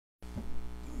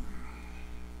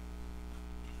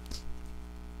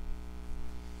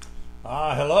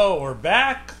Hello, we're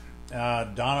back.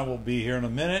 Donna will be here in a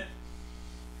minute.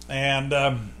 And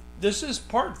this is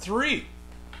part 3.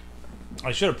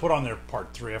 I should have put on there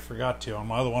part 3. I forgot to. On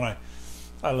my other one,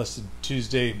 I listed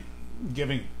Tuesday,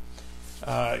 Giving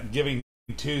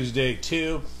Tuesday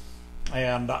 2.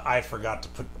 And I forgot to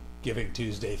put Giving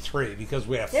Tuesday 3 because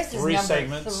we have this 3 is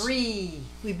segments. Number 3.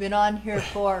 We've been on here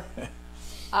for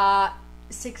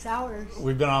 6 hours.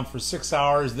 We've been on for 6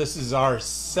 hours. This is our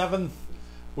 7th.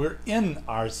 We're in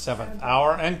our 7th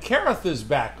hour, and Kareth is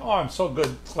back. Oh, I'm so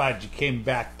glad you came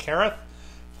back, Kareth.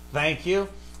 Thank you.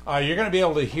 You're going to be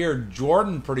able to hear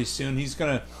Jordan pretty soon. He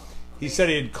said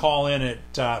he'd call in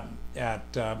at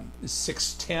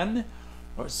 6:10.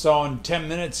 So in 10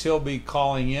 minutes he'll be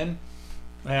calling in,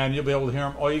 and you'll be able to hear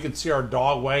him. Oh, you can see our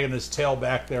dog wagging his tail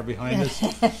back there behind us.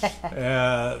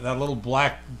 That little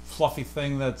black fluffy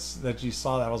thing that you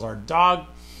saw, that was our dog.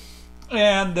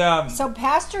 And so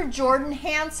Pastor Jordan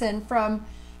Hansen from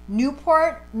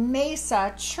Newport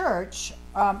Mesa Church,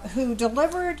 who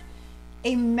delivered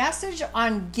a message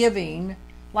on giving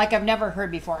like I've never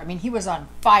heard before. I mean, he was on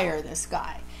fire, this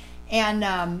guy.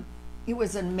 And it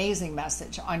was an amazing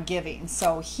message on giving.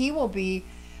 So he will be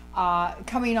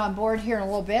coming on board here in a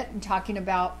little bit and talking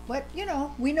about what,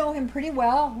 we know him pretty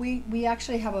well. We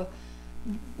actually have a,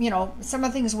 some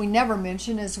of the things we never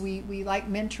mention is we like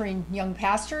mentoring young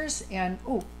pastors. And,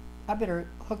 I better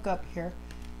hook up here.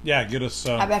 Yeah, get us...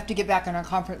 I have to get back on our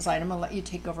conference line. I'm going to let you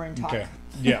take over and talk. Okay,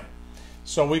 yeah.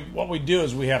 So what we do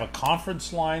is we have a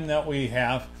conference line that we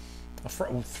have,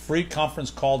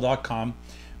 freeconferencecall.com.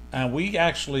 And we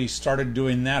actually started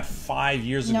doing that 5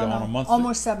 years ago on a monthly...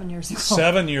 almost 7 years ago.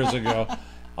 7 years ago,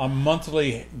 a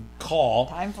monthly call.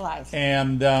 Time flies.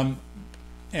 And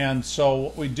so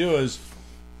what we do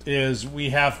is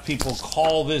we have people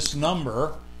call this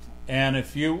number, and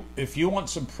if you want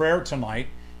some prayer tonight,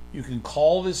 you can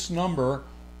call this number,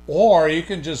 or you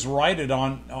can just write it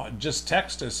on, just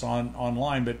text us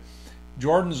online. But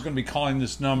Jordan's going to be calling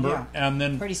this number, and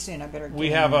then pretty soon I better.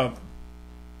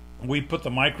 We put the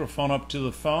microphone up to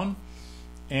the phone,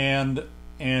 and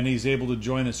he's able to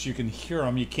join us. You can hear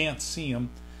him. You can't see him.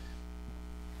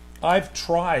 I've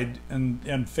tried, and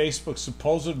Facebook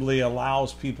supposedly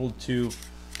allows people to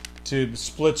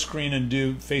split screen and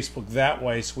do Facebook that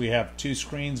way, so we have 2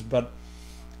 screens, but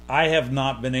I have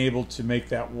not been able to make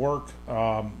that work.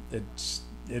 It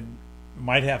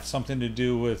might have something to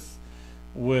do with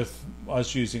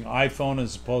us using iPhone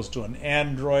as opposed to an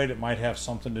Android. It might have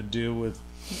something to do with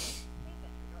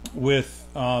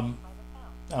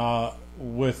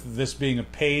this being a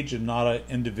page and not an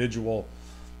individual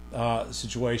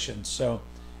situation. So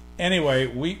anyway,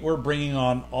 we're bringing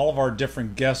on all of our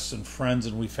different guests and friends,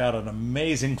 and we've had an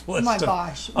amazing list. Oh my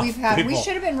gosh, we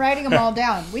should have been writing them all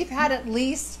down. We've had at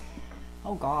least,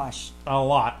 a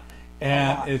lot,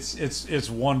 and it's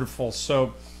wonderful.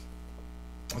 So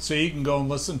you can go and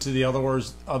listen to the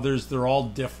others. They're all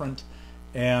different,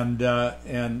 and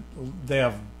they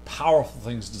have powerful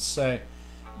things to say.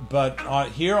 But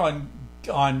here on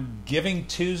Giving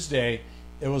Tuesday,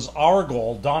 it was our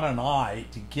goal, Donna and I,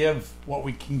 to give what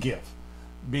we can give,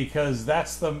 because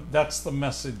that's the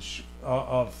message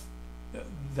of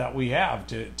that we have,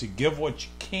 to give what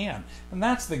you can, and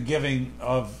that's the giving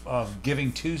of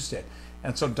Giving Tuesday.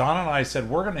 And so Donna and I said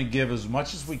we're going to give as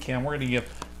much as we can. We're going to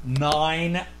give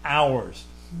 9 hours,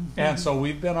 and so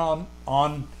we've been on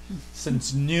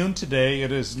since noon today.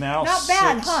 It is now not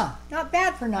bad, huh? Not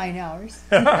bad for 9 hours.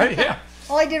 Yeah.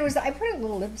 All I did was I put a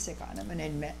little lipstick on. I'm going to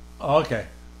admit. Okay.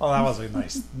 Well, that was a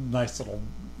nice little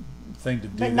thing to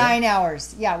do. But 9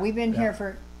 hours. Yeah, we've been here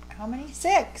for how many?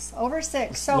 6. Over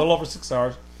 6. So a little over 6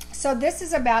 hours. So this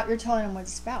is about, you're telling them what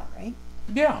it's about, right?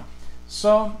 Yeah.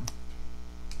 So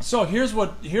here's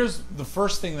the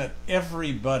first thing that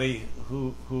everybody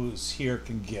who's here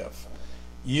can give.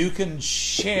 You can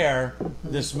share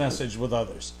this message with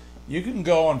others. You can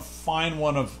go and find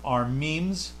one of our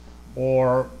memes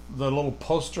or the little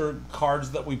poster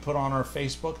cards that we put on our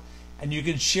Facebook, and you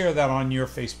can share that on your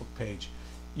Facebook page.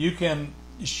 You can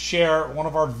share one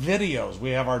of our videos.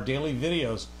 We have our daily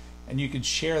videos, and you can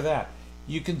share that.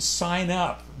 You can sign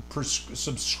up,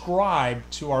 subscribe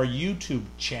to our YouTube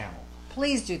channel.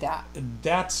 Please do that.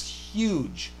 That's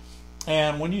huge.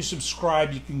 And when you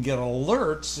subscribe, you can get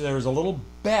alerts. There's a little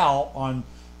bell on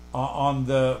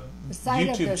the side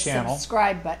YouTube of the channel.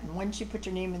 Subscribe button. Once you put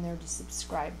your name in there to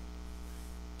subscribe.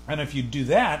 And if you do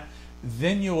that,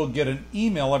 then you will get an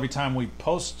email every time we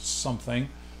post something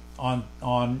on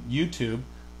YouTube,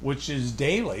 which is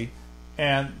daily.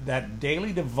 And that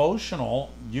daily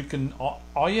devotional, you can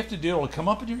all you have to do, it'll come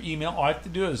up in your email. All you have to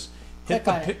do is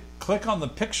click on the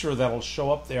picture that'll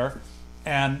show up there,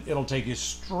 and it'll take you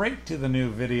straight to the new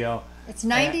video. It's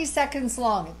 90 seconds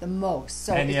long at the most.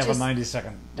 So and you have a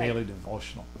 90-second daily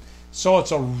devotional. So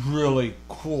it's a really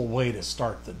cool way to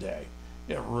start the day.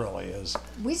 It really is.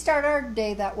 We start our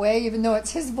day that way, even though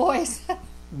it's his voice.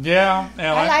 Yeah.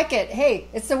 I like it. Hey,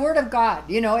 it's the Word of God.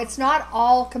 You know, it's not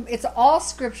all, it's all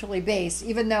scripturally based,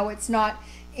 even though it's not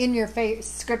in your face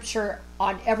scripture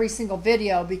on every single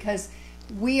video, because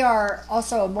we are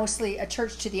also mostly a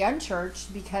church to the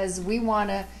unchurched, because we want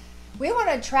to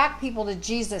attract people to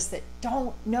Jesus that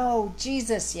don't know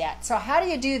Jesus yet. So how do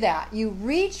you do that? You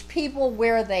reach people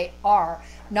where they are,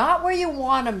 not where you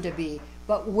want them to be,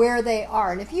 but where they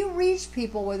are. And if you reach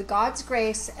people with God's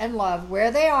grace and love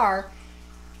where they are,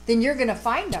 then you're going to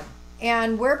find them.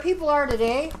 And where people are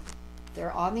today,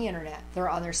 they're on the internet. They're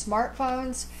on their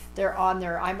smartphones. They're on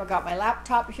their, I've got my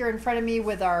laptop here in front of me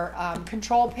with our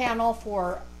control panel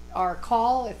for our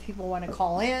call, if people want to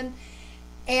call in.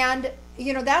 And,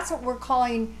 you know, that's what we're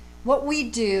calling, what we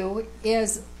do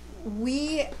is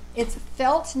it's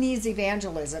felt needs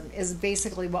evangelism is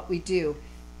basically what we do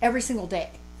every single day,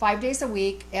 5 days a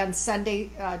week, and Sunday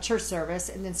church service.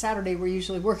 And then Saturday we're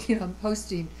usually working on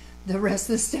posting the rest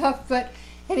of the stuff. But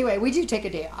anyway, we do take a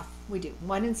day off. We do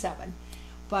 1 and 7.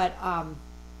 But,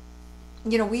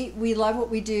 you know, we love what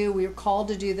we do. We're called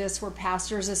to do this. We're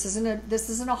pastors. This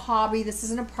isn't a hobby. This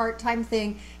isn't a part-time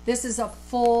thing. This is a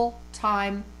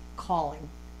full-time calling.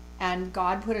 And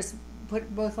God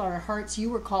put both on our hearts. You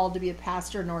were called to be a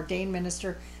pastor, an ordained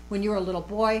minister when you were a little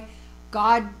boy.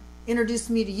 God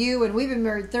introduced me to you, and we've been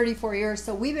married 34 years.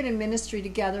 So we've been in ministry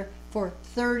together for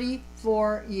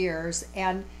 34 years.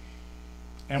 And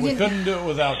we couldn't do it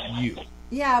without you.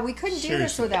 Yeah, we couldn't do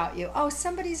this without you. Oh,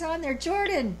 somebody's on there.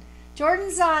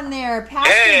 Jordan's on there.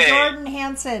 Pastor Jordan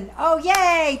Hansen. Oh,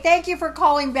 yay. Thank you for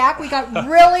calling back. We got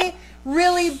really,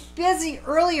 really busy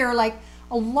earlier, like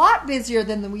a lot busier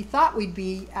than we thought we'd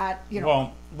be at, you know.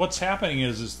 Well, what's happening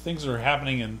is things are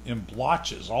happening in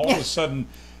blotches. All of a sudden,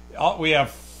 we have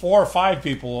 4 or 5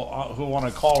 people who want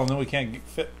to call, and then we can't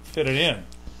fit it in.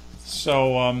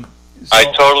 So I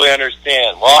totally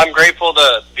understand. Well, I'm grateful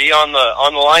to be on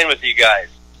the line with you guys.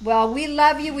 Well, we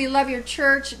love you. We love your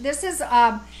church. This is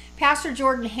Pastor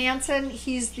Jordan Hansen.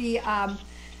 He's the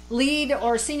lead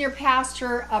or senior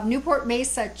pastor of Newport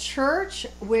Mesa Church,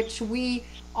 which we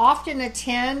often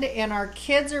attend, and our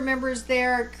kids are members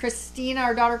there. Christina,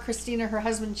 our daughter Christina, her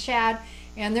husband Chad,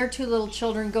 and their 2 little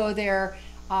children go there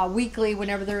weekly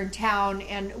whenever they're in town.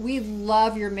 And we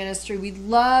love your ministry. We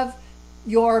love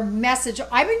your message.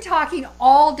 I've been talking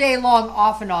all day long,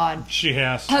 off and on. She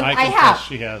has. I have.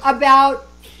 She has. About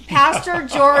Pastor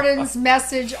Jordan's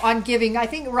message on giving. I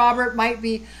think Robert might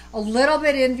be a little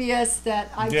bit envious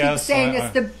that I keep saying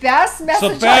it's the best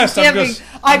message on giving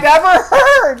I've ever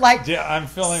heard. Like, yeah, I'm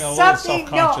feeling a little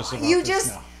self-conscious about this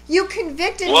now. You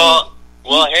convicted me. Well,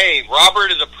 hey,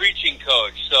 Robert is a preaching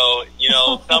coach, so you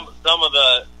know some of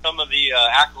the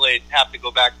accolades have to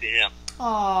go back to him.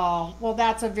 Oh, well,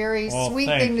 that's a very sweet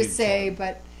thing to say,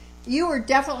 but you were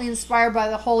definitely inspired by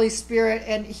the Holy Spirit,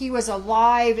 and he was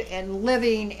alive and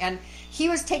living, and he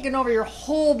was taking over your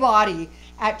whole body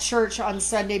at church on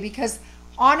Sunday, because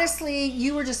honestly,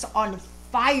 you were just on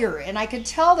fire, and I could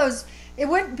tell it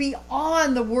went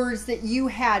beyond the words that you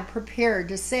had prepared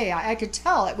to say. I could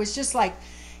tell. It was just like,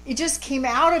 it just came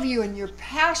out of you, and your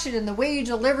passion and the way you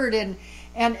delivered, and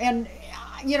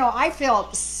you know, I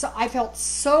felt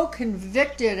so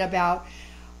convicted about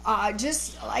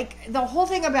just like the whole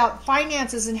thing about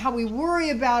finances and how we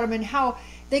worry about them and how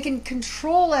they can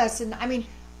control us. And I mean,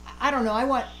 I don't know. I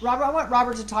want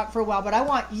Robert to talk for a while, but I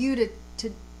want you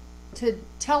to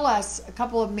tell us a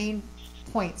couple of main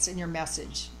points in your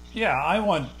message.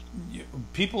 Yeah,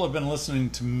 people have been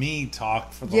listening to me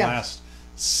talk for the last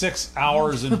 6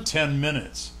 hours and 10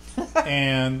 minutes.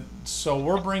 And so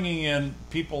we're bringing in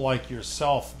people like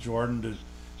yourself, Jordan,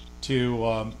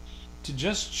 to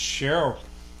just share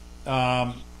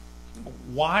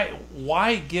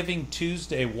why Giving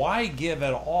Tuesday, why give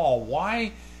at all,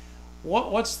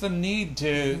 what's the need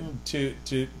to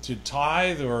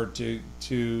tithe or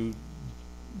to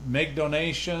make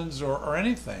donations or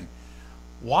anything?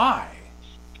 Why?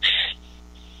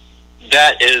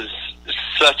 That is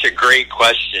such a great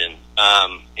question,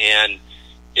 and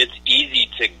it's easy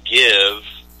to give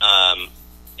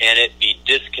and it be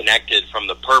disconnected from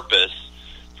the purpose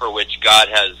for which God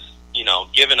has, you know,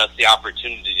 given us the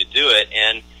opportunity to do it.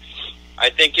 And I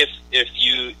think if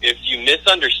you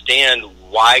misunderstand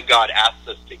why God asks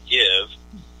us to give,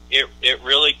 it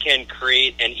really can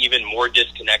create an even more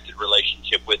disconnected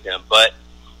relationship with Him. But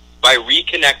by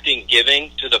reconnecting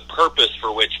giving to the purpose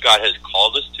for which God has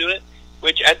called us to it,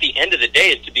 which at the end of the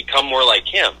day is to become more like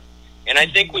him. And I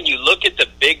think when you look at the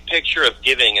big picture of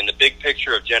giving and the big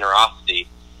picture of generosity,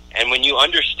 and when you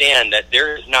understand that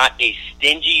there is not a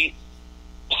stingy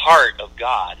part of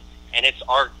God, and it's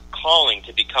our calling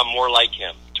to become more like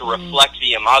him, to reflect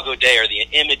the imago Dei, or the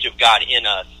image of God in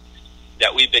us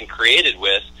that we've been created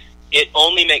with, it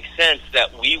only makes sense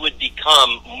that we would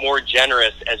become more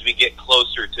generous as we get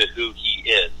closer to who he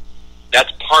is.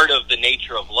 That's part of the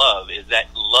nature of love, is that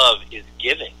love is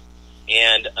giving.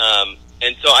 And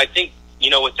so I think,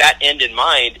 with that end in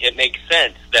mind, it makes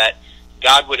sense that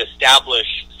God would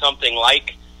establish something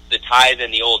like the tithe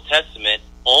in the Old Testament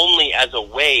only as a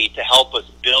way to help us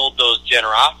build those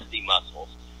generosity muscles,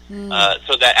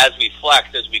 so that as we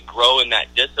flex, as we grow in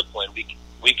that discipline,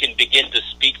 we can begin to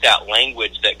speak that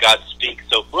language that God speaks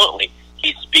so fluently.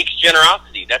 He speaks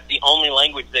generosity. That's the only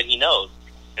language that he knows.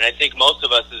 And I think most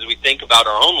of us, as we think about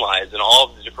our own lives and all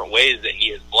of the different ways that he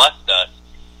has blessed us,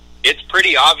 it's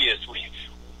pretty obvious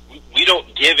we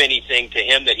don't give anything to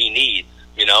him that he needs.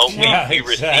 Yeah, we exactly.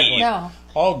 receive. No.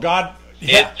 Oh, God.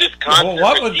 Yeah. It's just constant Well,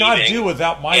 what would God receiving. do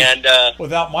without my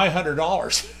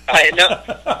 $100? I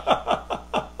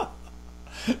know.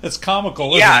 It's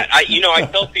comical, Yeah, isn't it? I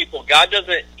tell people,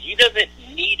 he doesn't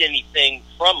need anything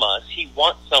from us. He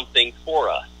wants something for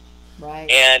us. Right.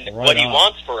 And Right what he on.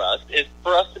 wants for us is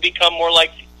for us to become more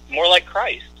like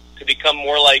Christ, to become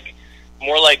more like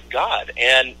God.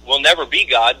 And we'll never be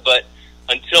God, but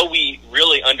until we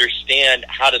really understand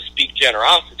how to speak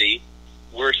generosity,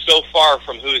 we're so far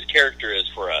from who his character is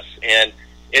for us. And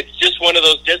it's just one of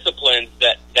those disciplines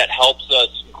that helps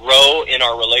us grow in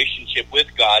our relationship with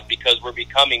God, because we're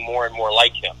becoming more and more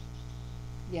like him.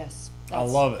 Yes. I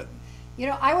love it.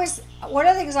 One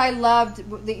of the things I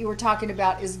loved that you were talking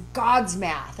about is God's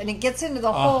math. And it gets into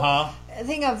the whole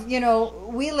thing of,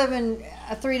 we live in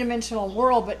a three-dimensional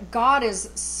world, but God is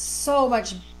so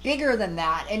much bigger than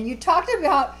that. And you talked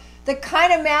about the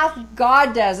kind of math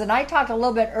God does. And I talked a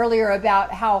little bit earlier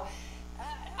about how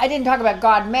I didn't talk about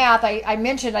God math. I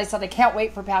mentioned, I said I can't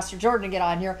wait for Pastor Jordan to get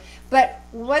on here. But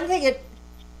one thing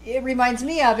it reminds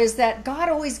me of is that God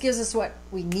always gives us what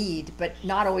we need, but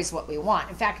not always what we want.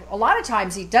 In fact, a lot of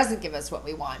times he doesn't give us what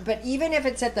we want. But even if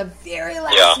it's at the very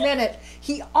last minute,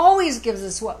 he always gives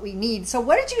us what we need. So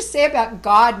what did you say about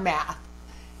God math?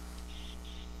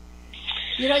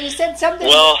 You said something.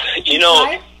 Well,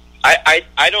 right?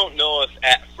 I don't know if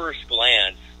at first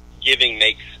glance giving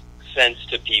makes sense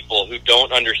to people who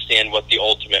don't understand what the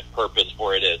ultimate purpose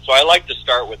for it is. So I like to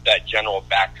start with that general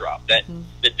backdrop, that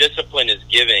the discipline of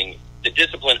giving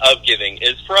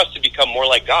is for us to become more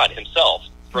like God himself,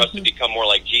 for us to become more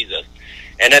like Jesus.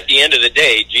 And at the end of the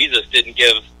day, Jesus didn't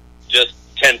give just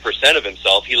 10% of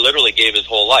himself. He literally gave his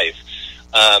whole life,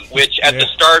 which at the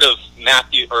start of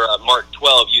Mark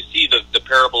 12, you see the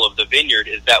parable of the vineyard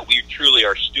is that we truly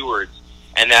are stewards,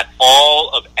 and that all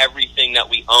of everything that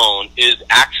we own is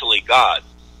actually God's.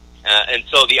 And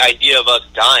so the idea of us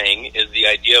dying is the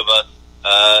idea of us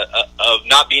of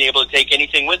not being able to take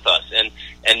anything with us,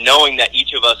 and knowing that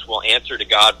each of us will answer to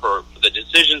God for the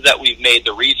decisions that we've made,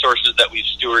 the resources that we've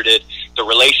stewarded, the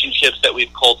relationships that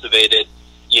we've cultivated,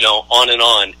 on and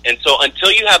on. And so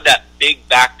until you have that big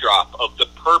backdrop of the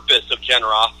purpose of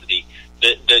generosity,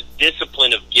 the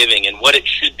discipline of giving and what it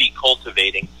should be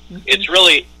cultivating,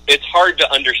 it's hard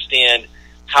to understand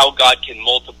how God can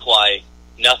multiply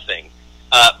nothing.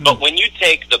 But when you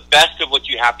take the best of what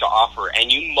you have to offer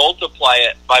and you multiply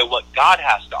it by what God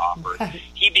has to offer,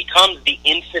 he becomes the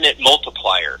infinite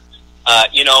multiplier.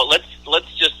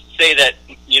 Let's just say that,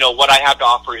 what I have to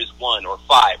offer is 1 or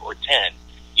 5 or 10,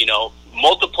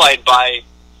 multiplied by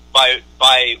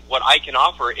what I can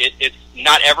offer, it's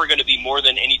not ever going to be more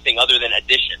than anything other than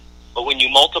addition. But when you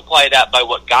multiply that by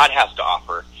what God has to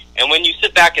offer, and when you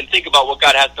sit back and think about what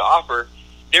God has to offer,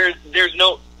 there's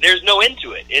no end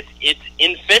to it. It's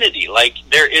infinity. Like,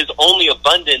 there is only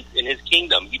abundance in his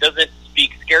kingdom. He doesn't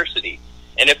speak scarcity.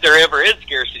 And if there ever is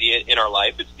scarcity in our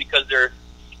life, it's because there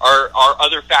are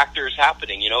other factors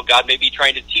happening. God may be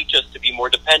trying to teach us to be more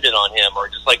dependent on him, or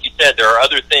just like you said, there are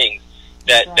other things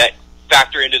that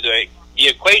factor into the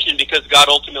equation, because God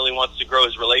ultimately wants to grow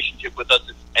his relationship with us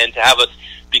and to have us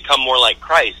become more like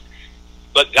Christ.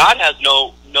 But God has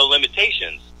no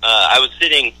limitations. I was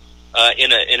sitting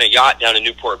in a yacht down in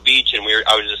Newport Beach, and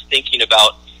I was just thinking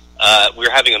about we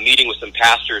were having a meeting with some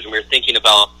pastors, and we were thinking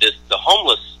about the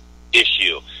homeless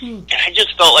issue. And I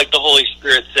just felt like the Holy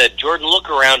Spirit said, Jordan, look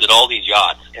around at all these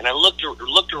yachts. And I looked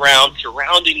around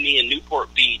surrounding me in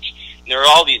Newport Beach, and there are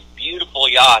all these beautiful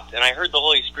yachts, and I heard the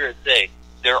Holy Spirit say,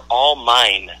 they're all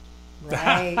mine.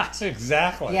 Right.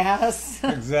 Exactly. Yes.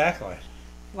 Exactly.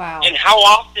 Wow. And how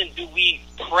often do we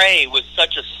pray with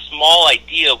such a small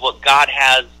idea of what God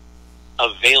has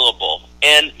available?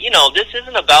 And, this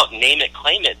isn't about name it,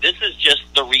 claim it. This is just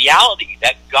the reality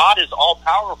that God is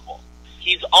all-powerful.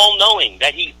 He's all-knowing,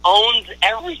 that he owns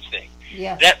everything.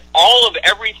 Yes. That all of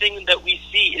everything that we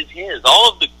see is his. All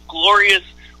of the glorious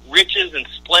riches and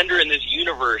splendor in this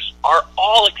universe are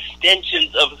all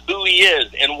extensions of who he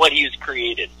is and what he has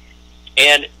created.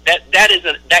 And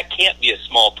that can't be a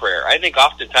small prayer. I think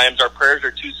oftentimes our prayers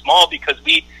are too small because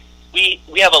we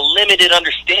have a limited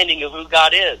understanding of who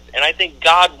God is. And I think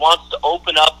God wants to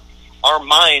open up our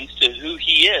minds to who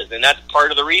he is. And that's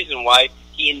part of the reason why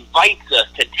he invites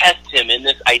us to test him in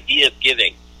this idea of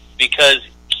giving, because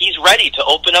he's ready to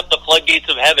open up the floodgates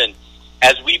of heaven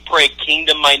as we pray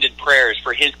kingdom-minded prayers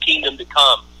for his kingdom to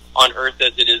come on earth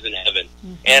as it is in heaven.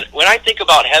 Mm-hmm. And when I think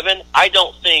about heaven, I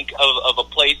don't think of a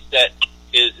place that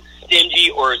is stingy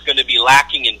or is going to be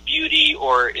lacking in beauty,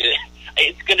 or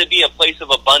it's going to be a place of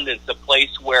abundance, a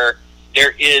place where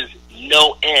there is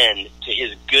no end to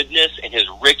his goodness and his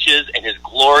riches and his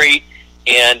glory,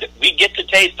 and we get to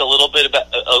taste a little bit of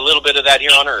that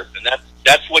here on earth, and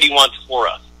that's what he wants for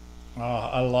us. Oh,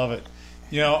 I love it.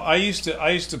 I used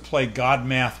to play God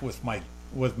math with my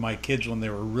kids when they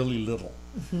were really little.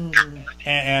 Mm-hmm.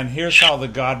 And here's how the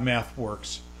God math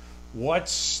works.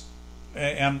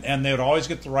 And they would always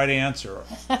get the right answer.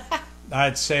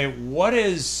 I'd say, what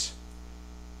is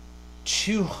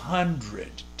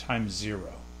 200 times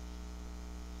 0?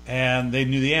 And they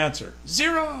knew the answer.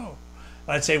 0.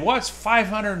 I'd say, what's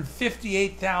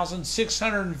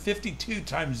 558,652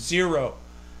 times 0?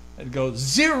 I'd go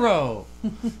 0.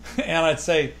 And I'd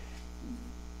say,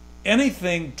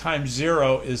 anything times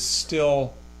 0 is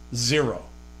still 0.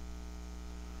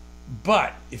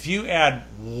 But if you add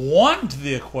 1 to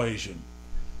the equation,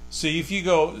 so if you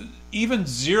go, even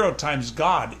 0 times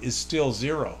God is still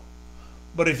 0.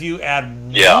 But if you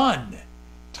add 1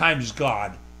 times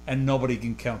God, and nobody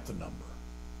can count the number.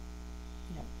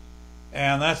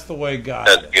 And that's the way God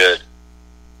is. That's good.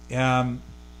 And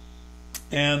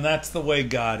that's the way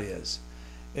God is.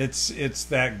 It's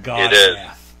that God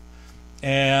math.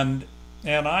 And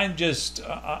I'm just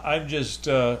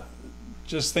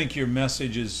think your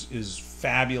message is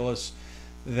fabulous.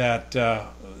 That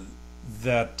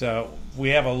we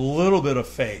have a little bit of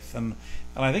faith, and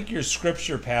I think your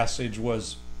scripture passage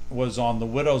was on the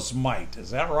widow's mite. Is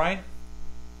that right?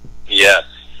 Yes,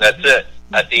 that's it.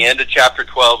 At the end of chapter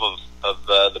 12 of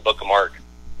the book of Mark.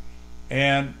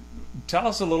 And tell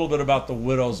us a little bit about the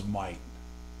widow's mite.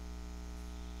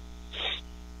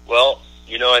 Well,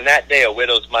 in that day, a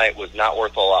widow's mite was not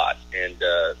worth a lot, and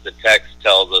the text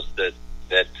tells us that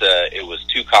it was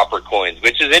 2 copper coins,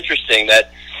 which is interesting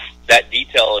that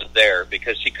detail is there,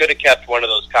 because she could have kept one of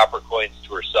those copper coins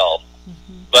to herself.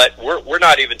 Mm-hmm. But we're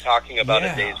not even talking about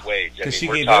a day's wage. I mean,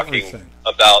 we're talking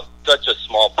about such a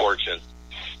small portion.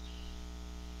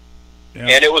 Yeah.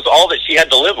 And it was all that she had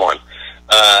to live on.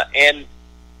 And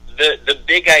the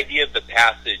big idea of the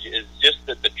passage is just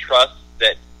that the trust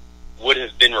that would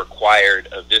have been required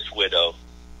of this widow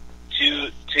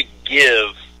to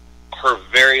give her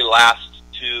very last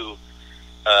 2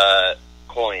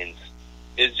 coins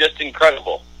is just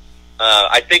incredible.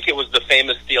 I think it was the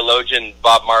famous theologian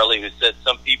Bob Marley who said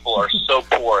some people are so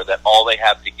poor that all they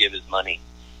have to give is money.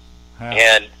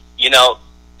 And,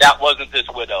 that wasn't this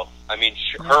widow. I mean,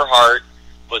 her heart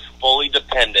was fully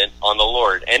dependent on the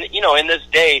Lord. And, in this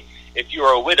day, if you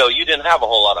were a widow, you didn't have a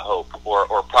whole lot of hope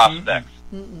or prospects.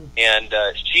 Mm-mm. And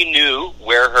she knew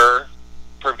where her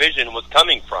provision was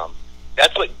coming from.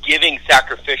 That's what giving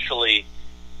sacrificially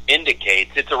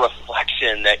indicates. It's a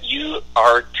reflection that you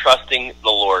are trusting the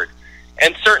Lord.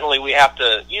 And certainly we have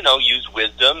to, use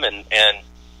wisdom and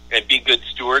be good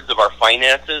stewards of our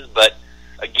finances. But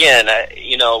again,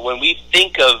 when we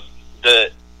think of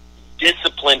the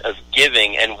discipline of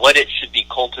giving and what it should be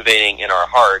cultivating in our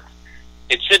hearts,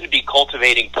 it shouldn't be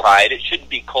cultivating pride. It shouldn't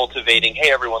be cultivating,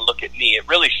 hey, everyone, look at me. It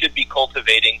really should be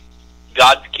cultivating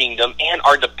God's kingdom and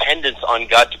our dependence on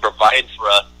God to provide for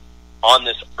us on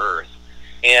this earth.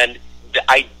 And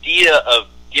the idea of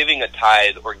giving a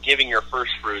tithe or giving your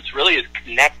first fruits really is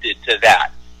connected to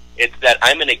that. It's that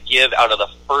I'm going to give out of the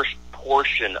first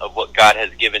portion of what God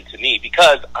has given to me,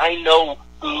 because I know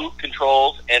who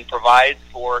controls and provides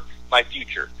for my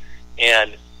future.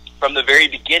 And from the very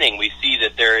beginning, we see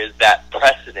that there is that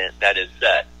precedent that is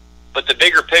set. But the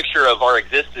bigger picture of our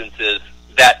existence is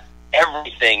that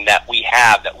everything that we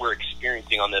have, that we're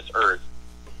experiencing on this earth,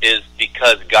 is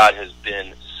because God has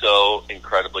been so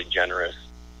incredibly generous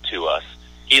to us.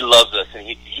 He loves us, and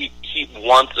he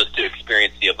wants us to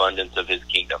experience the abundance of his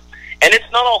kingdom. And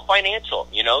it's not all financial,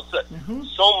 you know.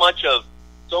 So much of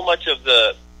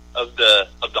the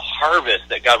harvest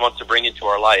that God wants to bring into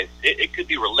our life, it could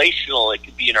be relational, it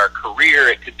could be in our career,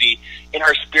 it could be in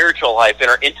our spiritual life, in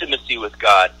our intimacy with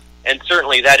God. And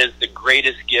certainly that is the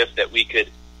greatest gift that we could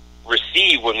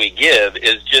receive when we give,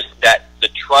 is just that the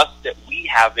trust that we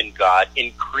have in God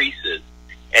increases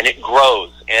and it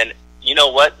grows. And you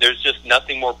know what? There's just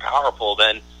nothing more powerful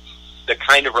than the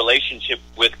kind of relationship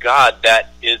with God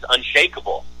that is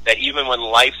unshakable, that even when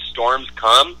life storms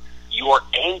come, you are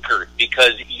anchored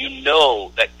because you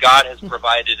know that God has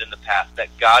provided in the past, that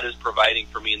God is providing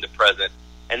for me in the present,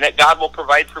 and that God will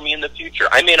provide for me in the future.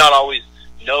 I may not always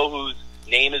know whose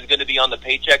name is going to be on the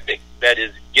paycheck that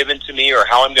is given to me or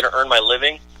how I'm going to earn my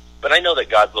living, but I know that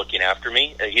God's looking after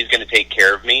me, and He's going to take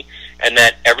care of me, and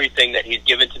that everything that He's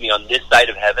given to me on this side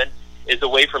of heaven is a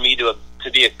way for me to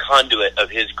be a conduit of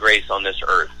His grace on this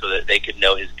earth, so that they could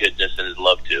know His goodness and His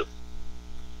love too.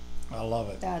 I love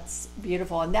it. That's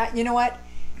beautiful. And that, you know what?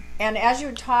 And as you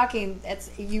were talking,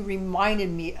 you reminded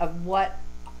me of what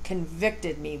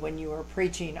convicted me when you were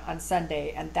preaching on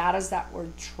Sunday, and that is that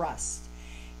word trust.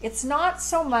 It's not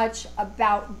so much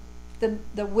about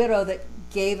the widow that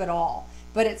gave it all,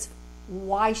 but it's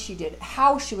why she did it,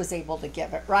 how she was able to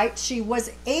give it, right? She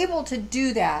was able to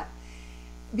do that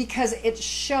because it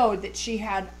showed that she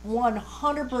had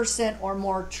 100% or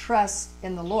more trust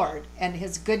in the Lord and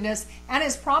His goodness and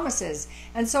His promises.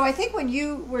 And so I think when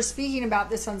you were speaking about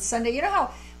this on Sunday, you know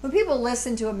how when people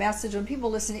listen to a message, when people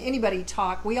listen to anybody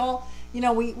talk, we all, you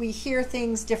know, we hear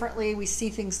things differently, we see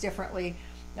things differently,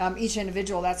 each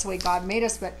individual, that's the way God made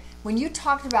us. But when you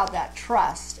talked about that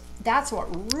trust, that's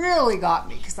what really got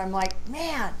me, because I'm like,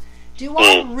 man, do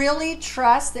I really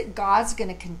trust that God's going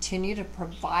to continue to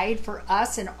provide for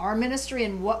us in our ministry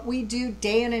and what we do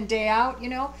day in and day out, you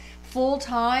know, full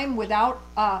time, without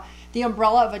the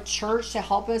umbrella of a church to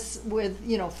help us with,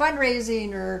 you know,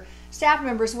 fundraising or staff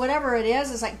members, whatever it is?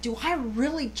 It's like, do I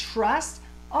really trust?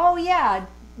 Oh yeah,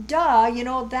 duh, you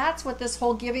know, that's what this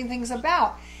whole giving thing's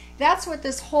about. That's what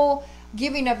this whole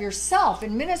giving of yourself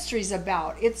in ministry is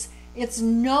about. It's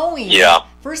knowing,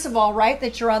 first of all, right,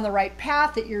 that you're on the right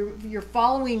path, that you're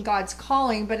following God's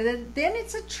calling, but then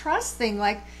it's a trust thing.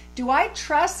 Like, do I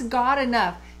trust God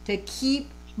enough to keep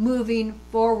moving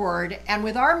forward? And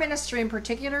with our ministry in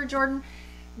particular, Jordan,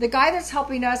 the guy that's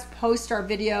helping us post our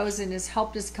videos and has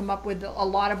helped us come up with a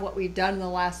lot of what we've done in the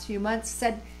last few months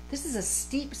said, this is a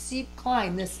steep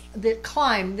climb,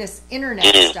 this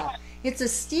internet stuff. It's a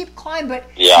steep climb, but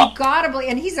you gotta believe,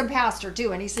 and he's a pastor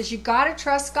too, and he says you gotta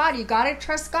trust God, you gotta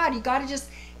trust God, you gotta just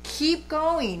keep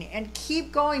going and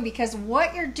keep going, because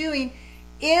what you're doing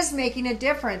is making a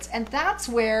difference. And that's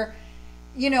where,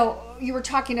 you know, you were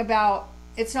talking about,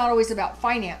 it's not always about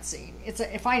finances,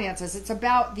 it's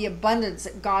about the abundance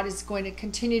that God is going to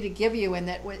continue to give you, and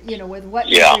that, you know, with what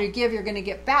you give, you're going to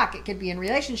get back. It could be in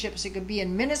relationships, it could be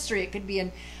in ministry, it could be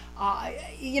in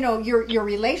you know, your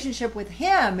relationship with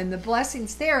Him and the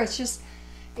blessings there. It's just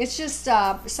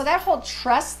so that whole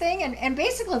trust thing, and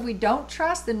basically if we don't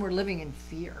trust, then we're living in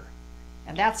fear,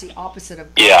 and that's the opposite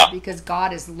of God, because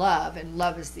God is love, and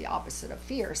love is the opposite of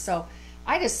fear. So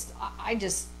I just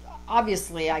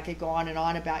obviously I could go on and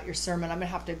on about your sermon. I'm gonna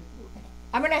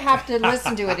have to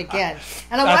listen to it again,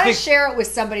 and I want to share it with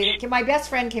somebody. My best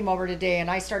friend came over today,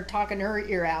 and I started talking her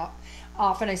ear out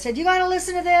off, and I said, you got to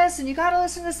listen to this, and you got to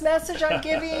listen to this message on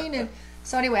giving. And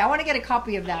so anyway, I want to get a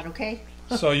copy of that, okay?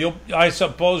 So I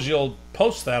suppose you'll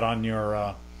post that on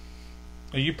your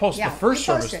you post the first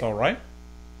service though, right?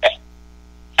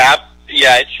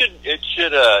 Yeah, it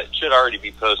should already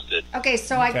be posted. Okay,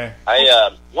 so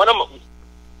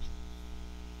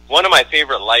one of my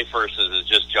favorite life verses is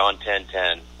just John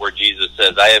 10:10, where Jesus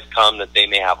says, I have come that they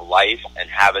may have life and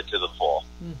have it to the full.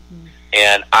 Mm-hmm.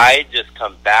 And I just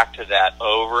come back to that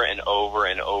over and over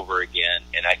and over again.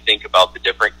 And I think about the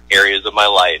different areas of my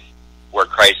life where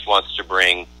Christ wants to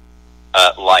bring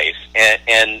life.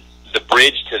 And the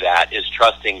bridge to that is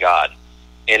trusting God.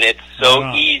 And it's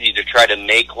so easy to try to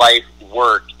make life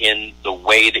work in the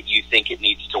way that you think it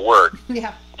needs to work.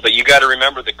 Yeah. But you got to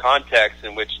remember the context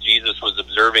in which Jesus was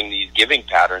observing these giving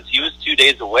patterns. He was 2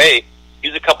 days away. He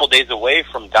was a couple days away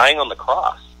from dying on the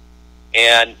cross.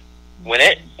 And when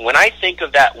I think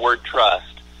of that word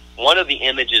trust, one of the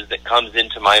images that comes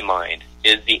into my mind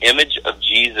is the image of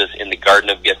Jesus in the Garden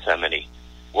of Gethsemane,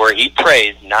 where He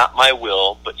prays, not my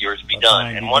will, but yours be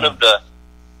done. And one of the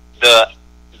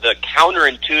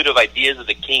counterintuitive ideas of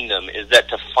the kingdom is that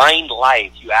to find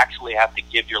life, you actually have to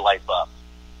give your life up.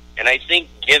 And I think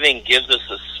giving gives us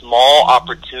a small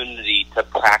opportunity to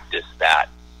practice that.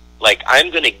 Like, I'm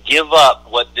going to give up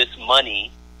what this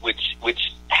money, which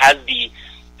has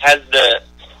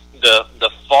the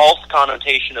false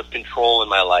connotation of control in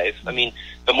my life. I mean,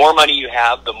 the more money you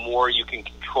have, the more you can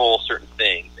control certain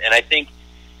things. And I think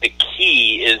the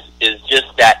key is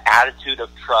just that attitude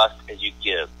of trust as you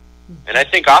give. And I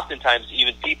think oftentimes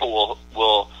even people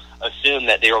will assume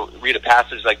that they'll read a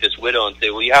passage like this widow and say,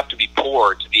 well, you have to be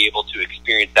poor to be able to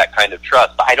experience that kind of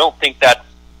trust. But I don't think that's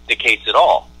the case at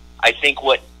all. I think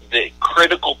what the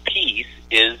critical piece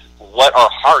is what our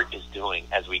heart is doing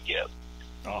as we give.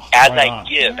 Oh, as right I on.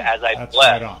 give, Yeah. as I That's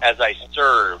bless, right on. as I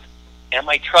serve, am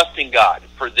I trusting God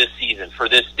for this season, for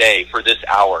this day, for this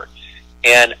hour?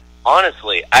 And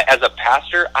honestly, as a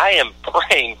pastor, I am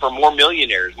praying for more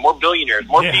millionaires, more billionaires,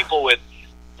 more Yeah. people with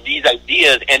these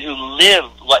ideas and who live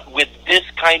like with this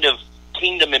kind of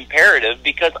kingdom imperative,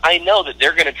 because I know that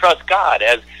they're going to trust God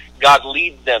as God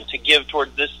leads them to give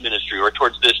towards this ministry or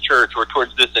towards this church or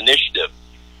towards this initiative.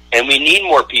 And we need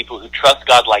more people who trust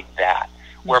God like that,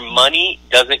 where money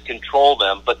doesn't control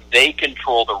them, but they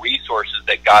control the resources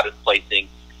that God is placing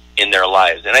in their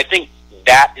lives. And I think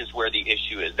that is where the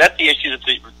issue is. That's the issue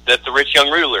that the rich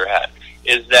young ruler had,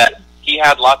 is that he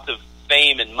had lots of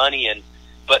fame and money,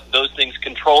 but those things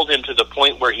controlled him to the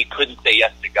point where he couldn't say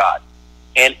yes to God.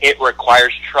 And it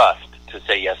requires trust to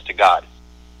say yes to God.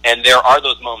 And there are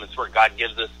those moments where God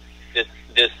gives us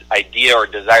this idea or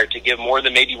desire to give more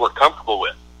than maybe we're comfortable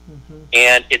with.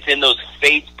 And it's in those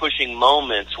faith-pushing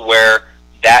moments where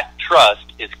that trust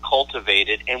is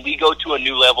cultivated and we go to a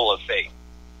new level of faith.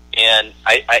 And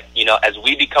I as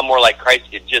we become more like Christ,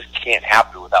 it just can't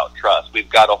happen without trust. We've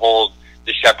got to hold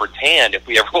the shepherd's hand if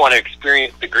we ever want to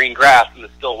experience the green grass and the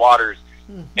still waters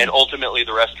and ultimately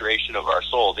the restoration of our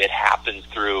souls. It happens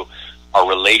through our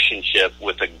relationship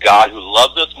with a God who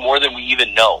loves us more than we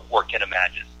even know or can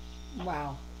imagine.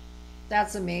 Wow.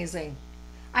 That's amazing.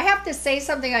 I have to say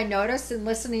something I noticed in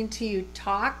listening to you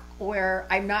talk where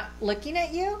I'm not looking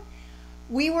at you.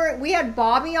 We had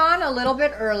Bobby on a little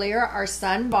bit earlier, our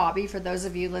son Bobby, for those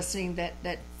of you listening that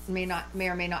may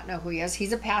or may not know who he is.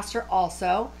 He's a pastor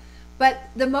also. But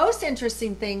the most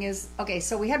interesting thing is, okay,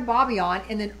 so we had Bobby on,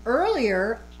 and then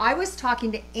earlier I was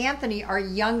talking to Anthony, our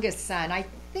youngest son. I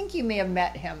think you may have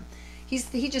met him.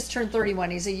 He just turned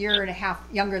 31. He's a year and a half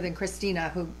younger than Christina,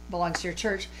 who belongs to your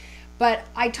church. But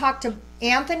I talked to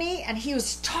Anthony, and he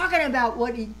was talking about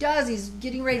what he does. He's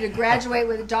getting ready to graduate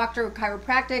with a doctor of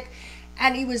chiropractic,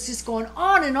 and he was just going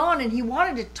on, and he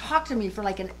wanted to talk to me for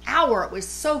like an hour. It was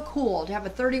so cool to have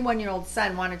a 31-year-old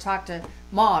son want to talk to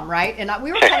mom, right? And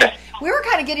we were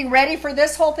kind of getting ready for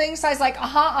this whole thing, so I was like,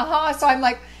 So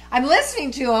I'm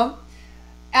listening to him.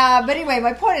 But anyway,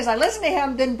 my point is I listened to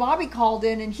him, then Bobby called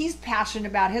in, and he's passionate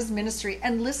about his ministry.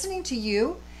 And listening to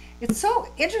you, it's so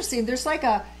interesting. There's like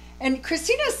and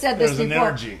Christina said this There's before.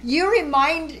 an energy. You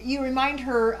remind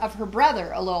her of her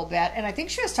brother a little bit, and I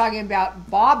think she was talking about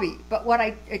Bobby. But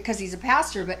because he's a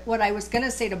pastor. But what I was going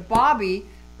to say to Bobby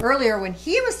earlier when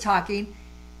he was talking,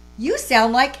 you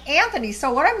sound like Anthony.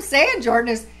 So what I'm saying,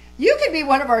 Jordan, is you could be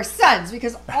one of our sons,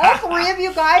 because all three of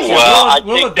you guys. Well, I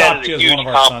we'll think that adopt is you a as huge one of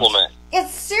our sons. compliment.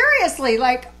 It's seriously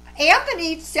like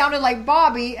Anthony sounded like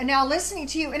Bobby, and now listening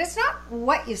to you, and it's not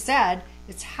what you said,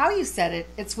 it's how you said it.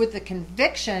 It's with the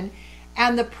conviction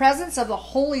and the presence of the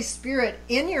Holy Spirit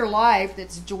in your life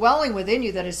that's dwelling within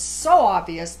you that is so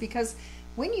obvious, because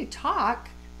when you talk,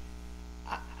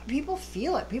 people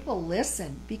feel it, people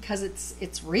listen, because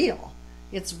it's real.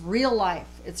 It's real life.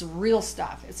 It's real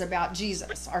stuff. It's about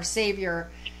Jesus, our Savior,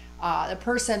 the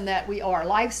person that we owe our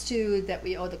lives to, that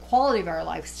we owe the quality of our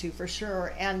lives to, for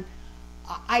sure. And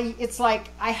it's like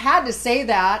I had to say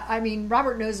that. I mean,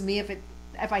 Robert knows me.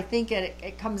 If I think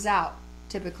it comes out.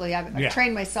 Typically, I've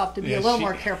trained myself to be a little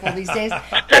more careful these days.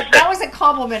 But that was a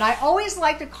compliment. I always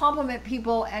like to compliment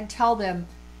people and tell them,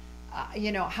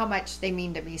 how much they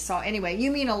mean to me. So anyway,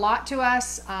 you mean a lot to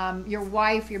us. Your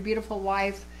wife, your beautiful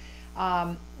wife,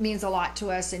 means a lot to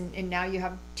us. And now you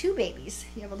have two babies.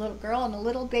 You have a little girl and a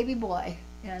little baby boy.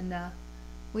 And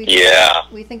we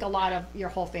think a lot of your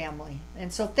whole family.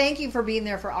 And so thank you for being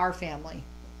there for our family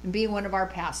and being one of our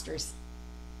pastors.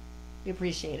 We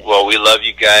appreciate it. Well, we love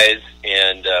you guys,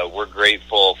 and we're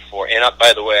grateful for. And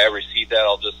by the way, I received that.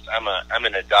 I'm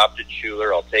an adopted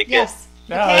Schuller. I'll take it. Yes.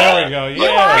 Oh, there we go. You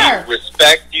Yeah. are. We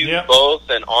respect you both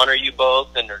and honor you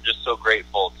both, and are just so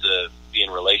grateful to be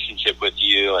in relationship with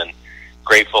you, and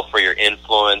grateful for your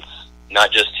influence,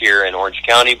 not just here in Orange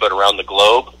County, but around the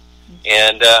globe.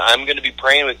 And I'm going to be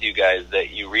praying with you guys that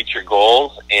you reach your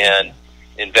goals and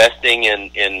investing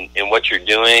in what you're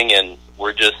doing, and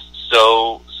we're just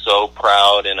so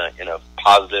proud in a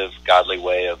positive, godly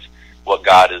way of what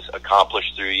God has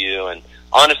accomplished through you. And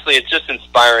honestly, it's just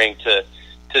inspiring to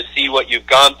to see what you've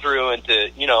gone through and to,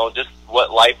 just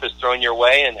what life has thrown your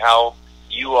way and how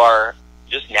you are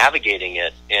just navigating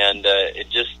it. And I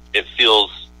just feel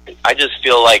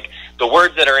like the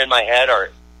words that are in my head are,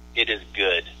 it is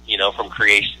good, from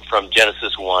creation, from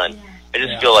Genesis 1. Yeah. I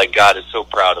just feel like God is so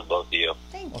proud of both of you.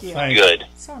 Thank you. Good.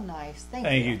 So nice.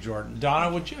 Thank you, Jordan.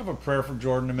 Donna, would you have a prayer for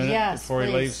Jordan a minute before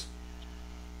he leaves?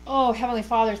 Oh, Heavenly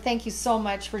Father, thank you so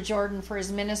much for Jordan, for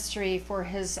his ministry, for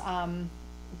his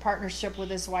partnership with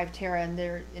his wife Tara and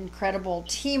their incredible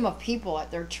team of people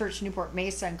at their church, Newport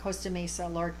Mesa and Costa Mesa.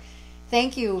 Lord,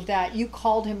 thank you that you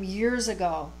called him years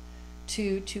ago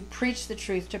to preach the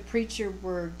truth, to preach your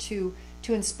word, to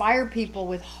inspire people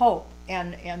with hope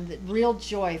and the real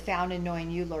joy found in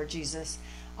knowing you, Lord Jesus.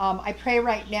 I pray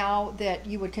right now that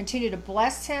you would continue to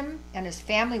bless him and his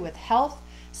family with health,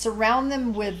 surround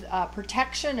them with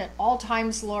protection at all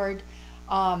times, Lord.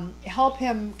 Help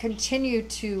him continue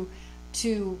to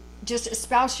just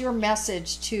espouse your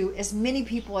message to as many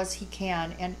people as he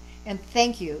can. And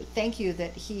thank you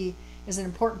that he is an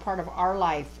important part of our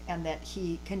life and that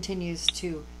he continues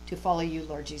to follow you,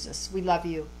 Lord Jesus. We love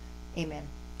you. Amen.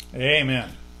 Amen.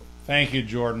 Thank you,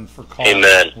 Jordan, for calling.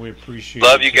 Amen. We appreciate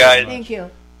Love you guys. Thank you.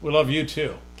 We love you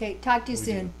too. Okay, talk to you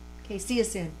soon. Okay, see you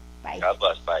soon. Bye. God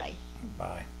bless. Bye.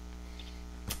 Bye.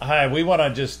 Hi, we want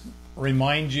to just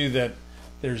remind you that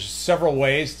there's several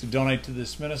ways to donate to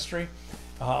this ministry.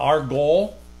 Our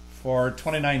goal for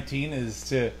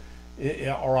 2019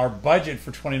 or our budget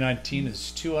for 2019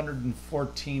 is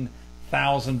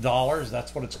 $214,000.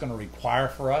 That's what it's going to require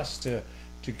for us to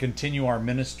continue our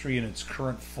ministry in its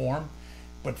current form.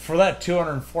 But for that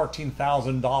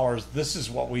 $214,000, this is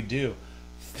what we do.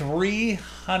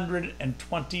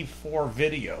 324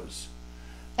 videos.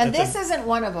 And this isn't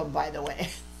one of them, by the way.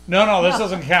 No, this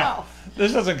doesn't count. No.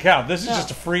 This doesn't count. This is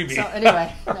just a freebie. So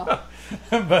anyway, no.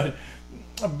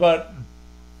 but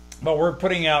we're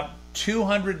putting out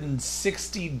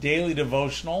 260 daily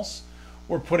devotionals.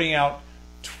 We're putting out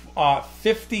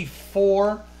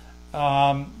 54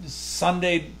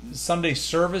 Sunday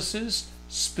services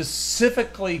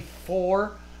specifically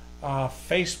for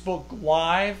Facebook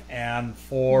Live and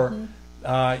for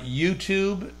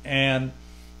YouTube, and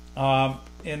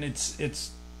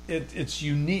it's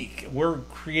unique. We're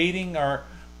creating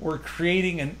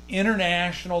an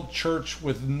international church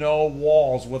with no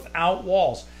walls, without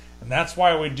walls, and that's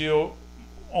why we do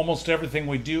almost everything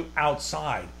we do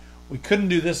outside. We couldn't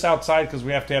do this outside because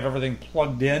we have to have everything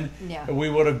plugged in. Yeah. We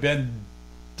would have been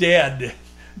dead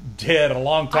a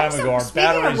long time ago. Our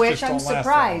batteries of which, just don't I'm last that long.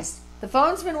 surprised. The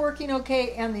phone's been working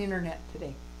okay, and the internet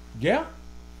today. Yeah.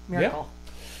 Miracle.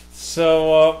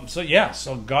 Yeah.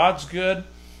 So God's good.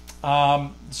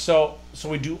 So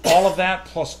we do all of that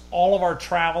plus all of our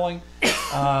traveling,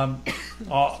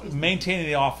 maintaining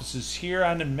the offices here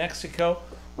and in Mexico.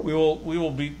 We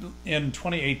will be in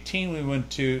 2018. We went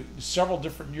to several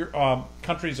different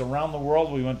countries around the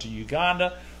world. We went to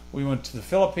Uganda. We went to the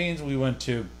Philippines. We went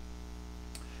to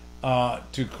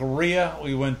Korea.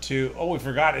 We went to we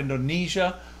forgot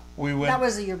Indonesia. We went. That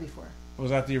was the year before. Was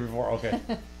that the year before? Okay.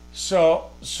 So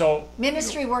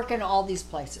ministry work in all these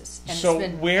places. And so it's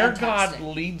been where fantastic.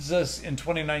 God leads us in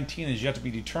 2019 is yet to be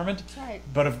determined. That's right.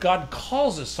 But if God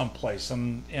calls us someplace,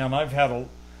 and I've had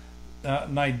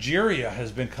Nigeria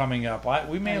has been coming up.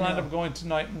 We may end up going to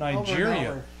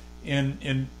Nigeria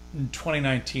in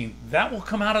 2019. That will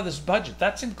come out of this budget.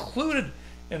 That's included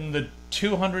in the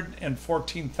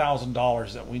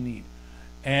 $214,000 that we need,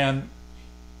 and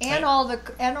all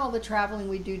the traveling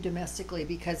we do domestically,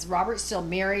 because Robert still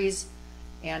marries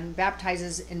and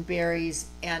baptizes and buries.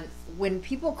 And when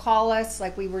people call us,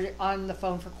 like we were on the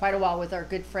phone for quite a while with our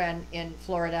good friend in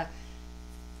Florida,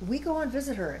 we go and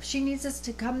visit her. If she needs us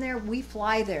to come there, we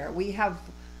fly there. We have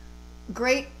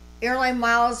great airline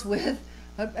miles with,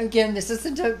 again, this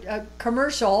isn't a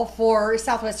commercial for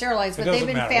Southwest Airlines, but they've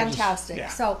been fantastic.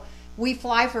 So we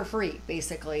fly for free,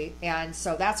 basically. And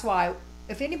so that's why,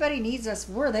 if anybody needs us,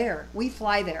 we're there. We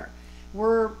fly there.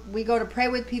 We go to pray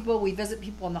with people. We visit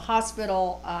people in the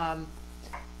hospital.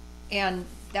 And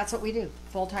that's what we do,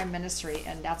 full-time ministry.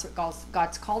 And that's what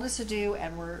God's called us to do.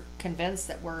 And we're convinced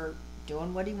that we're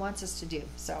doing what he wants us to do.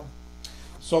 So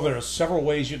there are several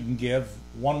ways you can give.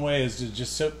 One way is to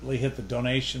just simply hit the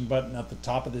donation button at the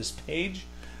top of this page.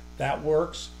 That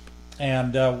works.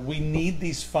 And we need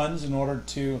these funds in order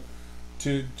to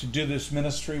do this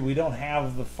ministry. We don't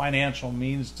have the financial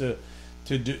means to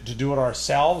do it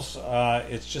ourselves.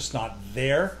 It's just not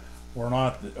there.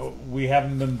 We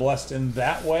haven't been blessed in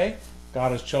that way.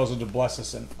 God has chosen to bless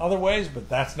us in other ways, but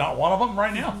that's not one of them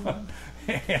right now.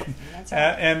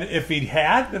 and if he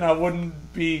had, then I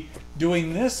wouldn't be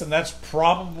doing this, and that's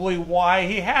probably why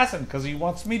he hasn't, because he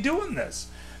wants me doing this.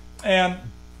 And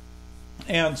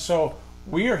so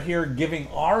we are here giving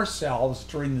ourselves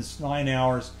during this 9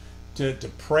 hours to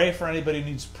pray for anybody who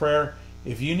needs prayer.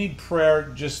 If you need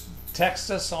prayer, just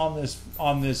text us on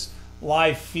this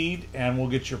live feed, and we'll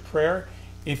get your prayer.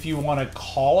 If you want to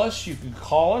call us, you can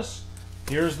call us.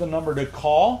 Here's the number to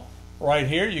call right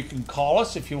here. You can call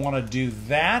us if you want to do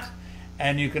that,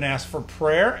 and you can ask for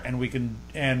prayer, and we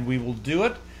will do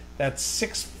it. That's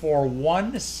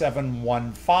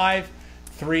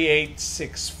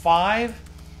 641-715-3865,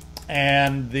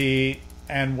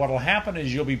 and what will happen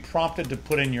is you'll be prompted to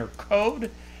put in your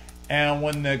code, and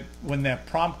when that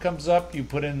prompt comes up, you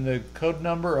put in the code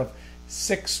number of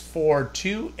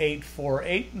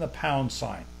 642848 and the pound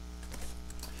sign.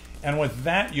 And with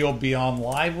that, you'll be on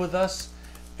live with us,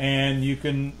 and you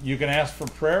can ask for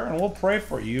prayer, and we'll pray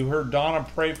for you. You heard Donna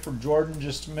pray for Jordan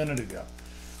just a minute ago.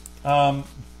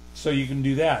 So you can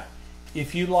do that.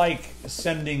 If you like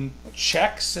sending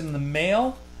checks in the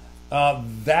mail,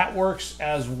 that works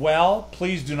as well.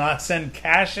 Please do not send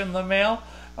cash in the mail.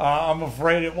 I'm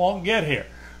afraid it won't get here.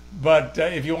 But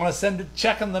if you want to send a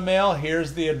check in the mail,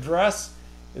 here's the address.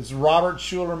 It's Robert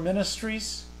Schuller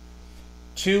Ministries,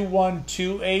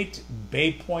 2128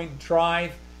 Bay Point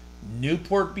Drive,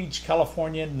 Newport Beach,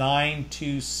 California,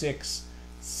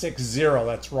 92660.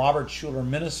 That's Robert Schuller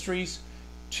Ministries,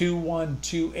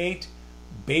 2128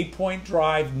 Bay Point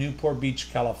Drive, Newport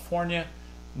Beach, California,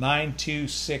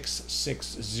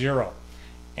 92660.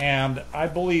 And I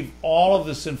believe all of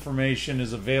this information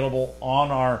is available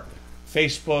on our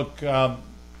Facebook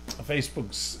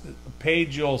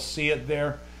page. You'll see it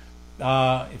there.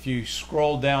 If you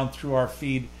scroll down through our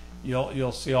feed,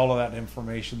 you'll see all of that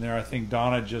information there. I think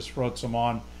Donna just wrote some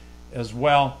on as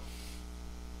well.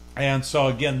 And so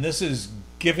again, this is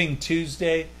Giving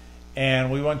Tuesday, and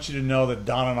we want you to know that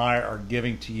Donna and I are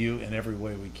giving to you in every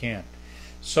way we can.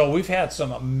 So we've had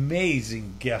some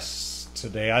amazing guests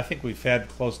today. I think we've had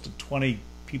close to 20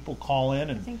 people call in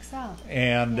and I think so.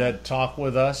 And talk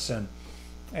with us,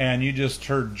 and you just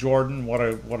heard Jordan, what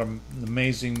an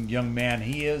amazing young man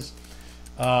he is.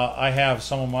 I have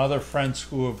some of my other friends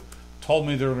who have told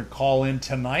me they're going to call in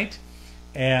tonight,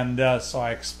 and so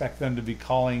I expect them to be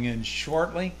calling in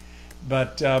shortly.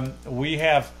 But we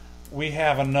have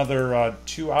another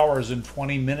 2 hours and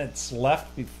 20 minutes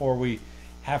left before we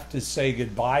have to say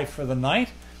goodbye for the night.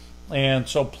 And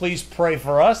so please pray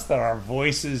for us that our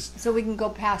voices... So we can go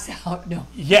pass out. No.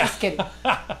 Yeah. Just kidding.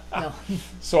 No.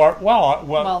 So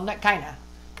well, not kind of.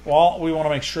 Well, we want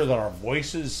to make sure that our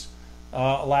voices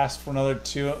last for another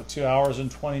 2 hours and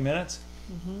 20 minutes.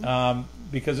 Mm-hmm.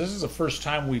 Because this is the first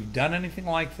time we've done anything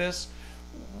like this.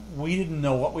 We didn't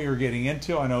know what we were getting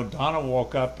into. I know Donna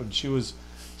woke up and she was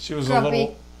grumpy. A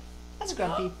little... That's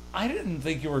grumpy. I didn't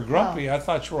think you were grumpy. I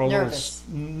thought you were a nervous.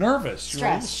 little nervous. You were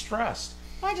a little stressed.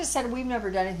 I just said we've never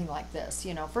done anything like this.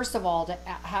 First of all, to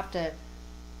have to,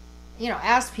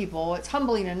 ask people. It's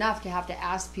humbling enough to have to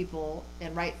ask people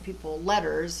and write people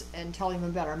letters and tell them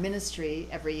about our ministry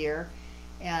every year,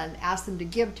 and ask them to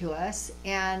give to us,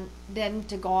 and then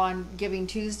to go on Giving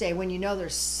Tuesday when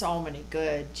there's so many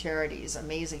good charities,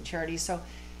 amazing charities. So,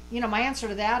 my answer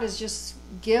to that is just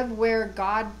give where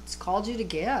God's called you to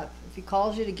give. If He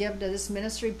calls you to give to this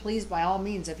ministry, please, by all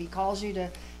means. If He calls you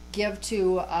to give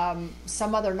to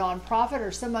some other nonprofit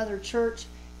or some other church,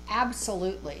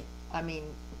 absolutely. I mean,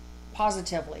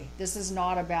 positively. This is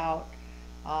not about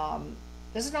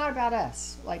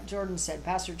us. Like Jordan said,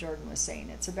 Pastor Jordan was saying,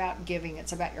 it's about giving.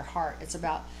 It's about your heart. It's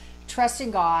about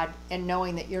trusting God and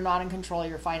knowing that you're not in control of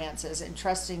your finances, and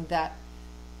trusting that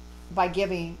by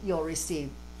giving you'll receive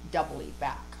doubly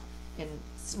back in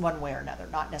one way or another.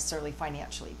 Not necessarily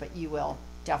financially, but you will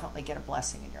definitely get a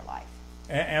blessing in your life.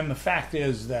 And the fact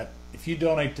is that if you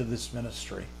donate to this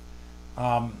ministry,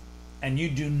 and you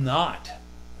do not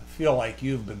feel like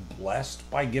you've been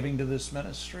blessed by giving to this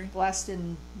ministry, blessed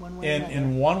in one way,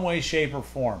 in one way, shape, or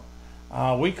form,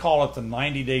 we call it the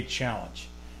 90-day challenge.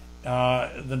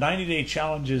 The 90-day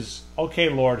challenge is, okay,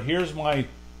 Lord, here's my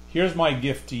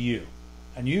gift to you,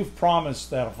 and you've promised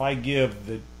that if I give,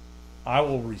 that I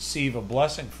will receive a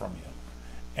blessing from you.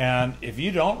 And if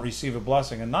you don't receive a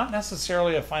blessing, and not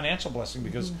necessarily a financial blessing,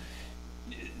 because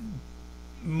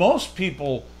most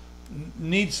people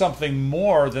need something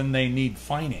more than they need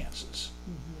finances.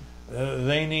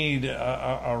 They need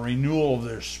a renewal of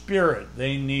their spirit.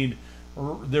 They need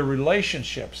their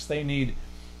relationships. They need,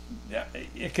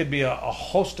 it could be a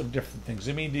host of different things.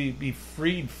 They need to be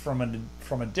freed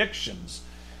from addictions.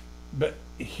 But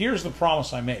here's the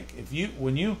promise I make: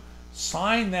 when you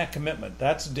sign that commitment.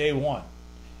 That's day one.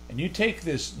 And you take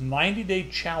this 90-day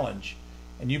challenge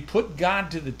and you put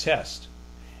God to the test.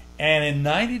 And in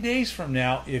 90 days from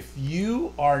now, if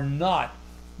you are not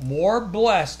more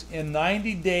blessed in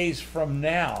 90 days from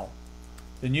now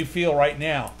than you feel right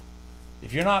now,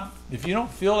 if you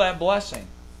don't feel that blessing,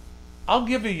 I'll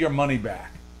give you your money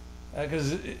back,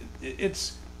 because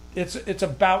it's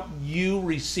about you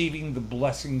receiving the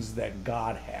blessings that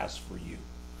God has for you.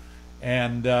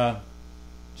 And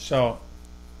so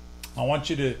I want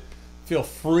you to feel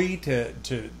free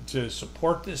to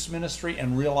support this ministry,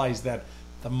 and realize that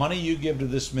the money you give to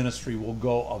this ministry will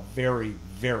go a very,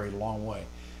 very long way.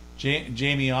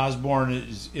 Jamie Osborne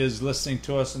is listening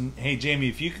to us, and hey, Jamie,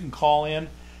 if you can call in,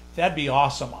 that'd be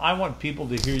awesome. I want people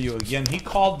to hear you again. He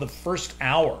called the first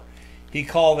hour. He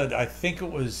called it, I think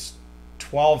it was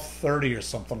 12:30 or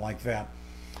something like that.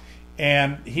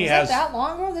 And he has that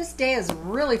long ago. This day has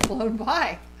really flown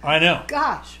by. I know.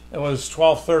 Gosh, it was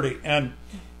 12:30,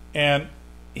 and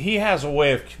he has a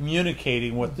way of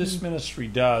communicating what this ministry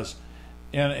does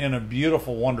in a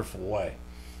beautiful, wonderful way.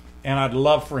 And I'd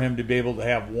love for him to be able to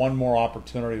have one more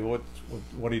opportunity. What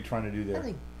are you trying to do there?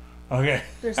 Nothing. Okay.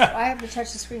 I have to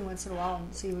touch the screen once in a while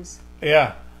and see who's.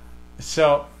 Yeah.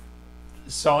 So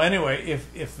anyway,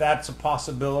 if that's a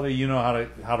possibility, you know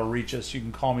how to reach us. You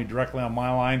can call me directly on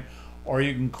my line, or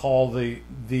you can call the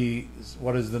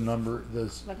what is the number?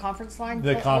 The conference line.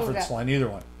 The conference line. Either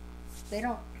one. They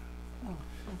don't. Oh, okay.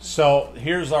 So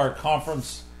here's our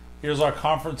conference. Here's our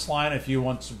conference line. If you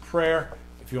want some prayer,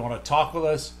 if you want to talk with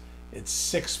us, it's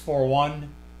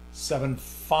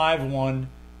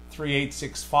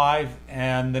 641-751-3865,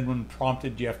 and then when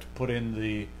prompted, you have to put in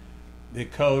the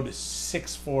code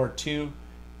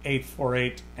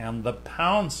 642-848 and the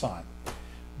pound sign.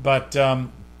 But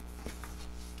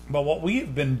what we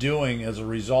have been doing as a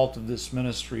result of this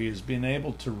ministry is being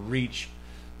able to reach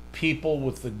people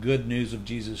with the good news of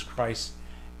Jesus Christ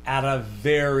at a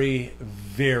very,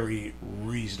 very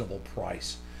reasonable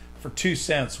price. For 2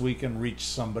 cents, we can reach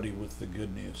somebody with the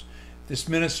good news. This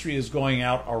ministry is going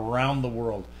out around the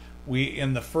world.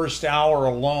 In the first hour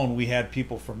alone, we had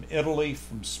people from Italy,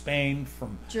 from Spain,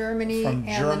 from Germany, and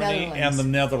the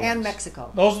Netherlands, and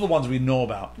Mexico. Those are the ones we know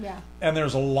about. Yeah. And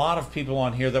there's a lot of people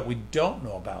on here that we don't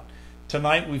know about.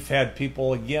 Tonight, we've had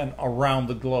people again around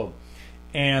the globe,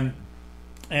 and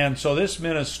so this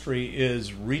ministry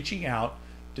is reaching out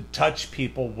to touch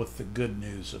people with the good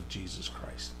news of Jesus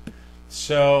Christ.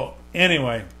 So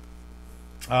anyway,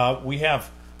 we have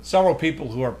several people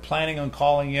who are planning on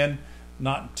calling in.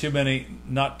 Not too many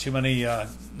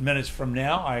minutes from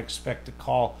now. I expect to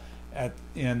call let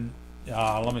me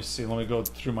see. Let me go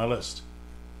through my list.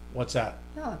 What's that?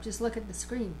 No, just look at the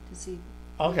screen to see.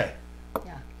 Okay.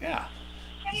 Yeah.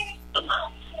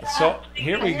 So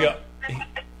here we go.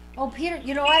 Oh, Peter,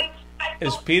 you know what?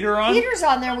 Is Peter on? Peter's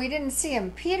on there. We didn't see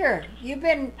him. Peter, you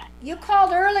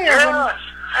called earlier. Yeah.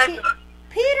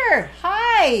 Peter,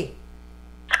 hi.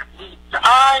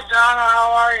 Hi, Donna.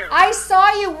 How are you? I saw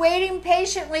you waiting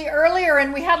patiently earlier,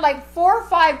 and we had like 4 or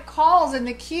 5 calls in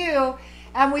the queue,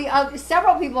 and we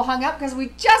several people hung up because we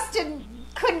just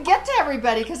couldn't get to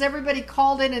everybody because everybody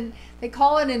called in, and they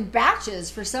call in batches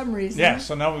for some reason. Yeah.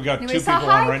 So now we've got anyway, 2 people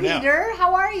on right now. Hi, Peter.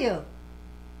 How are you?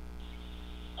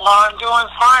 Well, I'm doing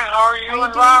fine. How are you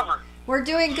and Robert? We're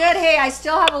doing good. Hey, I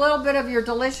still have a little bit of your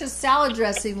delicious salad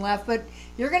dressing left, but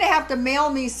you're going to have to mail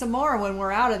me some more when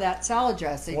we're out of that salad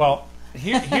dressing. Well,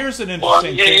 here's an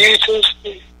interesting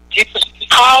thing. You just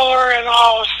holler and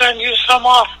I'll send you some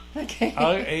off. Okay.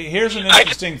 Here's an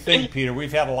interesting thing, Peter.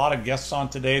 We've had a lot of guests on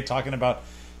today talking about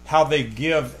how they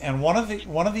give, and one of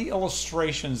the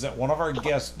illustrations that one of our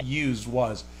guests used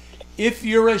was, if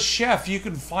you're a chef, you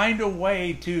can find a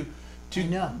way to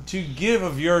give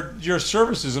of your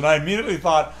services. And I immediately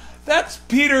thought, that's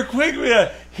Peter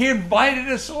Quiglia. He invited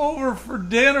us over for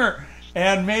dinner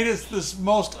and made us this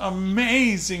most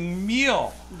amazing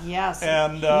meal. Yes,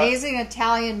 and amazing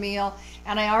Italian meal.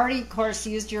 And I already, of course,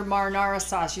 used your marinara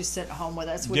sauce you sent home with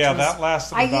us. Which that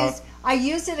lasted I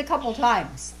used it a couple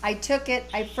times. I took it,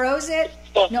 I froze it,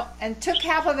 and took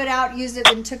half of it out, used it,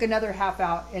 and took another half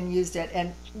out and used it.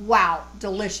 And wow,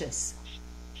 delicious.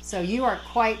 So you are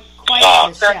quite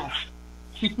the chef.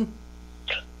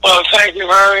 Well, thank you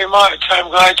very much. I'm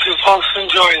glad you folks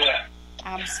enjoy that.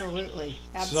 Absolutely.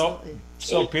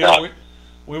 So Peter,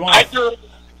 we want.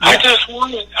 I just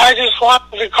wanted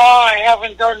to call. I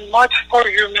haven't done much for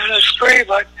your ministry,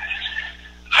 but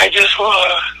I just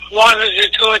wanted to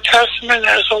do a testament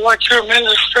as to what your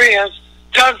ministry has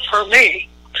done for me.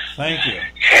 Thank you.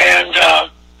 And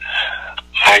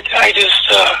I just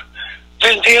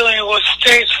been dealing with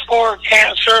stage 4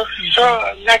 cancer,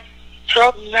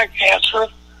 throat and neck cancer.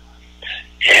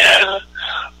 And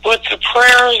with the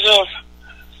prayers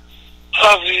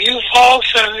of you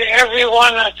folks and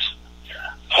everyone that's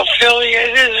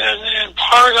affiliated and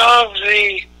part of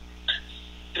the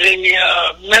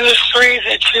ministry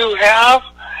that you have,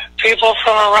 people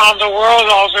from around the world,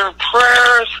 all their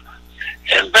prayers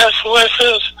and best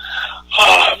wishes,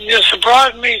 just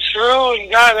brought me through,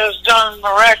 and God has done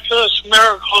miraculous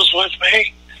miracles with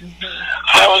me.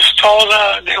 Mm-hmm. I was told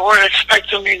they weren't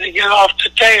expecting me to get off the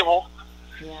table,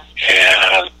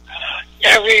 and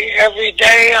every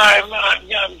day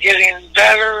I'm getting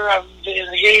better. I'm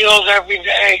being healed every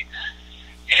day,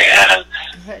 and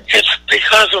it's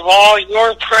because of all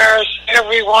your prayers,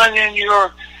 everyone in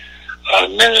your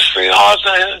ministry, all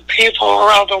the people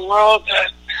around the world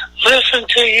that listen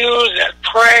to you, that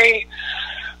pray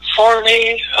for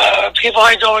me, people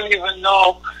I don't even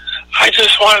know. I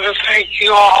just wanted to thank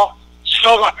you all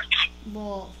so much.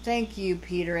 Well, thank you,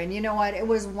 Peter. And you know what? It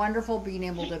was wonderful being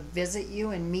able to visit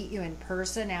you and meet you in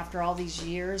person after all these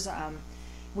years.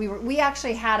 We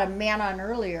actually had a man on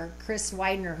earlier, Chris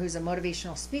Widener, who's a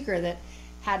motivational speaker,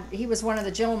 he was one of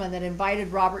the gentlemen that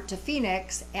invited Robert to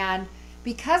Phoenix, and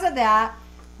because of that,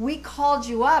 we called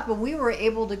you up and we were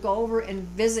able to go over and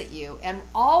visit you. And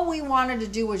all we wanted to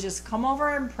do was just come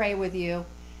over and pray with you.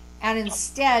 And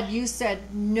instead you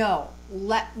said, no,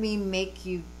 let me make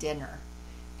you dinner.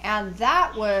 And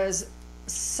that was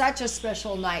such a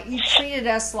special night. You treated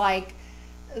us like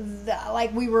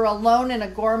we were alone in a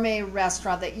gourmet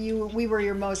restaurant, that we were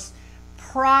your most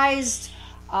prized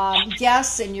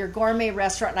guests in your gourmet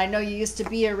restaurant. And I know you used to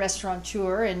be a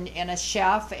restaurateur and a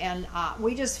chef, and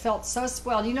we just felt so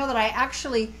spoiled. You know that I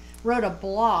actually wrote a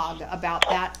blog about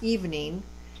that evening,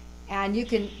 and you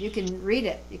can read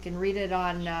it. You can read it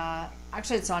on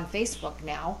actually it's on Facebook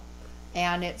now,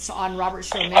 and it's on Robert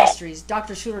Schuller Ministries,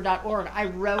 drschuller.org. I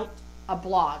wrote a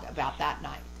blog about that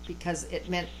night because it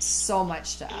meant so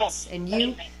much to us. And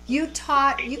you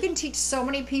can teach so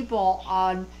many people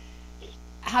on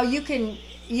how you can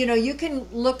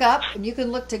look up and you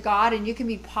can look to God and you can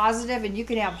be positive and you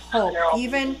can have hope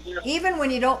even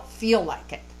when you don't feel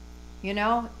like it.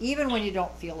 Even when you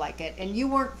don't feel like it. And you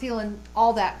weren't feeling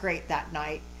all that great that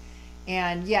night.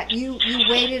 And yet you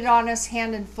waited on us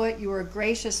hand and foot. You were a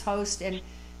gracious host, and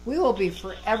we will be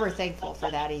forever thankful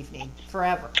for that evening.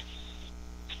 Forever.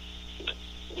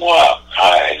 Well,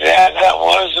 that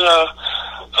was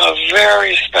a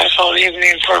very special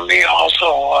evening for me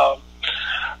also.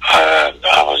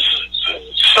 I was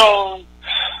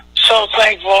so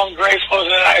thankful and grateful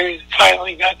that I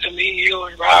finally got to meet you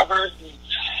and Robert,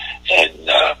 and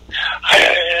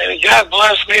God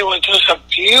blessed me with just a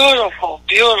beautiful,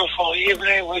 beautiful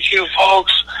evening with you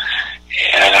folks,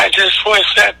 and I just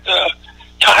wish that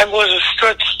time would have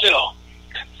stood still.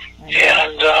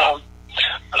 And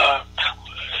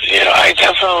I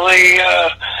definitely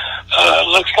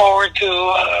look forward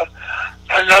to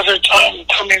another time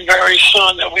coming very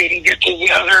soon that we can get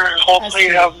together and hopefully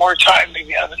have more time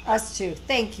together. Us too.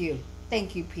 Thank you.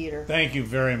 Thank you, Peter. Thank you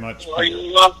very much, Peter.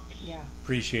 You're welcome. Yeah.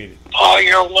 Appreciate it. Oh,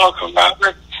 you're welcome,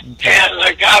 Robert. Okay.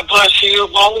 And God bless you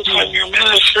both and your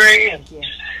ministry. Thank you.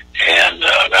 And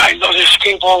I know there's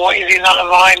people waiting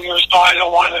online here, so I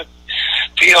don't want to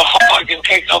be a hog and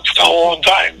take up the whole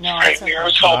time right here.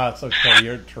 So it's okay.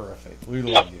 You're terrific. We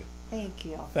love you. Thank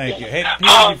you. Thank you. Hey,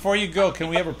 Peter, before you go, can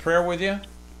we have a prayer with you?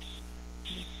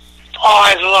 Oh,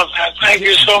 I love that. Thank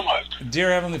you so much. Dear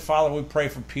Heavenly Father, we pray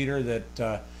for Peter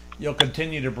that you'll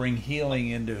continue to bring healing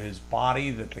into his body,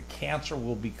 that the cancer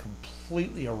will be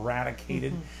completely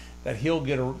eradicated, that he'll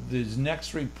get his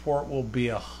next report will be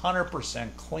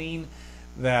 100% clean,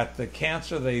 that the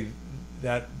cancer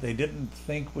that they didn't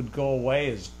think would go away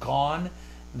is gone,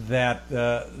 that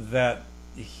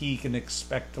he can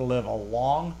expect to live a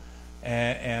long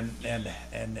and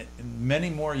many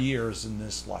more years in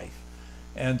this life.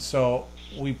 And so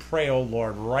we pray, oh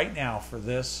Lord, right now for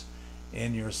this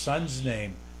in your Son's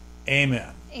name.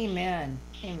 Amen. Amen.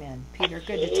 Amen. Peter,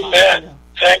 good to talk to you.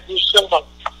 Thank you so much.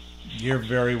 You're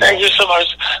very welcome. Thank you so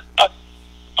much.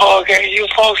 Okay, you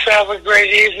folks have a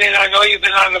great evening. I know you've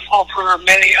been on the phone for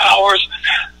many hours.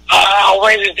 I'll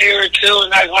wait a day or two,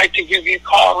 and I'd like to give you a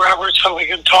call, Robert, so we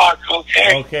can talk,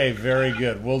 okay? Okay, very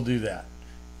good. We'll do that.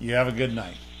 You have a good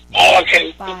night.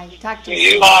 Okay. Bye. Talk to you.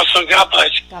 You also. God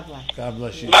bless you. God bless. God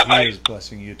bless you. Bye-bye. He is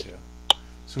blessing you too.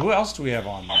 So who else do we have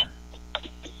on there?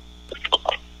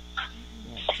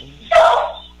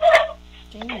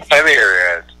 Jamie. Hi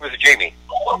there, this is Jamie.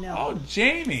 Oh,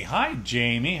 Jamie. Hi,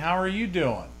 Jamie. How are you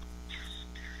doing?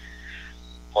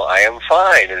 Well, I am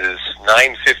fine. It is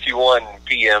 9:51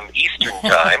 p.m. Eastern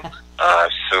time,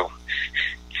 so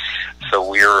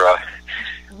we're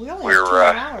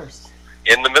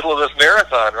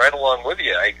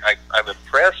I'm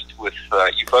impressed with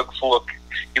you folks.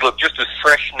 You look just as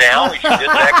fresh now as you did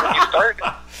back when you started.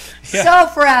 So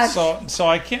fresh. So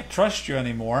I can't trust you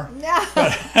anymore. No.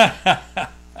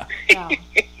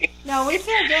 No, we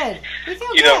feel good. We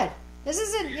feel good. This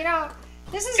isn't,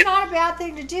 this is not a bad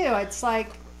thing to do. It's like,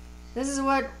 this is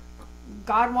what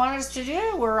God wanted us to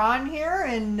do. We're on here,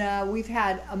 and we've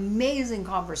had amazing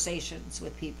conversations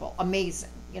with people. Amazing,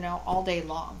 all day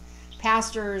long.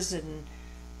 Pastors and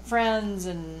friends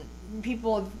and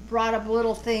people have brought up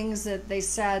little things that they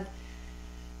said,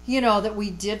 that we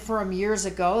did for them years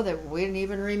ago that we didn't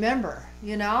even remember,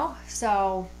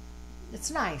 So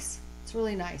it's nice. It's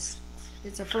really nice.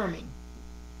 It's affirming.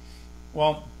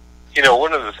 Well,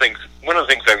 one of the things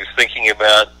I was thinking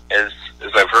about as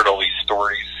I've heard all these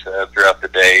stories throughout the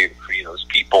day, as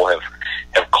people have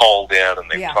called in and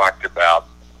they've talked about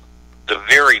the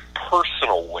very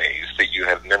personal ways that you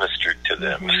have ministered to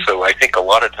them. Mm-hmm. So I think a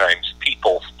lot of times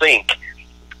people think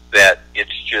that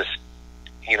it's just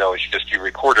you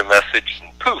record a message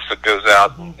and poof, it goes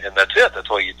out and that's it. That's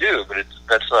all you do. But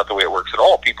that's not the way it works at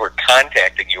all. People are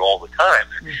contacting you all the time.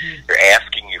 Mm-hmm. They're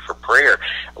asking you for prayer,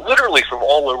 literally from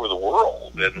all over the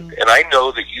world. And I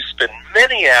know that you spend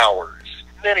many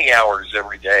hours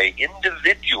every day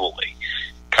individually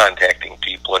contacting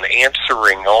people and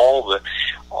answering all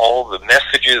the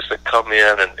messages that come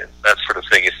in and that sort of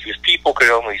thing. If people could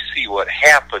only see what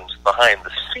happens behind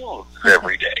the scenes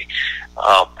every day,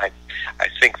 I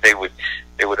think they would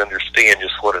understand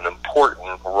just what an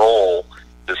important role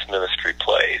this ministry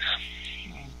plays.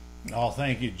 Oh,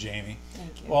 thank you, Jamie.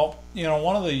 Thank you. Well,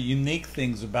 one of the unique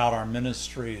things about our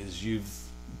ministry, as you've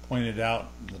pointed out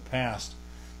in the past,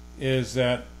 is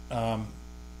that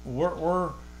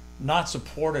we're not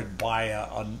supported by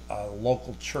a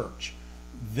local church.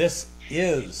 This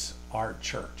is our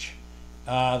church.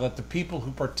 That the people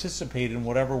who participate in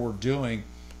whatever we're doing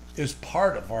is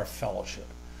part of our fellowship.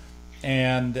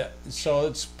 And so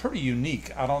it's pretty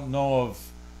unique. I don't know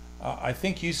of, I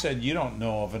think you said you don't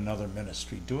know of another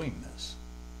ministry doing this.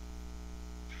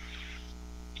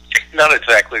 Not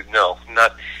exactly, no.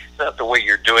 Not the way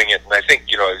you're doing it. And I think,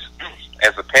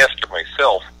 as a pastor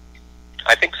myself,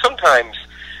 I think sometimes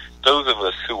those of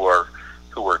us who are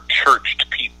churched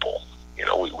people,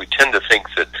 we tend to think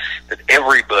that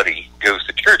everybody goes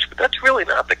to church, but that's really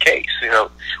not the case.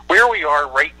 Where we are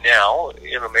right now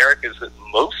in America is that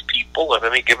most people on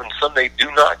any given Sunday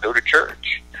do not go to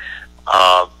church.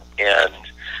 And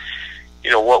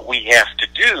what we have to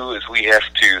do is we have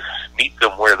to meet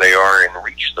them where they are and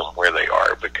reach them where they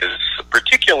are, because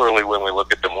particularly when we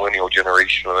look at the millennial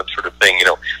generation and that sort of thing,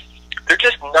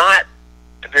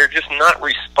 they're just not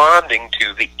responding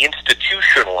to the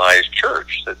institutionalized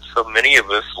church that so many of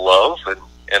us love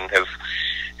and have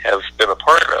been a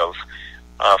part of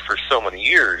for so many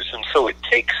years. And so it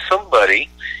takes somebody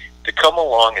to come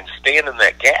along and stand in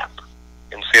that gap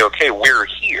and say, okay, we're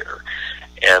here,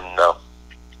 and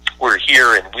we're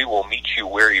here, and we will meet you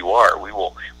where you are. We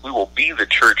will be the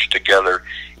church together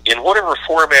in whatever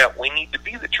format we need to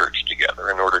be the church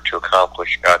together in order to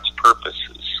accomplish God's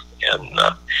purposes.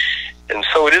 And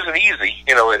so it isn't easy.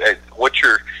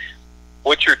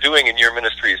 What you're doing in your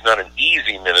ministry is not an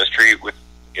easy ministry. It would,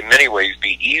 in many ways,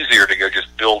 be easier to go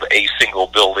just build a single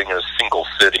building in a single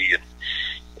city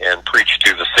and preach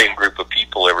to the same group of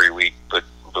people every week. But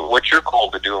what you're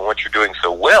called to do and what you're doing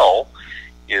so well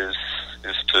is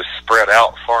to spread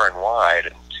out far and wide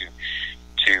and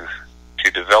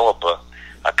to develop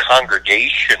a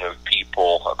congregation of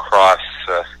people across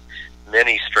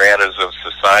many stratas of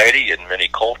society and many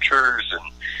cultures,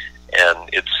 and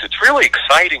it's really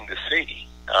exciting to see.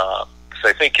 Because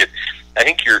I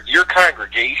think your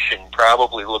congregation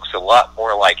probably looks a lot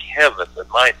more like heaven than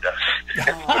mine does,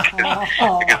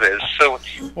 because there's so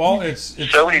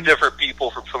many different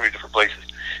people from so many different places.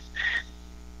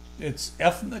 It's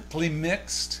ethnically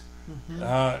mixed.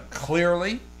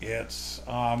 Clearly, it's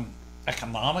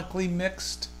economically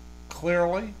mixed.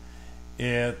 Clearly,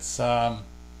 it's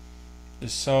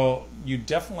so you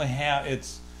definitely have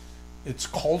it's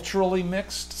culturally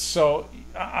mixed. So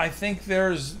I think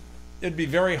it'd be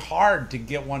very hard to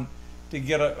get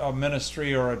a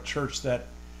ministry or a church that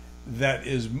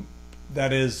is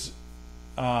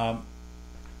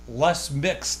less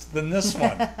mixed than this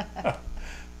one.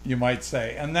 You might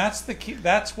say, and that's the key.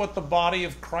 That's what the body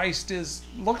of Christ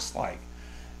looks like.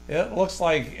 It looks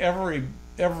like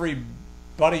everybody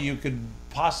you could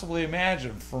possibly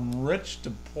imagine, from rich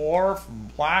to poor, from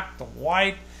black to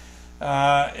white,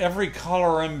 every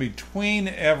color in between,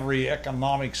 every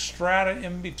economic strata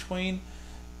in between.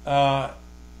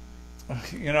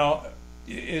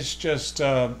 It's just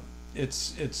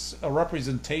it's a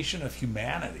representation of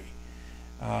humanity,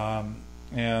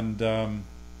 and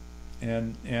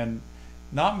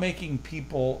not making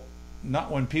people,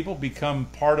 not when people become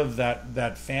part of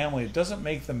that family, it doesn't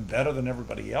make them better than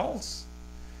everybody else.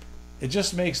 It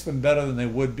just makes them better than they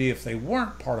would be if they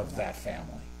weren't part of that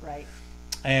family. Right.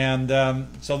 And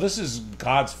so this is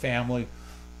God's family,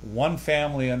 one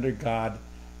family under God,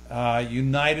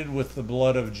 united with the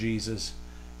blood of Jesus,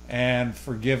 and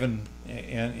forgiven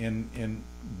in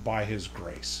by His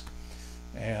grace.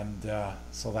 And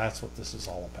so that's what this is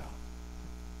all about.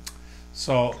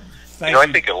 So thank you. I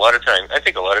think a lot of times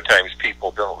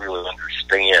people don't really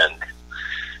understand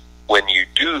when you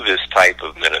do this type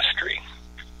of ministry,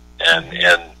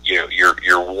 and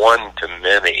you're one to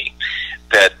many,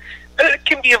 that it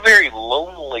can be a very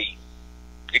lonely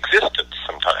existence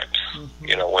sometimes.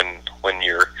 When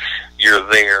you're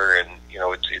there, and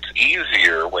it's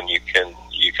easier when you can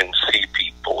see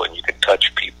people and you can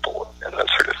touch people and that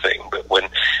sort of thing. But when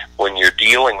you're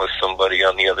dealing with somebody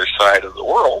on the other side of the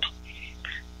world,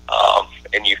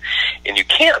 and you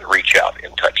can't reach out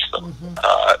and touch them,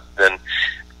 then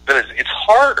it's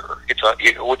harder.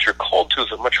 What you're called to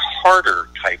is a much harder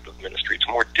type of ministry. It's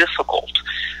more difficult.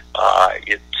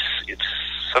 It's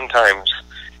sometimes,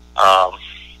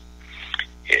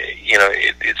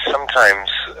 it's sometimes.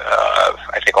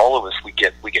 I think all of us we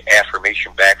get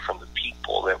affirmation back from the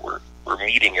people that we're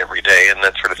meeting every day and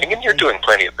that sort of thing. And you're doing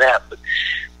plenty of that,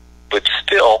 but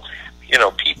still,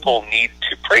 people need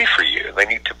to pray for you. They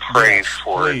need to pray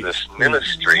for this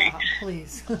ministry. Yeah,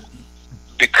 please.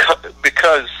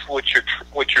 Because what you're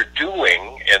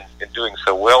doing and doing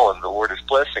so well, and the Lord is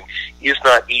blessing, is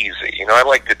not easy. I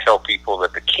like to tell people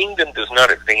that the kingdom does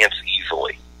not advance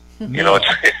easily. No.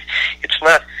 It's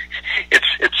not.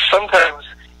 It's sometimes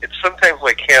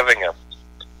like having a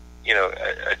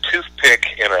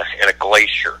toothpick in a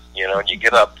glacier. And you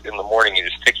get up in the morning, you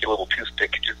just take your little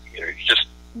toothpick, and you're just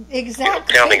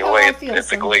exactly pounding away at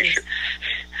the glacier.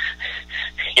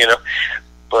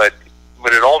 But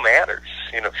it all matters.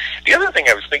 The other thing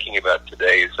I was thinking about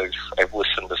today is I've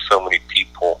listened to so many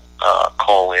people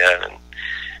call in, and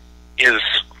is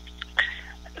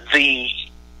the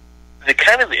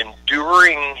kind of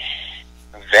enduring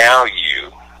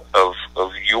value of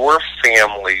your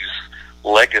family's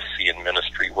legacy in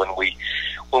ministry when we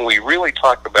really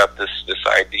talk about this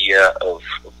idea of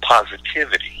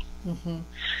positivity. Mm-hmm.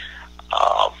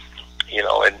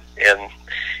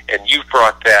 And you've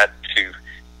brought that to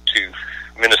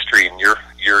ministry in your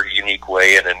unique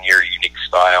way and in your unique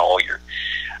style.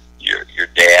 Your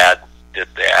dad did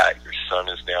that. Your son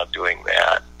is now doing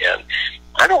that. And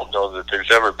I don't know that there's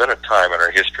ever been a time in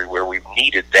our history where we've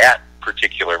needed that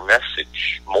particular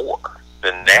message more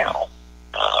than now,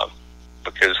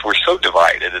 because we're so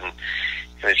divided, and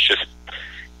it's just,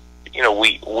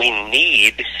 we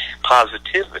need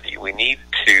positivity. We need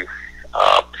to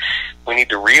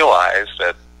realize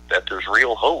that there's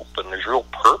real hope and there's real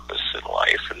purpose in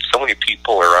life. And so many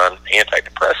people are on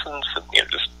antidepressants and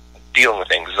just dealing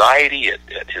with anxiety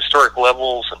at historic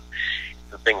levels and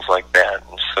things like that.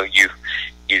 And so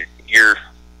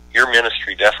your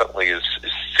ministry definitely is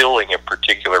filling a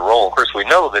particular role. Of course, we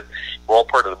know that we're all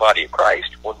part of the body of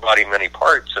Christ, one body, many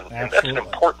parts, and that's an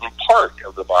important part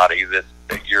of the body that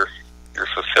you're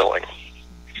fulfilling.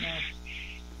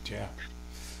 Yeah.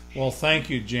 Well, thank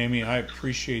you, Jamie. I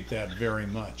appreciate that very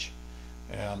much,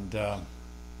 and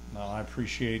I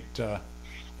appreciate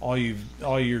all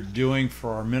you're doing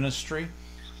for our ministry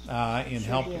in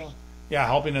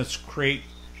helping us create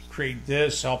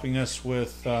this, helping us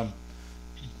with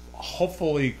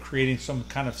hopefully creating some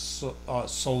kind of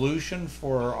solution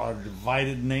for our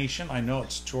divided nation. I know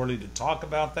it's too early to talk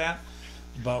about that,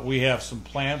 but we have some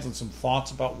plans and some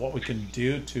thoughts about what we can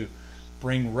do to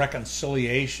bring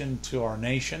reconciliation to our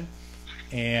nation.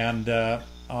 And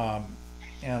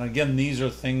again, these are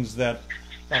things that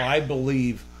I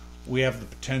believe we have the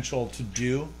potential to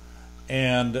do,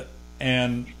 and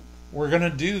we're going to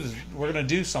do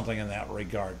something in that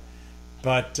regard.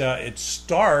 But it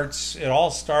all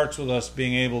starts with us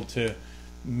being able to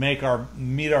meet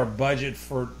our budget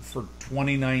for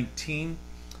 2019,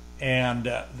 and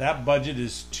that budget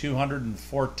is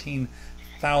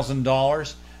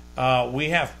 $214,000. We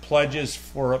have pledges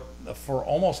for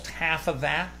almost half of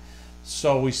that,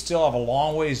 so we still have a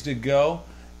long ways to go,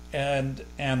 and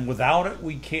without it,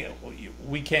 we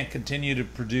can't continue to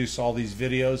produce all these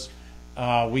videos.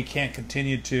 We can't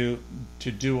continue to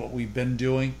do what we've been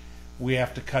doing. We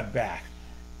have to cut back.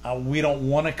 We don't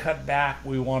want to cut back.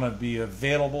 We want to be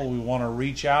available. We want to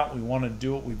reach out. We want to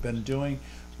do what we've been doing.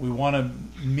 We want to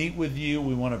meet with you.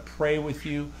 We want to pray with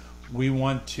you. We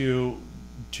want to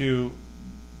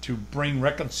bring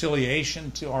reconciliation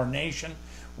to our nation.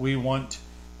 We want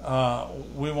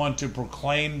to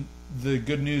proclaim the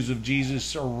good news of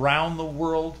Jesus around the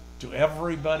world to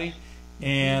everybody,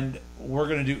 and we're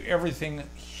going to do everything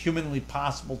humanly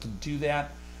possible to do that.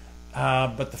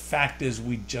 But the fact is,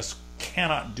 we just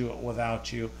cannot do it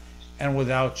without you, and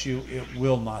without you, it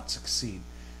will not succeed.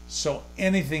 So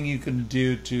anything you can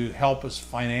do to help us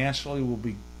financially will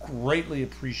be greatly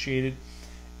appreciated.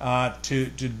 To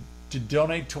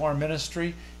donate to our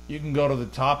ministry, you can go to the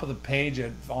top of the page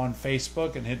on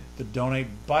Facebook and hit the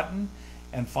donate button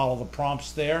and follow the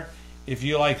prompts there. If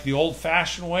you like the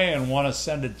old-fashioned way and want to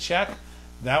send a check,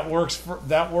 that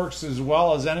works as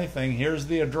well as anything. Here's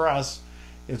the address.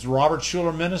 It's Robert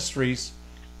Schuller Ministries,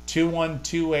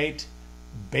 2128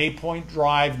 Bay Point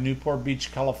Drive, Newport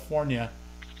Beach, California,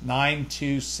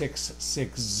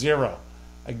 92660.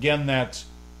 Again, that's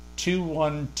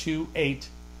 2128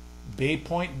 Bay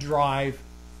Point Drive,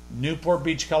 Newport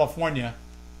Beach, California,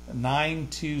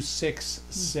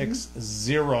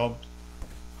 92660.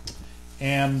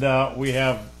 And we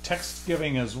have text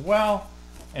giving as well.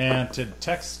 And to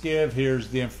text give, here's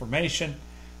the information.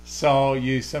 So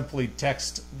you simply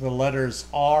text the letters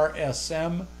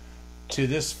RSM to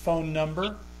this phone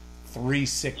number,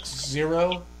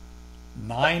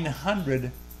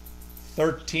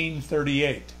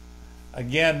 360-900-1338.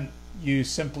 Again, you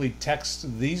simply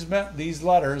text these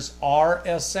letters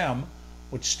RSM,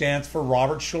 which stands for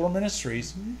Robert Schuller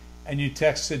Ministries, and you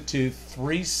text it to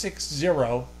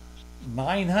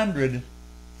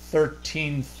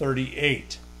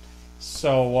 360-900-1338.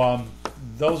 So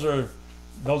those are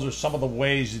some of the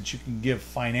ways that you can give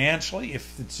financially.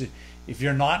 If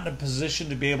you're not in a position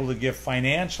to be able to give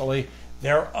financially,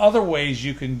 there are other ways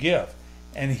you can give.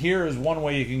 And here is one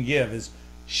way you can give: is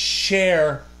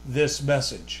share this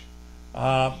message.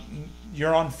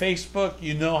 You're on Facebook,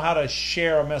 you know how to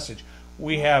share a message.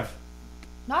 We have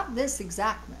not this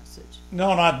exact message. No.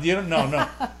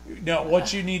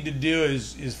 What you need to do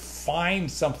is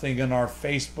find something in our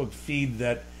Facebook feed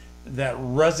that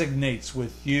resonates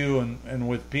with you and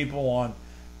with people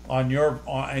on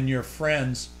your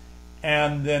friends,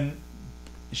 and then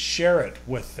share it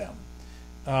with them.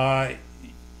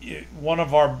 One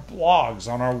of our blogs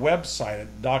on our website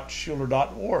at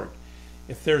drschuller.org.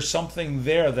 If there's something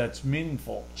there that's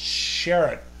meaningful, share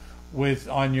it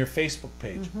on your Facebook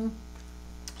page.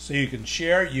 So you can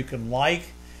share, you can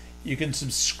like, you can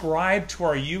subscribe to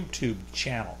our YouTube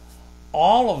channel.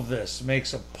 All of this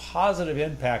makes a positive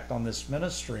impact on this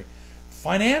ministry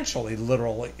financially.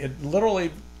 Literally,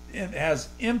 it has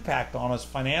impact on us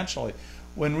financially.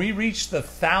 When we reach the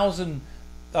 1,000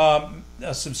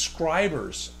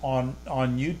 subscribers on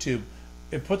YouTube,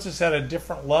 it puts us at a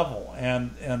different level,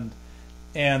 and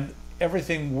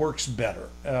everything works better.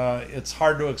 It's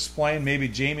hard to explain. Maybe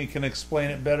Jamie can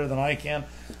explain it better than I can,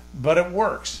 but it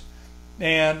works.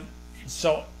 And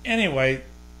so anyway,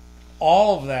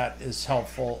 all of that is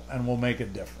helpful and will make a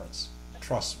difference.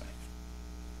 Trust me.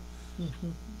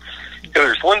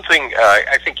 There's one thing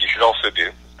I think you should also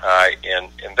do, and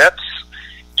that's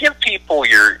give people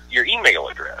your email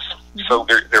address. So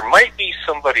there might be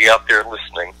somebody out there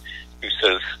listening who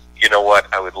says, you know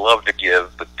what, I would love to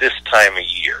give, but this time of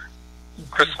year,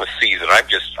 Christmas season, I'm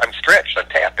stretched, I'm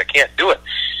tapped, I can't do it.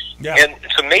 Yeah. And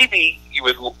so maybe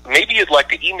you'd like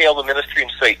to email the ministry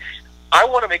and say, I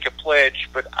want to make a pledge,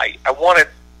 but I want to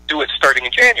do it starting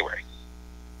in January.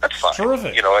 That's fine.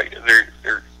 Terrific. You know,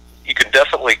 you can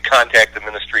definitely contact the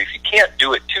ministry if you can't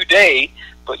do it today,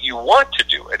 but you want to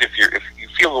do it. If you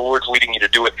feel the Lord's leading you to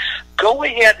do it, go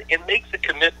ahead and make the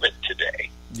commitment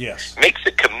today. Yes. Make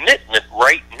the commitment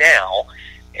right now,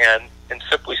 and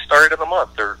simply start in a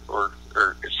month or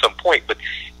at some point. But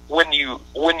when you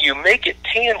make it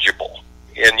tangible,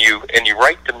 and you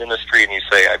write the ministry and you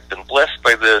say, I've been blessed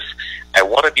by this, I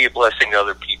want to be a blessing to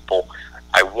other people,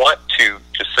 I want to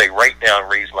say right now and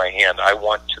raise my hand, I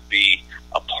want to be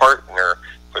a partner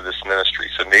for this ministry.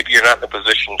 So maybe you're not in a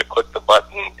position to click the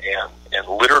button and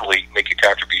literally make a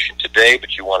contribution today,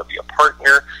 but you want to be a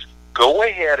partner. Go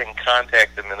ahead and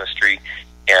contact the ministry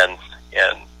and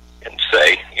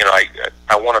say, you know,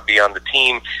 I want to be on the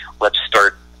team. Let's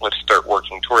start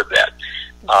working toward that,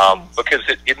 because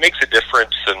it makes a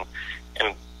difference. And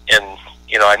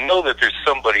you know, I know that there's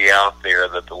somebody out there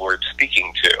that the Lord's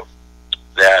speaking to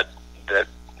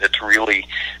that's really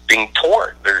being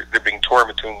torn. They're being torn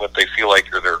between what they feel like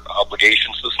are their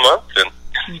obligations this month and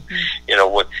you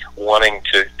know, wanting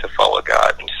to follow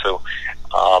God. And so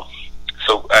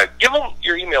give them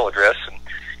your email address,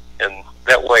 and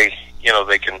that way, you know,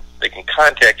 they can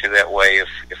contact you that way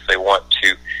if they want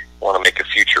to make a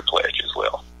future pledge as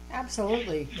well. Absolutely.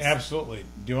 absolutely. Absolutely.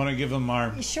 Do you want to give them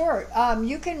our... Sure.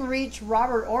 You can reach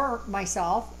Robert or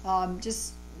myself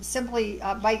just simply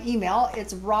by email.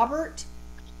 It's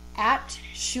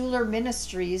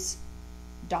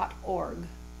robert@schullerministries.org.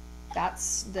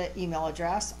 That's the email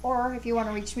address. Or if you want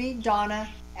to reach me,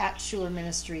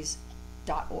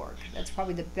 donna@schullerministries.org. That's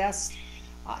probably the best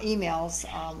emails.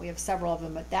 We have several of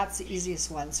them, but that's the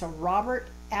easiest one. So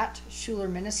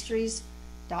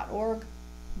robert@schullerministries.org,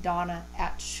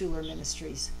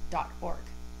 donna@schullerministries.org.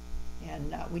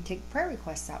 And we take prayer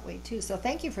requests that way too. So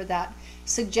thank you for that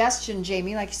suggestion,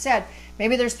 Jamie. Like you said,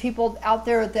 maybe there's people out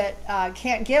there that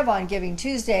can't give on Giving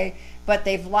Tuesday, but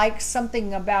they've liked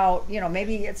something about,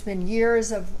 maybe it's been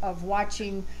years of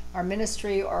watching our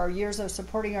ministry, or years of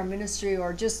supporting our ministry,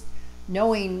 or just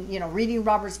knowing, reading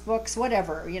Robert's books,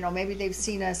 whatever. Maybe they've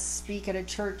seen us speak at a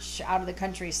church out of the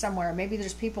country somewhere. Maybe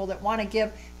there's people that want to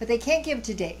give, but they can't give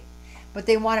today, but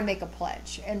they want to make a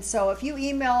pledge. And so if you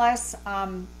email us,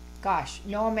 no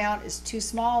amount is too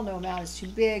small, no amount is too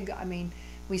big. I mean,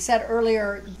 we said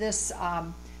earlier,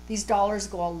 these dollars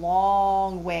go a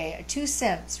long way. 2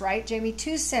 cents, right, Jamie?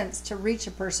 2 cents to reach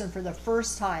a person for the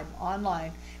first time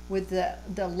online with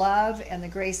the love and the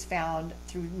grace found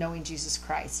through knowing Jesus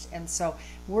Christ. And so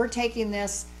we're taking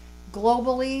this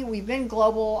globally. We've been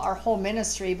global our whole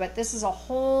ministry, but this is a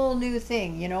whole new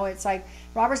thing. It's like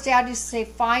Robert's dad used to say,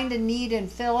 find a need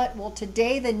and fill it. Well,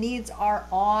 today the needs are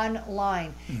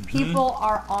online. Mm-hmm. People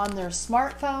are on their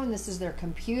smartphone. This is their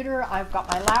computer. I've got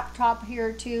my laptop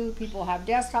here too. People have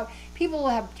desktop. People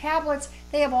have tablets.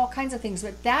 They have all kinds of things,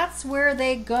 but that's where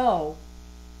they go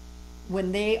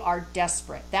when they are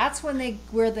desperate. That's where they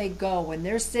go when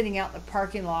they're sitting out in the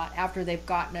parking lot after they've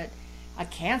gotten a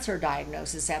cancer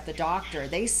diagnosis at the doctor.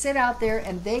 They sit out there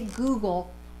and they Google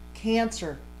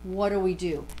cancer. What do we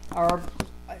do? Or,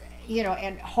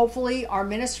 and hopefully our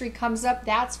ministry comes up.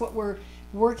 That's what we're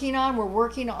working on. We're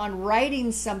working on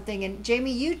writing something. And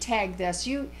Jamie, you tagged this.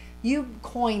 You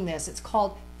coined this. It's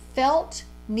called Felt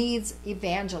Needs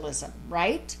Evangelism,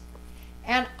 right?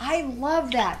 And I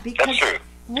love that because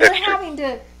we're having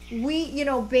to,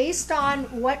 based on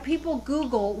what people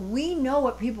Google, we know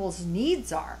what people's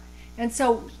needs are. And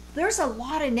so there's a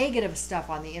lot of negative stuff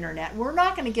on the internet. We're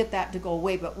not going to get that to go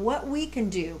away, but what we can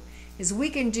do is we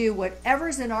can do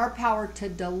whatever's in our power to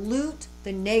dilute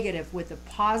the negative with the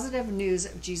positive news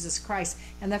of Jesus Christ.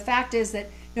 And the fact is that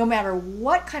no matter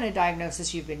what kind of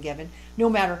diagnosis you've been given, no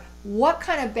matter what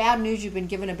kind of bad news you've been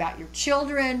given about your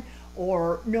children,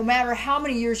 or no matter how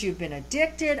many years you've been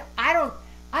addicted, I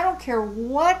don't care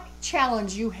what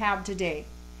challenge you have today,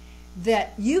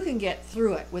 that you can get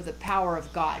through it with the power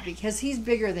of God, because He's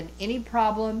bigger than any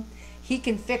problem. He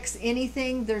can fix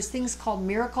anything. There's things called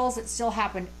miracles that still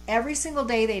happen every single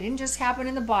day. They didn't just happen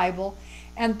in the Bible.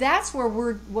 And that's where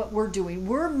what we're doing.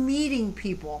 We're meeting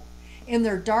people in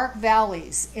their dark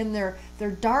valleys, in their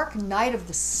dark night of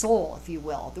the soul, if you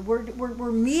will.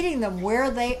 We're meeting them where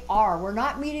they are. We're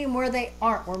not meeting them where they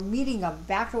aren't. We're meeting them,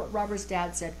 back to what Robert's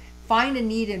dad said, find a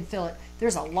need and fill it.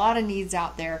 There's a lot of needs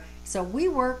out there. So we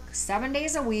work 7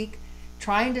 days a week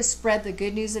trying to spread the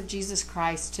good news of Jesus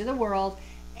Christ to the world,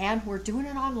 and we're doing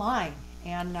it online.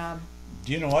 And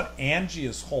do you know what Angie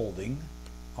is holding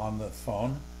on the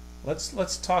phone?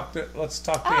 Let's talk to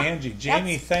Angie.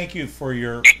 Jamie, thank you for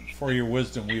your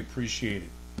wisdom. We appreciate it.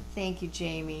 Thank you,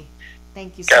 Jamie.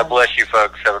 Thank you so much. God bless you,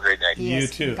 folks. Have a great night. You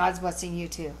too. God's blessing you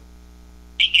too.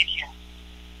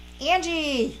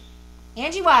 Angie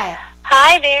Wyatt.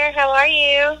 Hi there. How are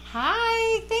you?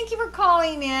 Hi. Thank you for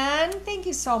calling in. Thank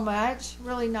you so much.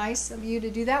 Really nice of you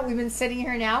to do that. We've been sitting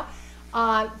here now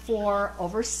for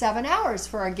over 7 hours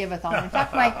for our give-a-thon. In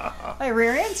fact, my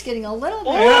rear end's getting a little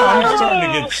bit. Yeah, I'm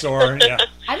starting to get sore. Yeah.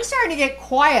 I'm starting to get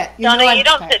quiet. Donna, you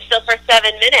don't sit still for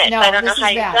 7 minutes. No, I don't know how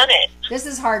you've done it. This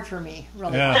is hard for me,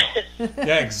 really. Yeah,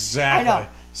 yeah, exactly. I know.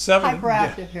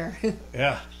 Hyperactive here.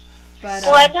 Yeah. But,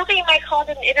 well, I'm hoping my call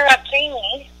didn't interrupt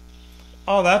Jamie.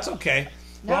 Oh, that's okay.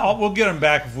 No. Well, we'll get him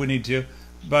back if we need to.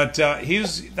 But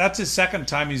that's his second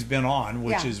time he's been on,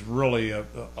 which is really an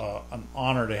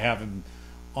honor to have him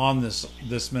on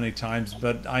this many times.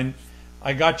 But I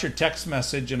got your text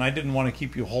message, and I didn't want to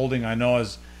keep you holding. I know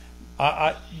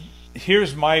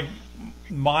here's my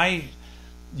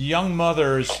young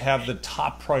mothers have the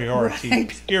top priority.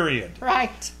 Right. Period.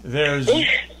 Right. There's Thank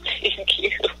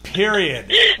you.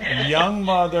 period. Young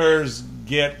mothers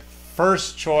get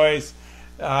first choice.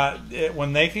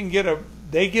 When they can get a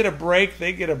break,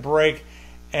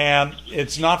 and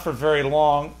it's not for very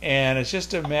long, and it's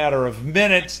just a matter of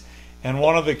minutes, and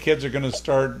one of the kids are going to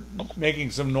start making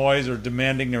some noise or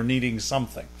demanding or needing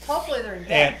something. Hopefully they're in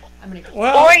bed.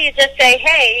 Or you just say,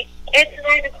 hey, it's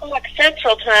 9 o'clock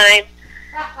Central Time.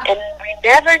 And we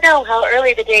never know how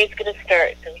early the day is going to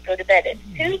start, so we go to bed as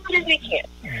soon as we can.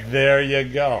 There you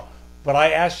go. But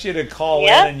I asked you to call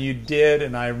Yep. in, and you did,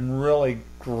 and I'm really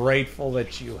grateful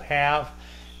that you have.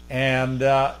 And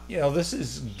this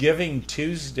is Giving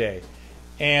Tuesday,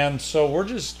 and so we're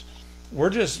just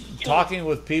talking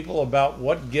with people about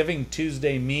what Giving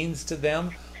Tuesday means to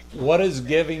them. What is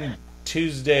Giving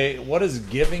Tuesday? What does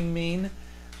giving mean?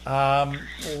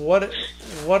 What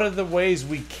are the ways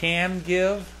we can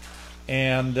give,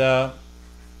 and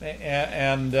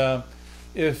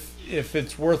if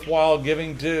it's worthwhile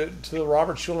giving to the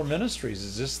Robert Schuller Ministries?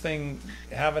 Does this thing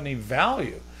have any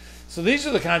value? So these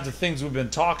are the kinds of things we've been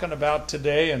talking about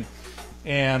today,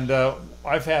 and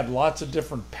I've had lots of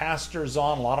different pastors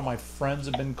on. A lot of my friends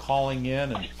have been calling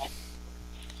in,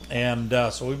 and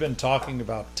so we've been talking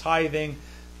about tithing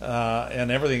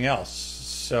and everything else.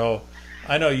 So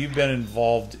I know you've been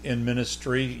involved in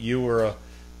ministry. You were a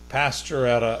pastor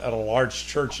at a large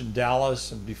church in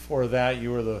Dallas, and before that,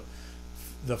 you were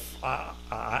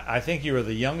I think you were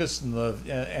the youngest and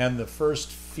the first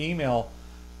female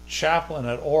chaplain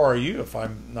at ORU, if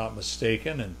I'm not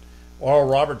mistaken, and Oral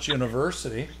Roberts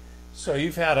University. So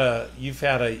you've had a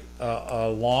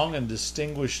long and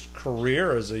distinguished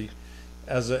career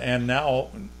and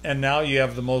now you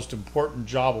have the most important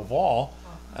job of all,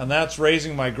 and that's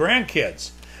raising my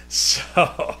grandkids. So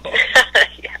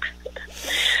Yeah.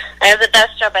 I have the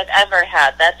best job I've ever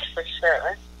had, that's for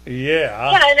sure.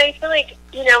 yeah. Yeah, and I feel like,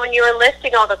 when you were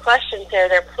listing all the questions there,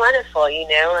 they're plentiful,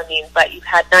 but you've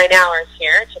had 9 hours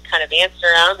here to kind of answer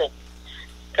them and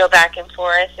go back and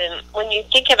forth. And when you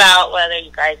think about whether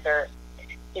you guys are,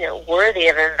 worthy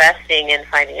of investing in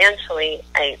financially,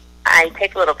 I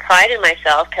take a little pride in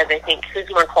myself, because I think who's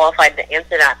more qualified to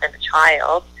answer that than a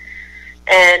child?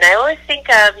 And I always think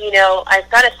of, I've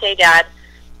got to say, Dad,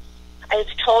 I've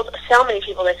told so many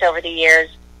people this over the years,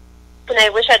 and I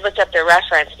wish I'd looked up the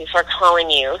reference before calling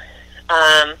you.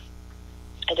 I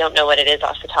don't know what it is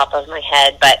off the top of my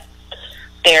head, but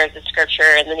there's a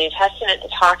scripture in the New Testament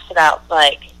that talks about,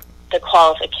 the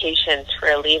qualifications for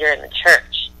a leader in the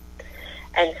church.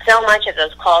 And so much of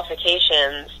those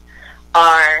qualifications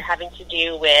are having to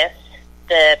do with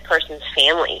the person's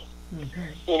family. Mm-hmm.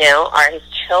 Are his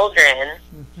children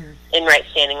in right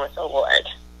standing with the Lord?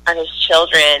 Are his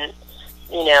children,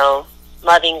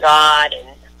 loving God, and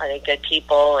are they good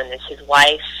people? And is his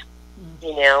wife,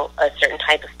 a certain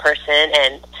type of person?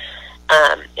 And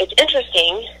it's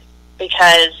interesting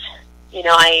because,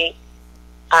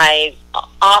 I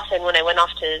often, when I went off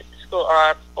to school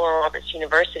or Roberts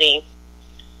University,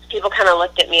 people kind of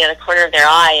looked at me out of the corner of their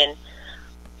eye, and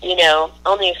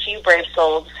only a few brave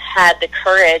souls had the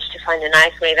courage to find a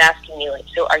nice way of asking me,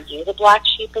 so are you the black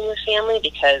sheep in your family?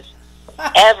 Because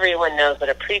everyone knows what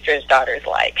a preacher's daughter's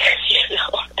like.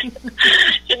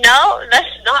 No,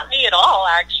 that's not me at all,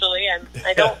 actually.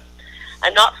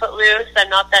 I'm not footloose. I'm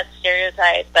not that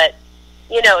stereotype. But,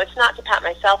 it's not to pat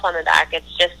myself on the back.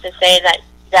 It's just to say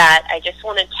that I just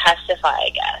want to testify, I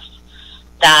guess,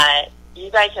 that you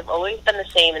guys have always been the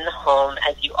same in the home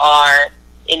as you are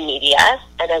in media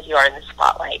and as you are in the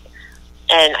spotlight.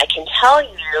 And I can tell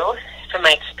you from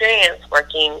my experience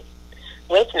working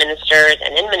with ministers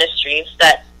and in ministries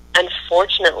that,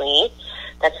 unfortunately,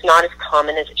 that's not as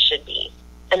common as it should be.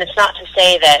 And it's not to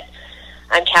say that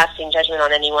I'm casting judgment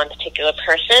on any one particular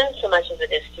person so much as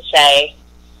it is to say,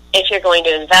 if you're going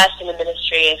to invest in a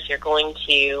ministry, if you're going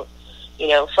to,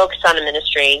 focus on a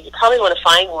ministry, you probably want to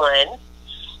find one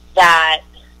that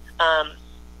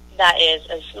is,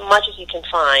 as much as you can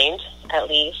find, at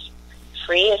least,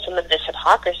 free of some of this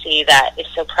hypocrisy that is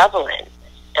so prevalent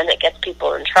and that gets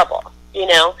people in trouble,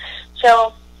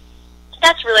 So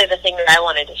that's really the thing that I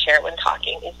wanted to share when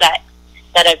talking, is that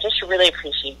I just really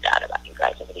appreciate that about you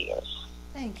guys over the years.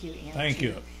 Thank you,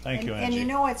 Angie. Thank you, Angie.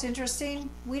 And what's interesting?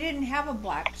 We didn't have a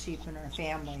black sheep in our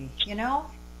family,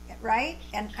 right?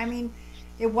 And I mean,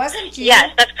 it wasn't you.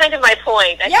 Yes, that's kind of my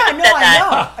point. I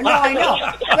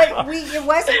know. But it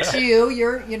wasn't you.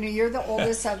 You're the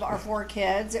oldest of our 4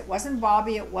 kids. It wasn't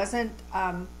Bobby. It wasn't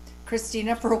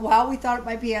Christina. For a while, we thought it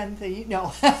might be Anthony.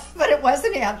 No, but it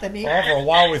wasn't Anthony. Well, for a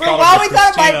while, we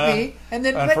thought it might be.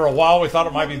 And for a while, we thought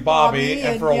it might be Bobby.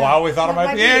 And for a while, we thought it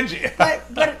might be Angie.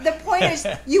 But the point is,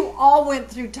 you all went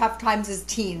through tough times as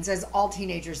teens, as all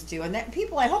teenagers do. And that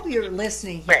people, I hope you're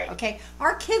listening here, right. Okay?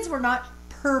 Our kids were not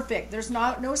perfect. There's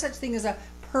no such thing as a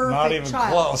perfect not even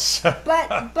child. Close.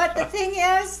 but the thing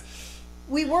is,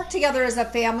 we worked together as a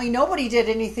family. Nobody did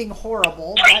anything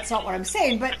horrible. That's not what I'm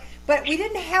saying. But we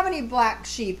didn't have any black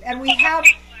sheep, and we have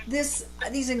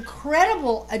these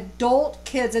incredible adult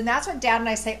kids, and that's what Dad and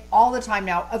I say all the time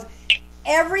now. Of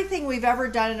everything we've ever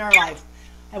done in our life,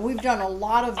 And we've done a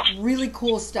lot of really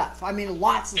cool stuff. I mean,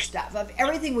 lots of stuff. Of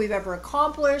everything we've ever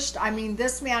accomplished. I mean,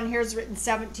 this man here has written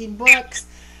 17 books.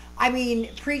 I mean,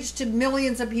 preached to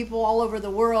millions of people all over the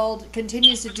world,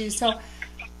 continues to do so.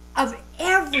 Of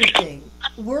everything,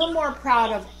 we're more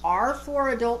proud of our 4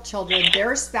 adult children,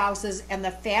 their spouses, and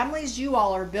the families you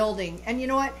all are building. And you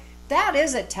know what? That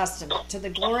is a testament to the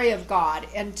glory of God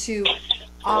and to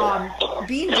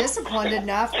being disciplined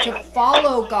enough to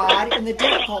follow God in the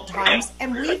difficult times.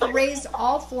 And we've raised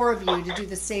all 4 of you to do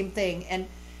the same thing. And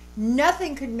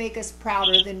nothing could make us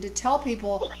prouder than to tell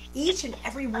people each and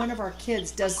every one of our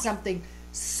kids does something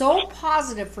so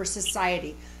positive for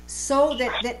society, so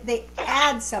that they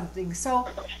add something. So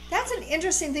that's an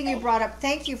interesting thing you brought up.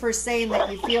 Thank you for saying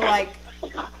that you feel like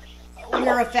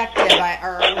we're effective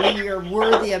or we are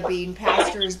worthy of being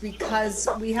pastors, because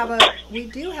we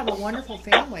do have a wonderful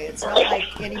family. It's not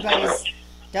like anybody's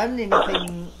done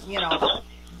anything,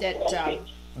 that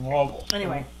Well,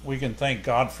 anyway, we can thank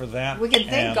God for that. we can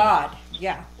thank God.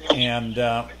 Yeah. And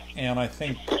I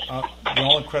think the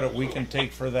only credit we can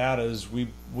take for that is we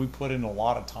put in a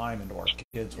lot of time into our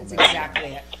kids. That's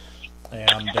exactly it.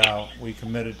 And we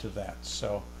committed to that.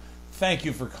 So thank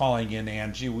you for calling in,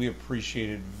 Angie. We appreciate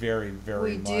it very,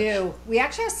 very much. We do. We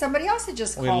actually have somebody else that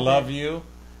just called. We love you,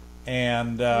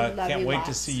 and can't wait to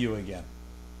lots. see you again.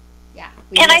 Yeah.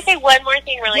 Can I say one more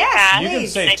thing really fast? You can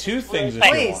Please. say 2 things if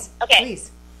you want. Okay.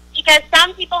 Please. Because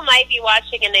some people might be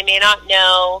watching and they may not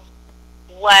know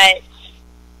what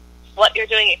you're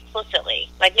doing explicitly.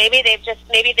 Like maybe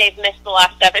they've missed the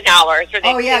last 7 hours, or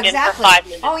they've tuned in for 5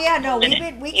 minutes. Oh yeah, no, we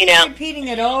keep repeating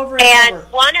it over and And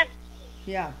over.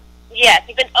 Yes,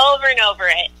 you've been over and over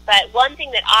it. But one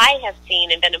thing that I have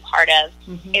seen and been a part of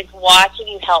is watching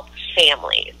you help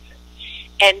families.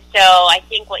 And so I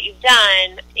think what you've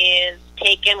done is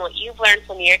taken what you've learned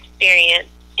from your experience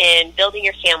in building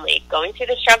your family, going through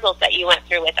the struggles that you went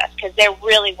through with us, because there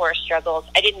really were struggles.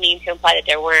 I didn't mean to imply that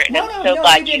there weren't, and I'm so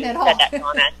glad you said that,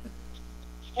 Donna.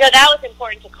 No, that was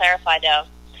important to clarify, though.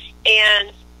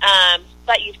 And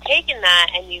but you've taken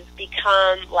that and you've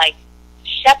become like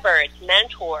shepherds,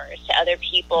 mentors to other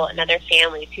people and other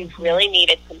families who've really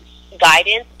needed some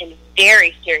guidance in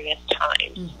very serious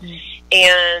times.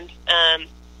 And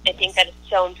I think that it's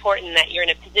so important that you're in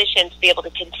a position to be able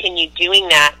to continue doing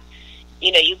that.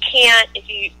 You can't,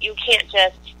 you can't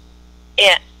just,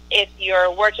 if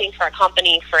you're working for a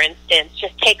company, for instance,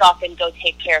 just take off and go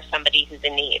take care of somebody who's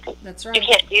in need. That's right. You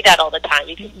can't do that all the time.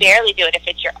 You can barely do it if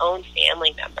it's your own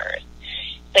family members.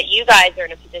 But you guys are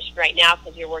in a position right now,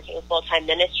 because you're working a full-time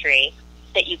ministry,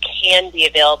 that you can be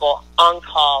available on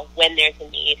call when there's a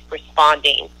need,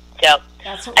 responding. So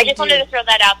I just wanted to throw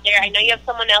that out there. I know you have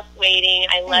someone else waiting.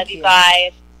 I love you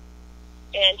guys.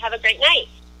 And have a great night.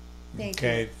 Thank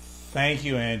you. Thank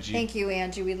you, Angie. Thank you,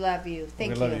 Angie. We love you.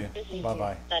 Thank you. We love you.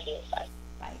 Bye-bye. Love you. Bye.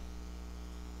 Bye.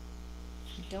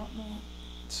 I don't know.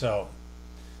 So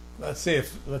let's see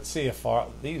if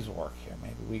these work here.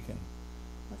 Maybe we can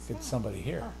get somebody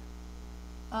here.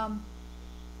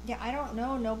 Yeah, I don't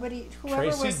know. Nobody. Whoever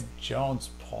Tracy was Jones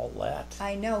Paulette.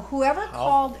 I know. Whoever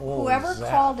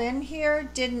called in here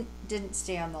didn't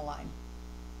stay on the line.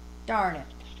 Darn it.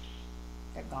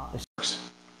 They're gone.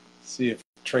 See if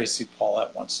Tracy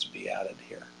Paulette wants to be added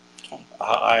here. Okay.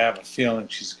 I have a feeling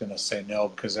she's going to say no,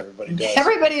 because everybody does.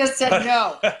 Everybody has said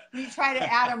no. We try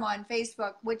to add them on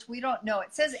Facebook, which we don't know.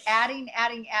 It says adding.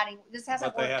 This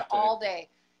hasn't worked all day.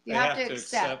 You have to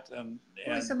accept. And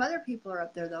some other people are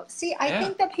up there, though. See, I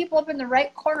think the people up in the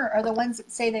right corner are the ones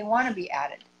that say they want to be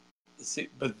added. See,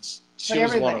 but she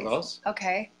was one of those.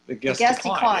 Okay. The guest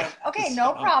declined. Okay,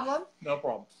 no problem. No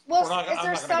problem. Well, is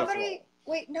there somebody?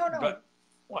 Wait, no. But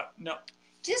what? No.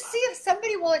 Just see if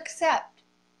somebody will accept.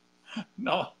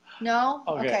 No. No?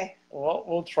 Okay. Well,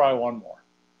 we'll try one more.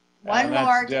 One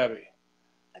more. That's Debbie.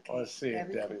 Okay. Let's see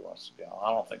if Debbie wants to be on.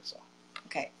 I don't think so.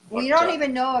 Okay. We don't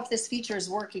even know if this feature is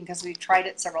working, because we've tried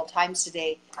it several times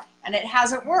today, and it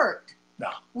hasn't worked. No.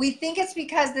 We think it's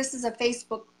because this is a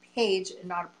Facebook page and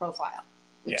not a profile,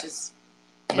 which is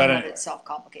in anyway. itself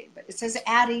complicated. But it says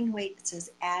adding. Wait, it says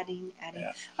adding.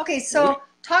 Yeah. Okay, so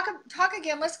talk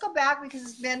again. Let's go back, because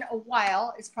it's been a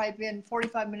while. It's probably been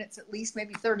 45 minutes at least,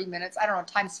 maybe 30 minutes. I don't know.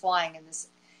 Time's flying in this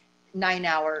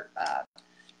 9-hour.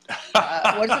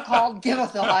 What is it called?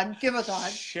 Give-a-thon.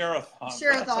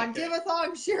 Share-a-thon.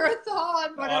 Give-a-thon.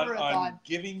 Whatever. On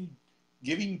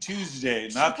Giving Tuesday,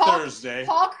 not Thursday.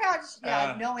 Paul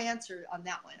Crouch. No answer on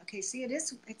that one. Okay, see,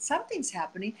 it's something's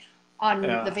happening on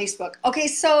the Facebook. Okay,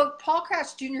 so Paul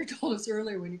Crouch Jr. told us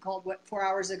earlier when he called 4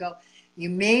 hours ago, you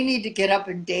may need to get up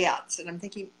and dance. And I'm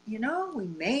thinking, we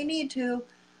may need to.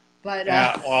 But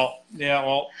well,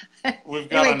 we've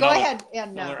got anyway, go another, ahead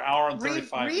and another hour and read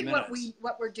 35 minutes.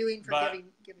 what we're doing for But-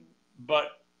 giving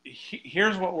But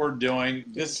here's what we're doing.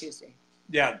 Tuesday.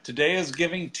 Yeah, today is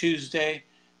Giving Tuesday,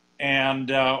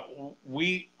 and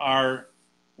we are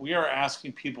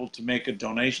asking people to make a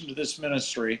donation to this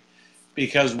ministry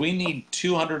because we need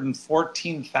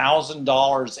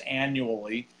 $214,000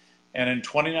 annually, and in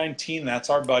 2019, that's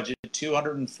our budget,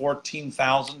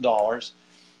 $214,000.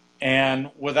 And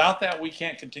without that, we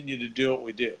can't continue to do what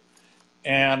we do.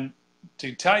 And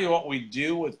to tell you what we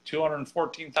do with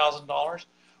 $214,000,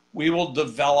 we will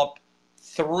develop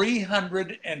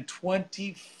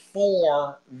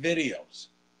 324 videos.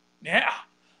 Yeah,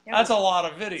 that's a lot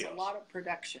of videos. That's a lot of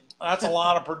production. That's a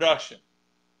lot of production.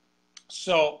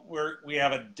 So we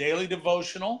have a daily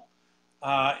devotional.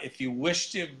 If you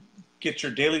wish to get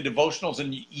your daily devotionals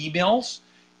in your emails,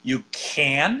 you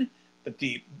can. But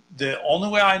the only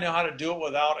way I know how to do it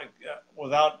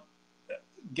without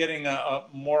getting a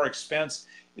more expense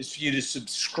is for you to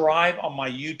subscribe on my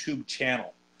YouTube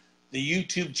channel. The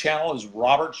YouTube channel is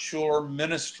Robert Schuller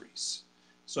Ministries.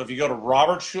 So if you go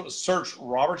to search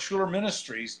Robert Schuller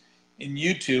Ministries in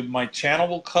YouTube, my channel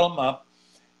will come up.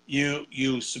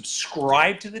 You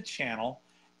subscribe to the channel.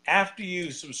 After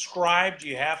you subscribed,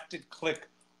 you have to click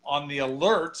on the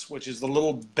alerts, which is the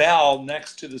little bell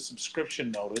next to the subscription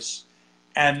notice,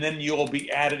 and then you will be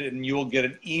added and you will get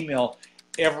an email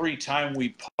every time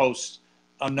we post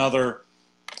another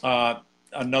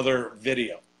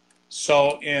video.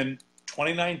 So in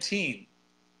 2019,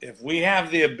 if we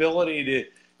have the ability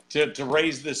to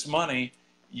raise this money,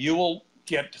 you will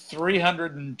get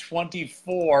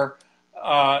 324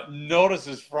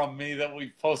 notices from me that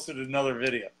we posted another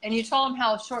video. And you told them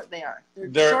how short they are.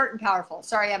 They're short and powerful.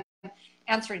 Sorry, I'm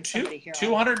answering somebody here.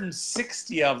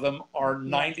 260 of them are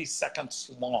 90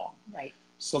 seconds long. Right.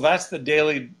 So that's the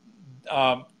daily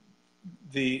Vital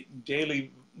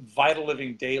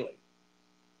Living Daily.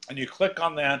 And you click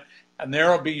on that, and there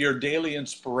will be your daily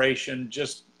inspiration,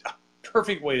 just a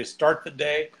perfect way to start the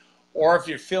day. Or if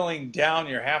you're feeling down,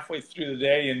 you're halfway through the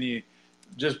day, and you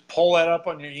just pull that up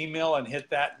on your email and hit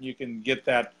that, and you can get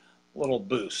that little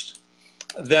boost.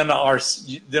 Then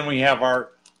we have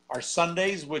our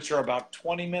Sundays, which are about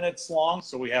 20 minutes long.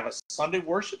 So we have a Sunday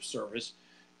worship service.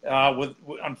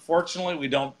 Unfortunately, we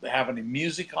don't have any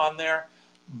music on there.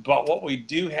 But what we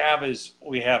do have is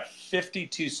we have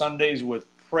 52 Sundays with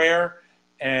prayer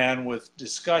and with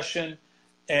discussion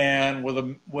and with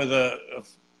a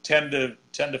 10 to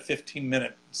 15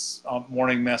 minutes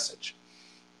morning message.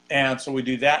 And so we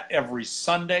do that every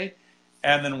Sunday.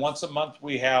 And then once a month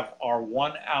we have our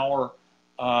 1 hour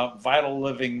Vital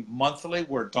Living Monthly,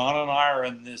 where Donna and I are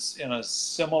in a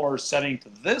similar setting to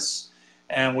this,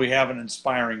 and we have an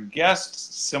inspiring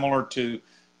guest similar to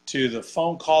the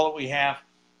phone call that we have,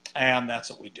 and that's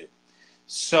what we do.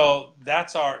 So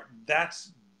that's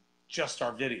just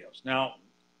our videos. Now,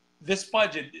 this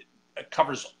budget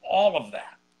covers all of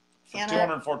that for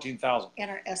 $214,000.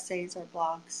 And our essays or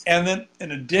blogs. And then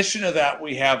in addition to that,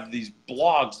 we have these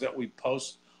blogs that we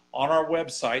post on our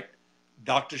website,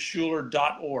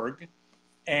 drschuller.org.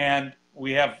 And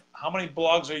we have, how many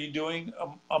blogs are you doing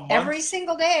a month? Every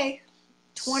single day.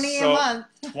 20 a month.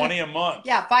 20 a month.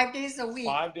 Yeah, 5 days a week.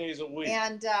 5 days a week.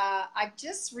 And I've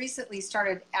just recently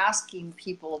started asking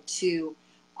people to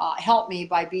help me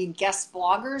by being guest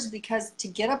bloggers, because to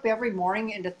get up every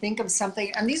morning and to think of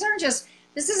something, and this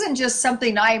isn't just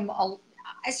something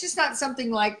it's just not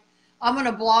something like I'm going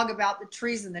to blog about the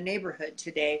trees in the neighborhood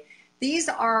today.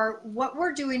 What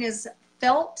we're doing is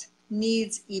felt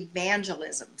needs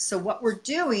evangelism. So what we're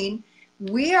doing,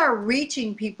 we are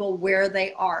reaching people where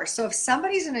they are. So if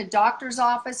somebody's in a doctor's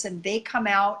office and they come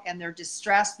out and they're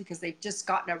distressed because they've just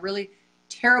gotten a really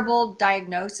terrible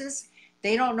diagnosis,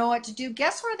 they don't know what to do,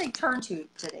 guess where they turn to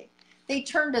today? They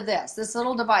turn to this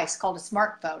little device called a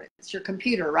smartphone. It's your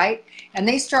computer, right? And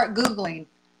they start Googling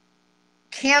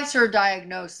cancer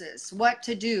diagnosis, what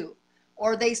to do.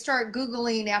 Or they start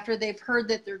Googling after they've heard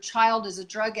that their child is a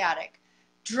drug addict,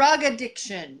 drug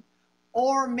addiction.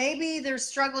 Or maybe they're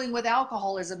struggling with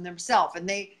alcoholism themselves, and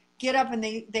they get up and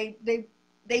they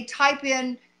type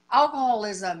in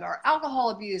alcoholism or alcohol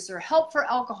abuse or help for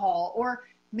alcohol, or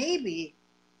maybe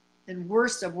in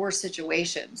worst of worst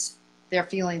situations, they're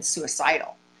feeling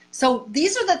suicidal. So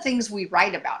these are the things we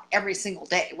write about every single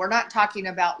day. We're not talking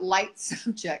about light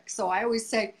subjects. So I always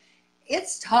say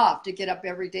it's tough to get up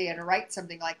every day and write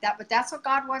something like that, but that's what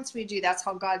God wants me to do. That's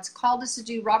how God's called us to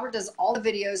do. Robert does all the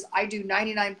videos. I do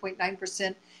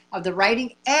 99.9% of the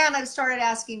writing, and I've started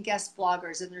asking guest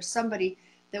bloggers, and there's somebody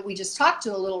that we just talked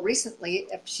to a little recently.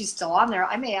 If she's still on there,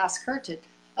 I may ask her to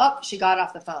Oh, she got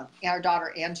off the phone. Our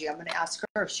daughter, Angie, I'm going to ask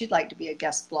her if she'd like to be a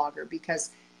guest blogger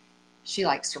because she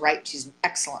likes to write. She's an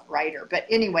excellent writer. But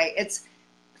anyway, it's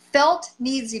felt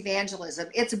needs evangelism.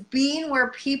 It's being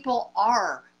where people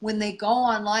are when they go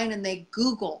online and they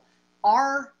Google.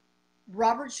 Our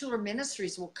Robert Schuller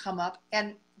Ministries will come up,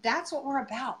 and that's what we're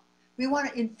about. We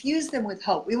want to infuse them with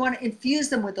hope. We want to infuse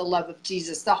them with the love of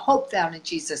Jesus, the hope found in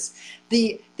Jesus,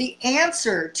 the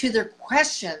answer to their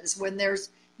questions when there's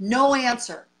no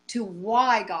answer to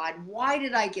why, God, why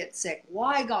did I get sick?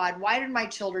 Why, God, why did my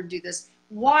children do this?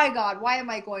 Why, God, why am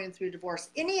I going through divorce?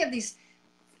 Any of these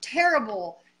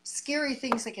terrible, scary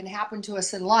things that can happen to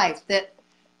us in life, that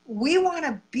we want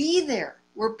to be there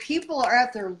where people are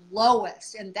at their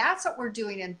lowest. And that's what we're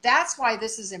doing. And that's why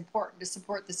this is important to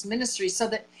support this ministry, so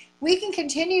that we can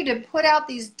continue to put out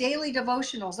these daily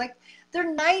devotionals. Like,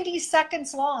 they're 90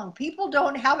 seconds long. People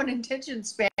don't have an attention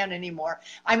span anymore.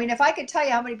 I mean, if I could tell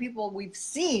you how many people we've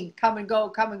seen come and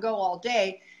go all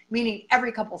day, meaning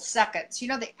every couple seconds. You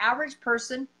know, the average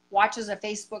person watches a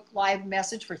Facebook Live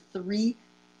message for 3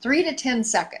 to 10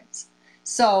 seconds.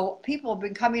 So people have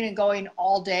been coming and going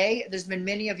all day. There's been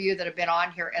many of you that have been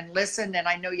on here and listened, and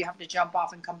I know you have to jump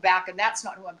off and come back, and that's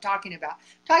not who I'm talking about.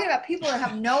 I'm talking about people that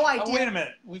have no idea. Oh, wait a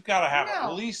minute. We've got to have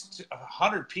at least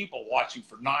 100 people watching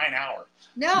for 9 hours.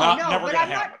 No, but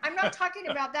I'm not talking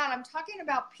about that. I'm talking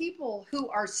about people who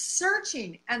are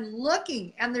searching and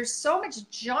looking, and there's so much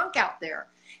junk out there.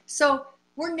 So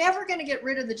we're never going to get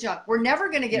rid of the junk. We're never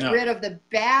going to get rid of the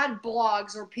bad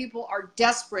blogs where people are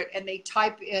desperate and they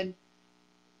type in,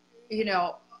 you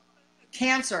know,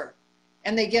 cancer,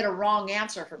 and they get a wrong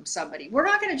answer from somebody. We're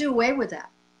not going to do away with that.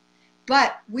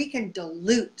 But we can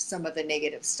dilute some of the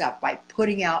negative stuff by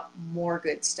putting out more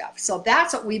good stuff. So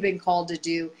that's what we've been called to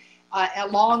do,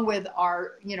 along with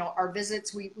our, you know, our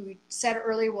visits. We said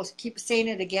earlier, we'll keep saying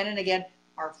it again and again.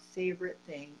 Our favorite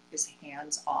thing is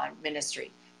hands-on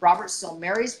ministry. Robert still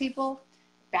marries people,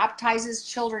 baptizes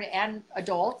children and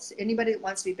adults, anybody that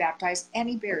wants to be baptized, and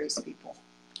he buries people.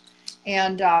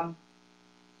 And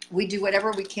we do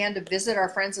whatever we can to visit our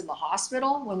friends in the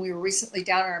hospital. When we were recently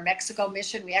down on our Mexico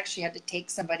mission, we actually had to take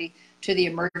somebody to the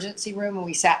emergency room, and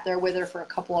we sat there with her for a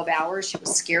couple of hours. She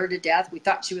was scared to death. We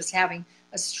thought she was having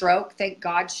a stroke. Thank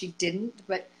God she didn't,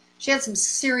 but she had some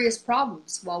serious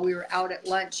problems while we were out at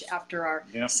lunch after our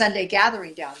Sunday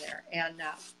gathering down there. And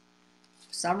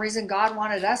for some reason, God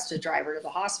wanted us to drive her to the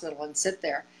hospital and sit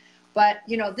there. But,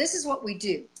 you know, this is what we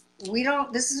do.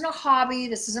 This isn't a hobby.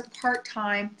 This isn't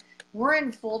part-time. We're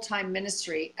in full-time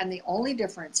ministry, and the only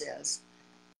difference is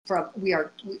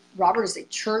Robert is a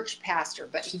church pastor,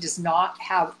 but he does not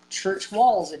have church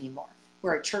walls anymore.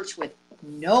 We're a church with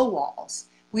no walls.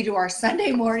 We do our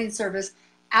Sunday morning service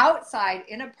outside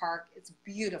in a park. It's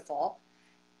beautiful.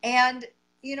 And,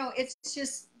 you know, it's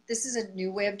just, this is a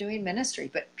new way of doing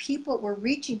ministry, but we're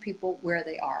reaching people where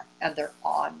they are, and they're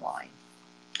online.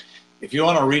 If you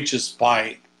want to reach us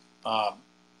by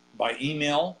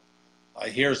email,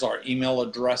 here's our email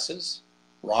addresses: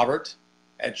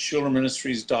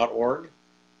 Robert@SchullerMinistries.org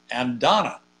and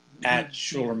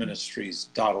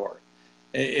Donna@SchullerMinistries.org.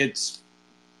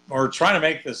 We're trying to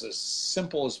make this as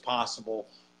simple as possible.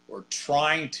 We're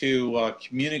trying to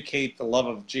communicate the love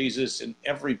of Jesus in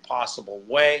every possible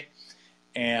way.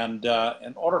 And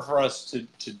in order for us to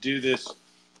do this,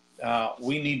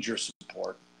 we need your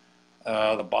support.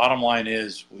 The bottom line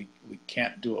is we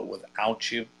can't do it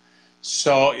without you.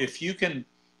 So if you can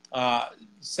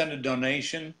send a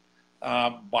donation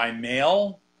by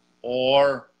mail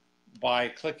or by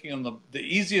clicking on the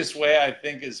easiest way, I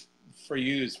think, is for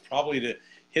you is probably to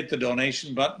hit the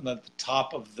donation button at the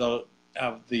top of the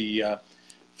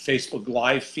Facebook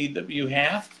Live feed that you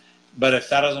have. But if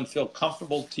that doesn't feel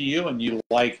comfortable to you and you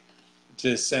like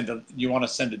to you want to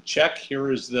send a check,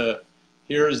 here is the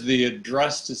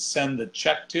address to send the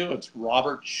check to. It's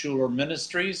Robert Schuller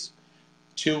Ministries,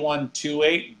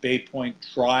 2128 Bay Point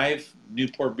Drive,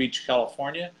 Newport Beach,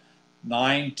 California,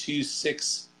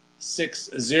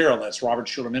 92660. That's Robert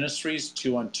Schuller Ministries,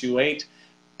 2128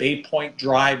 Bay Point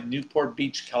Drive, Newport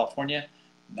Beach, California,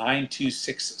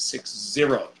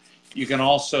 92660. You can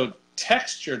also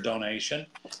text your donation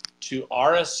to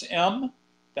RSM.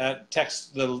 That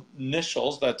text the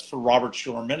initials, that's for Robert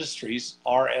Schuller Ministries,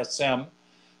 RSM,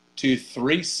 to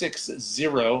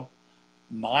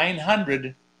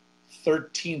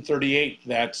 360-900-1338.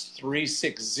 That's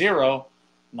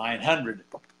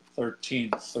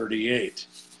 360-900-1338.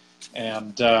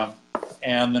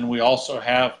 And then we also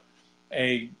have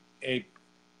a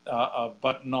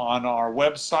button on our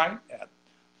website at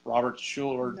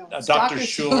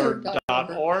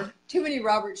DrSchuller.org. Too many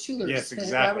Robert Schulers. Yes,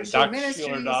 exactly.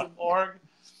 DrSchuller.org.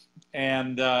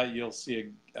 and you'll see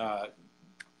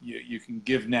you can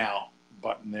give now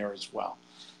button there as well.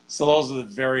 So those are the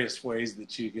various ways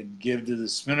that you can give to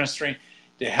this ministry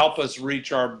to help us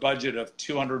reach our budget of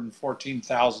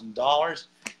 $214,000,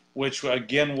 which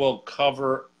again will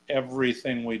cover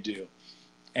everything we do.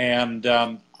 And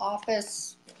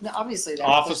office, obviously, that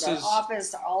offices, our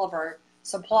office, all of our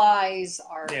supplies,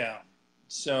 our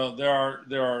So there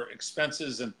are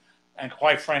expenses, and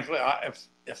quite frankly,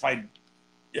 if I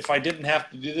didn't have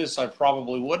to do this, I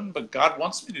probably wouldn't. But God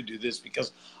wants me to do this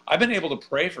because I've been able to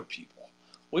pray for people.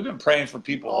 We've been praying for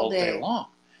people all day long,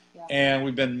 and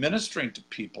we've been ministering to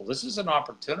people. This is an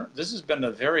opportunity. This has been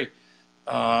a very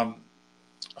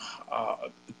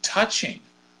touching.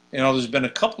 You know, there's been a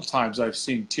couple times I've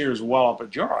seen tears well up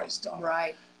at your eyes, Donna.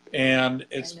 Right. And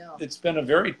it's been a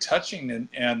very touching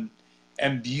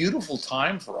and beautiful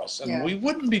time for us. And we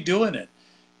wouldn't be doing it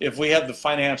if we had the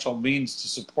financial means to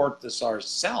support this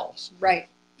ourselves. Right.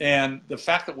 And the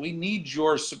fact that we need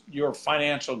your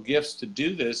financial gifts to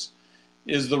do this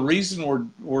is the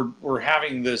reason we're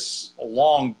having this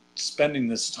spending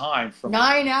this time from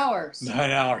 9 hours.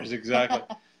 9 hours, exactly.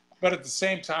 But at the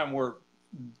same time,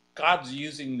 God's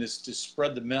using this to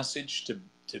spread the message, to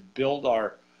build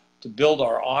our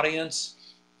audience,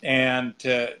 and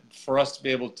for us to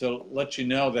be able to let you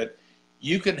know that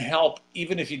you can help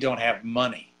even if you don't have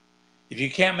money. If you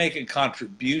can't make a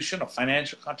contribution, a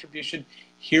financial contribution,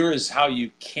 here is how you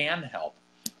can help.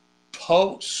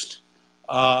 Post,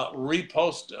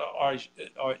 repost,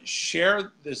 or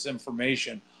share this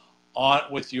information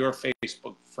with your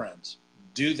Facebook friends.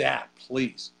 Do that,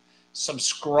 please.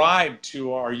 Subscribe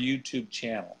to our YouTube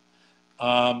channel.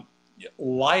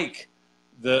 Like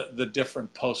the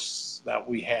different posts that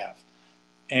we have.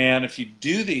 And if you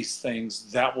do these things,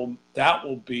 that will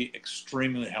be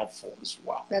extremely helpful as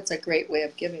well. That's a great way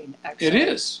of giving, actually. It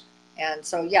is. And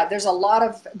so, yeah, there's a lot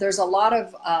of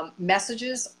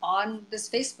messages on this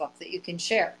Facebook that you can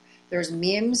share. There's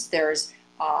memes. There's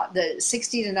the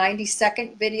 60 to 90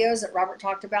 second videos that Robert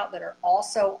talked about that are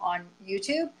also on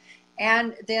YouTube.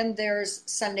 And then there's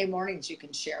Sunday mornings you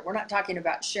can share. We're not talking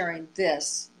about sharing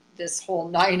this whole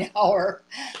 9 hour.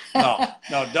 No,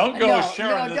 don't go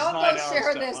sharing this 9 hour. Don't go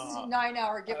share this 9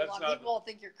 hour give along. People will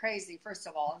think you're crazy, first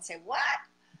of all, and say, what?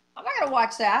 I'm not going to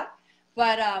watch that.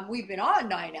 But we've been on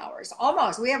 9 hours,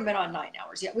 almost. We haven't been on 9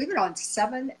 hours yet. We've been on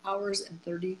 7 hours and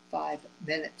 35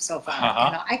 minutes so far.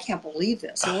 And I can't believe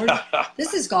this. So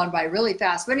this has gone by really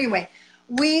fast. But anyway,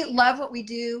 we love what we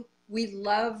do. We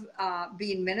love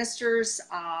being ministers.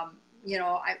 You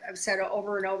know, I've said it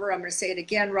over and over. I'm going to say it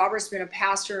again. Robert's been a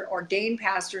pastor, ordained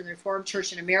pastor in the Reformed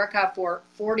Church in America for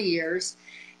 40 years,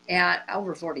 and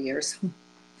over 40 years.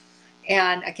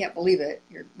 And I can't believe it.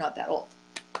 You're not that old.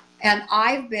 And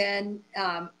I've been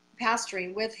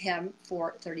pastoring with him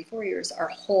for 34 years, our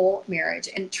whole marriage.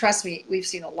 And trust me, we've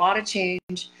seen a lot of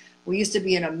change. We used to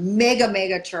be in a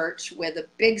mega church with a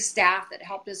big staff that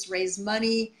helped us raise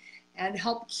money and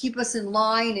helped keep us in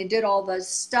line and did all the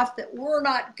stuff that we're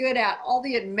not good at, all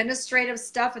the administrative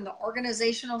stuff and the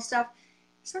organizational stuff.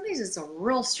 Sometimes it's a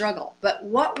real struggle. But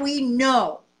what we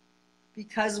know,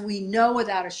 because we know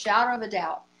without a shadow of a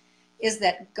doubt, is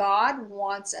that God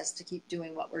wants us to keep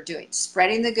doing what we're doing,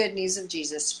 spreading the good news of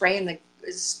Jesus, spreading the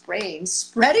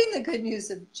good news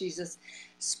of Jesus,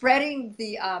 spreading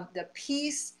the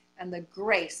peace and the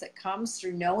grace that comes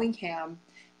through knowing Him,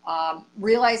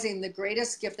 realizing the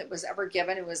greatest gift that was ever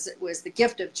given. It was the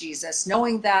gift of Jesus,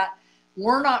 knowing that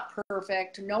we're not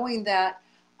perfect, knowing that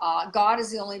God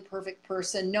is the only perfect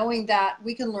person, knowing that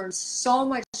we can learn so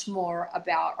much more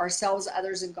about ourselves,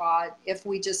 others, and God if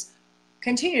we just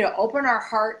continue to open our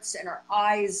hearts and our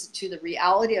eyes to the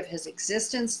reality of His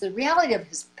existence, the reality of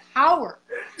His power,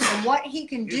 and what He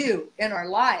can do in our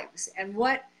lives. And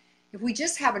what, if we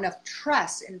just have enough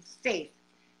trust and faith,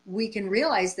 we can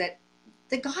realize that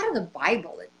the God of the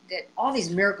Bible, that all these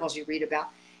miracles you read about,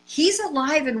 He's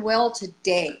alive and well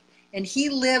today. And He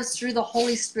lives through the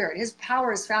Holy Spirit. His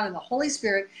power is found in the Holy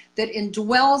Spirit that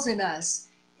indwells in us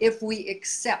if we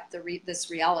accept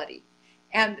this reality.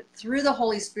 And through the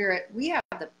Holy Spirit, we have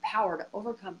the power to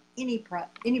overcome any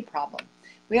problem.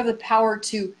 We have the power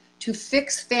to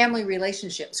fix family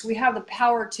relationships. We have the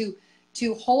power to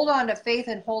hold on to faith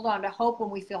and hold on to hope when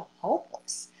we feel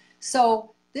hopeless.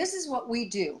 So this is what we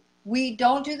do. We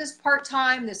don't do this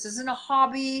part-time. This isn't a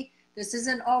hobby. This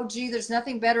isn't, oh, gee, there's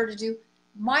nothing better to do.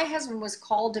 My husband was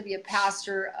called to be a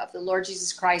pastor of the Lord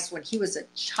Jesus Christ when he was a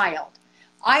child.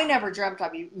 I never dreamt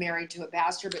I'd be married to a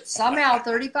pastor, but somehow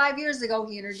 35 years ago,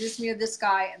 he introduced me to this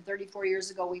guy, and 34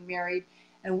 years ago, we married.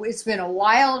 And it's been a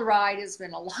wild ride. It's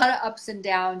been a lot of ups and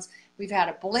downs. We've had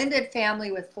a blended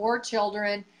family with 4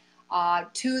 children.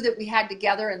 two that we had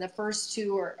together, and the first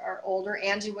two are older.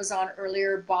 Angie was on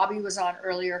earlier. Bobby was on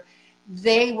earlier.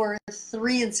 They were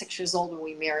 3 and 6 years old when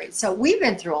we married. So we've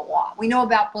been through a lot. We know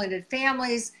about blended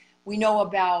families. We know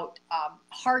about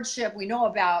hardship. We know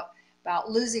about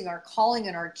losing our calling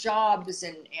and our jobs,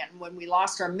 and when we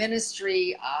lost our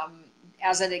ministry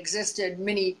as it existed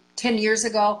 10 years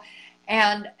ago.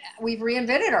 And we've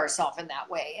reinvented ourselves in that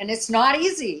way. And it's not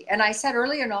easy. And I said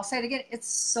earlier, and I'll say it again, it's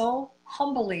so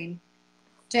humbling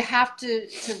to have to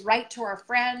write to our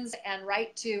friends and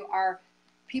write to our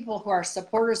people who are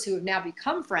supporters who have now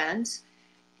become friends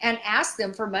and ask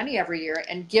them for money every year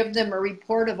and give them a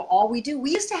report of all we do.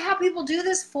 We used to have people do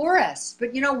this for us.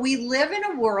 But, we live in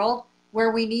a world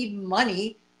where we need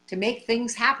money to make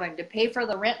things happen, to pay for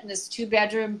the rent in this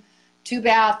 2-bedroom,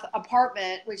 2-bath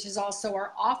apartment, which is also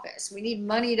our office. We need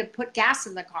money to put gas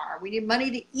in the car. We need money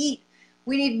to eat.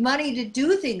 We need money to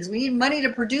do things. We need money to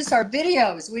produce our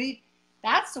videos.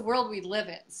 That's the world we live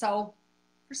in. So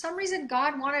for some reason,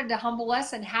 God wanted to humble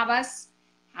us and have us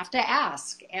have to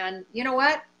ask. And you know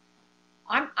what?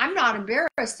 I'm not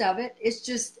embarrassed of it. It's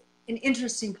just an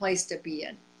interesting place to be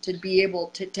in, to be able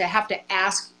to have to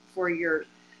ask for your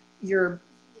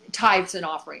tithes and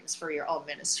offerings for your own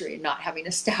ministry, and not having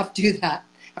a staff do that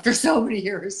after so many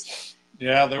years.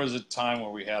 Yeah, there was a time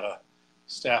where we had a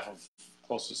staff of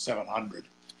close to 700.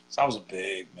 So that was a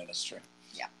big ministry.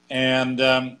 Yeah. And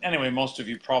anyway, most of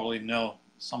you probably know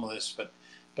some of this,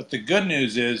 but the good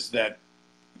news is that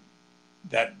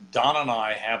Donna and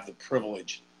I have the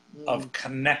privilege of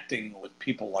connecting with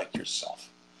people like yourself.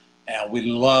 And we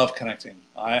love connecting.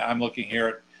 I'm looking here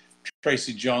at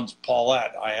Tracy Jones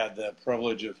Paulette. I had the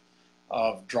privilege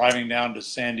of driving down to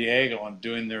San Diego and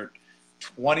doing their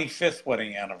 25th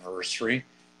wedding anniversary.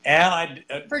 And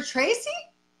for Tracy,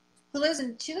 she lives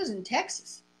in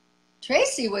Texas.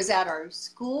 Tracy was at our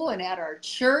school and at our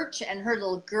church, and her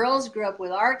little girls grew up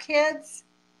with our kids.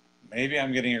 Maybe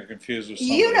I'm getting her confused with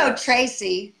somebody else.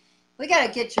 Tracy. We got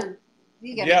to get your...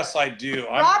 Yes, I do.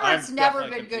 Robert's never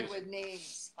been good with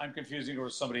names. I'm confusing her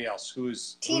with somebody else.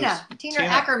 Tina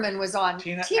Ackerman was on.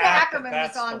 Tina Ackerman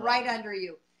was on right under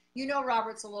you.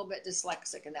 Robert's a little bit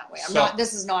dyslexic in that way.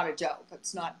 This is not a joke.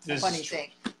 It's not a funny thing.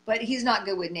 But he's not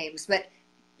good with names. But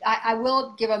I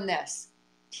will give him this.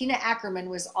 Tina Ackerman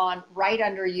was on right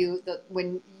under you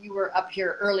when you were up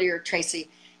here earlier, Tracy.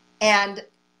 And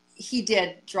he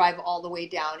did drive all the way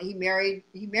down. He married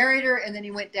her, and then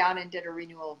he went down and did a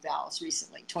renewal of vows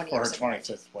recently, 20 years ago. For her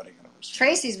 25th wedding anniversary.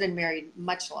 Tracy's been married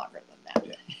much longer than that.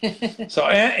 Yeah. So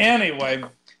anyway,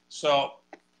 so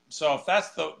if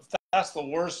that's the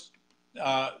worst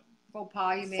faux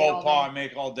pas I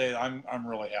make all day, I'm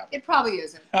really happy. It probably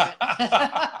isn't. Yeah.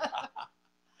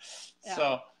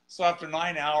 So after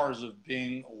 9 hours of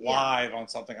being live on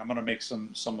something, I'm going to make some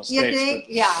mistakes. You think?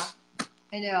 Yeah.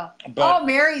 I know. But,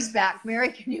 Mary's back.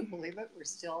 Mary, can you believe it? We're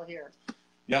still here.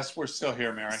 Yes, we're still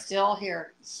here, Mary. Still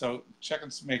here. So check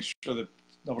and make sure that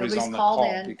nobody's on the call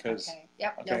in. because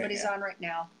nobody's on right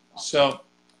now. So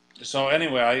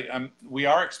anyway, we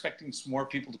are expecting some more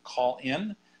people to call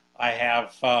in. I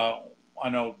have I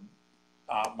know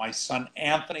my son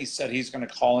Anthony said he's going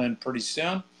to call in pretty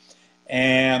soon,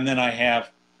 and then I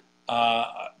have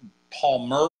Paul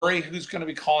Murray who's going to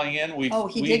be calling in.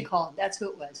 He did call. That's who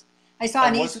it was. I saw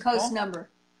an East Coast number,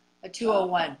 a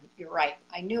 201. You're right.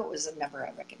 I knew it was a number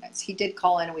I recognized. He did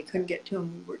call in, and we couldn't get to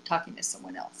him. We were talking to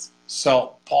someone else.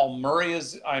 So Paul Murray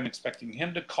I'm expecting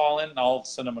him to call in. I'll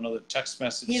send him another text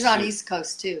message. He's on East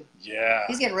Coast, too. Yeah.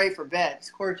 He's getting ready for bed.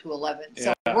 It's 10:45.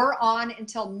 So we're on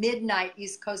until midnight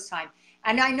East Coast time.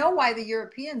 And I know why the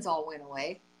Europeans all went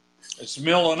away. It's the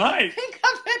middle of the night. Think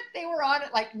of it. They were on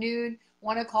at like noon,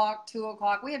 1 o'clock, 2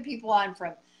 o'clock. We had people on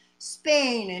from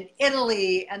Spain and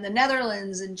Italy and the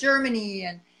Netherlands and Germany,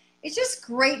 and it's just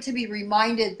great to be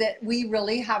reminded that we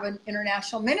really have an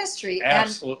international ministry.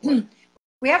 Absolutely. And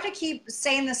we have to keep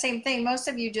saying the same thing. Most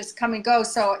of you just come and go,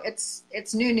 so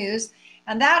it's new news,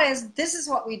 and that is, this is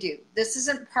what we do. This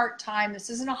isn't part-time.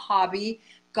 This isn't a hobby.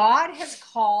 God has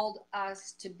called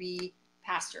us to be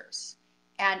pastors,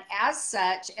 and as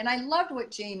such, and I loved what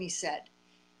Jamie said,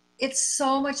 it's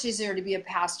so much easier to be a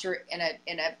pastor in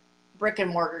a brick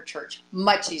and mortar church,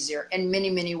 much easier in many,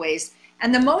 many ways.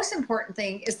 And the most important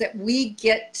thing is that we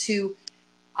get to,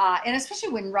 and especially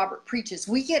when Robert preaches,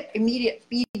 we get immediate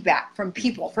feedback from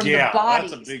people, from the bodies,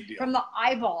 that's a big deal. From the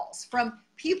eyeballs, from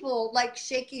people like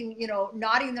shaking,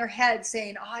 nodding their heads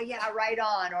saying, oh yeah, right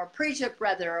on, or preach it,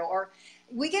 brother, or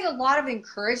we get a lot of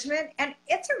encouragement. And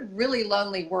it's a really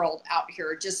lonely world out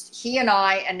here, just he and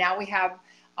I, and now we have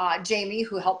Jamie,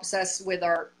 who helps us with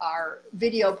our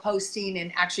video posting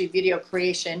and actually video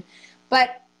creation.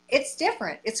 But it's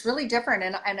different. It's really different.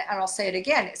 And I'll say it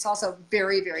again. It's also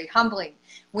very, very humbling.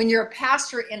 When you're a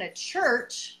pastor in a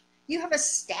church, you have a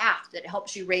staff that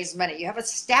helps you raise money. You have a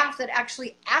staff that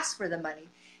actually asks for the money.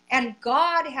 And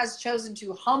God has chosen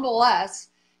to humble us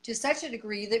to such a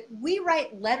degree that we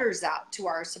write letters out to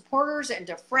our supporters and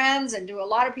to friends and to a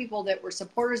lot of people that were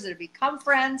supporters that have become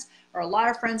friends, or a lot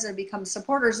of friends that have become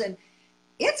supporters. And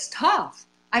it's tough.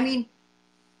 I mean,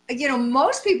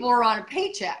 most people are on a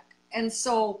paycheck. And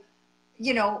so,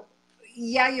 yeah,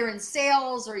 you're in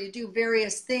sales or you do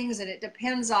various things, and it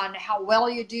depends on how well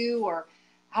you do or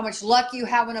how much luck you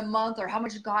have in a month or how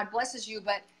much God blesses you.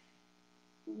 But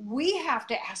we have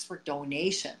to ask for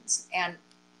donations. And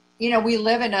we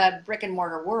live in a brick and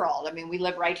mortar world. I mean, we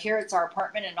live right here. It's our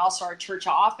apartment and also our church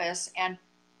office. And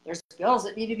there's bills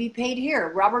that need to be paid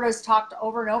here. Robert has talked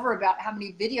over and over about how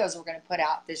many videos we're going to put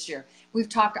out this year. We've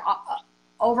talked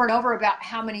over and over about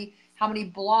how many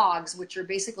blogs, which are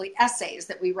basically essays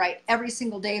that we write every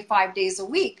single day, 5 days a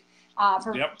week,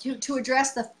 to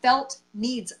address the felt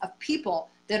needs of people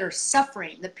that are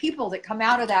suffering, the people that come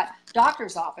out of that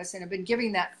doctor's office and have been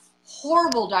giving that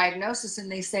horrible diagnosis,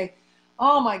 and they say,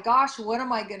 oh my gosh, what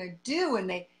am I going to do? And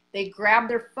they grab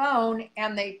their phone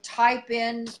and they type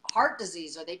in heart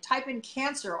disease, or they type in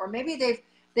cancer, or maybe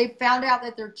they've found out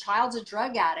that their child's a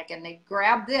drug addict, and they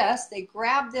grab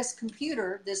this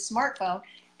computer, this smartphone,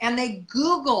 and they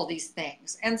Google these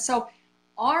things. And so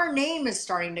our name is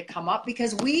starting to come up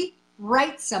because we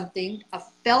write something, a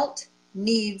felt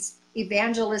needs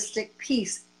evangelistic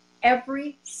piece,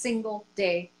 every single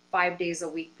day, 5 days a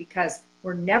week, because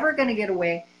we're never going to get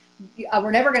away. We're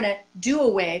never going to do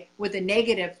away with the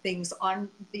negative things on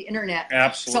the internet.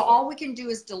 Absolutely. So all we can do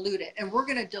is dilute it. And we're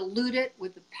going to dilute it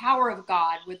with the power of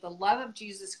God, with the love of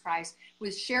Jesus Christ,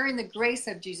 with sharing the grace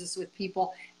of Jesus with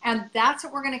people. And that's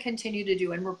what we're going to continue to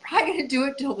do. And we're probably going to do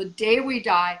it till the day we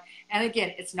die. And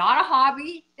again, it's not a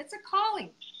hobby. It's a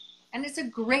calling. And it's a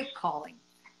great calling.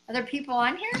 Are there people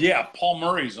on here? Yeah, Paul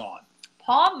Murray's on.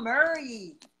 Paul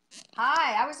Murray.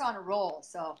 Hi, I was on a roll,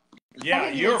 so... Yeah,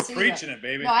 you were preaching it,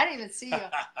 baby. No, I didn't even see you.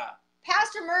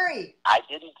 Pastor Murray. I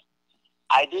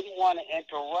didn't want to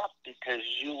interrupt because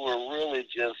you were really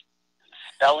just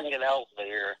spelling it out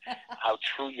there, how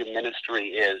true your ministry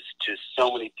is to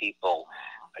so many people.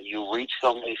 You reach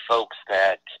so many folks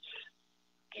that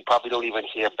you probably don't even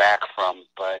hear back from,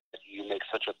 but you make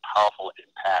such a powerful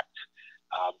impact,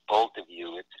 both of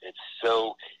you. It's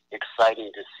so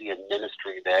exciting to see a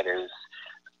ministry that is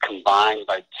combined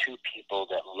by two people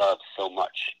that love so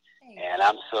much. And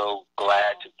I'm so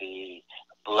glad to be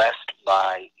blessed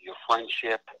by your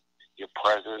friendship, your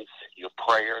presence, your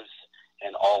prayers,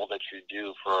 and all that you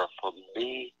do for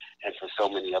me and for so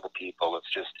many other people.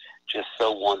 It's just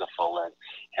so wonderful.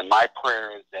 And my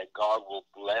prayer is that God will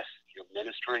bless your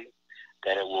ministry,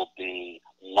 that it will be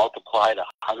multiplied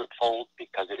 100-fold,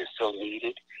 because it is so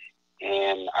needed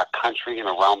in our country and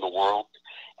around the world.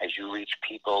 As you reach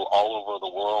people all over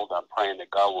the world, I'm praying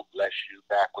that God will bless you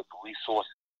back with the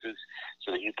resources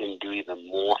so that you can do even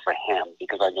more for Him,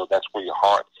 because I know that's where your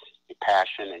heart, your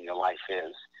passion, and your life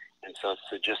is. And so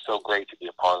it's just so great to be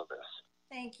a part of this.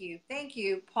 Thank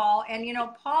you, Paul. And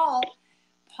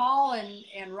Paul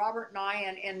and Robert and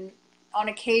I, and on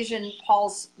occasion,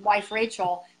 Paul's wife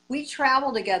Rachel, we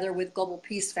travel together with Global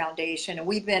Peace Foundation, and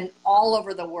we've been all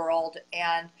over the world,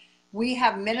 and we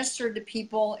have ministered to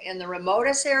people in the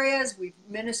remotest areas. We've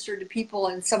ministered to people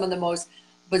in some of the most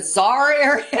bizarre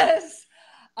areas,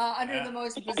 under the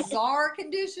most bizarre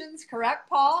conditions. Correct,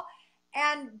 Paul?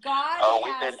 And God. Oh,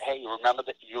 we've been. Hey, you remember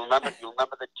the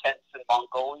tents in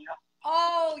Mongolia?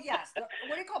 Oh yes. What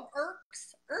do you call them?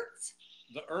 Urks?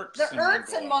 The Urks. The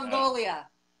Urks in Mongolia.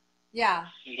 Yeah.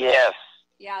 Yes.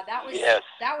 Yeah,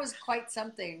 that was quite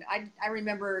something. I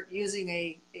remember using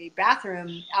a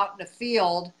bathroom out in a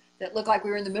field that looked like we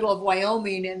were in the middle of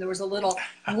Wyoming, and there was a little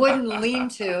wooden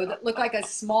lean-to that looked like a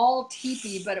small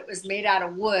teepee, but it was made out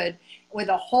of wood with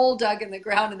a hole dug in the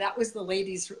ground, and that was the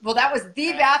ladies' well, that was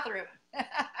the bathroom.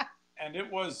 And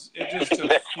it just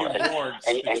took a few boards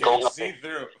and going up see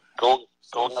through. Going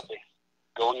up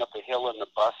the hill in the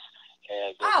bus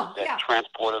that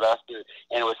transported us,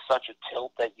 and it was such a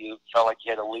tilt that you felt like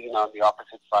you had to lean on the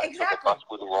opposite side so the bus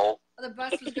wouldn't roll. The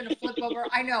bus was going to flip over.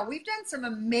 I know. We've done some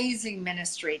amazing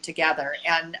ministry together,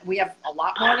 and we have a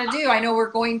lot more to do. I know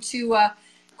we're going to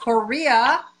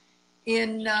Korea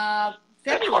in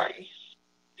February.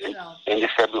 End of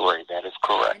February, that is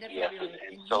correct. Yes,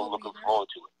 and so looking forward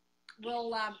to it.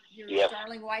 Will your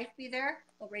darling wife be there?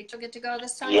 Will Rachel get to go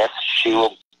this time? Yes, she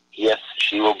will. Yes,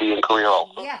 she will be in Korea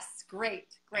also. Yes, great.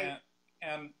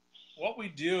 And what we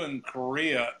do in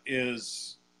Korea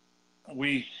is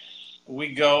we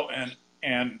we go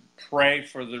and pray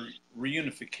for the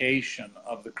reunification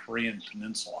of the Korean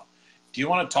Peninsula. Do you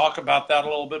want to talk about that a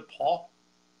little bit, Paul?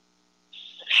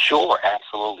 Sure,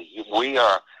 absolutely. We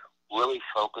are really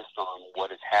focused on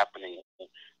what is happening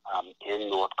in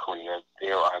North Korea.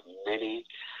 There are many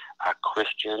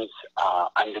Christians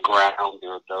underground.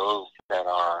 There are those that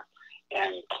are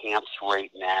in camps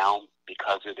right now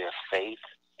because of their faith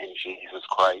in Jesus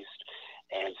Christ.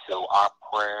 And so our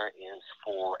prayer is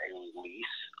for a release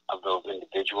of those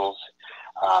individuals.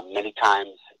 Many times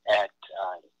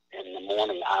in the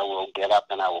morning, I will get up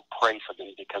and I will pray for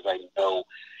them because I know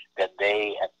that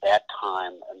they, at that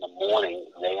time in the morning,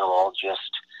 they are all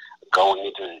just going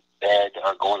into bed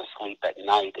or going to sleep at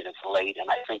night, and it's late, and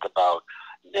I think about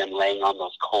them laying on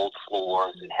those cold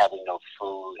floors and having no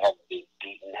food, having been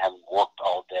beaten, having worked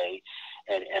all day.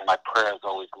 And my prayer is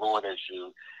always, Lord,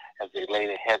 as they lay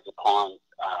their heads upon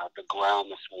the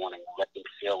ground this morning, let them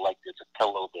feel like there's a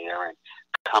pillow there and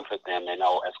comfort them. And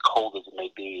as cold as it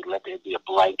may be, let there be a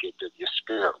blanket of your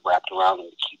spirit wrapped around them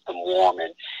to keep them warm.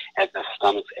 And as their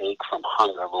stomachs ache from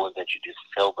hunger, Lord, that you just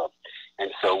fill them.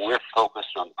 And so we're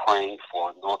focused on praying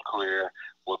for North Korea.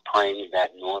 We're praying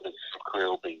that Northern Korea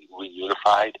will be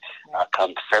reunified.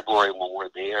 Come February, when we're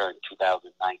there in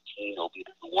 2019, it'll be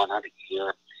the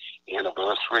 100-year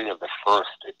anniversary of the first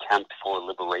attempt for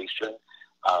liberation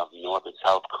of North and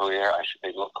South Korea, I should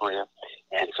say North Korea.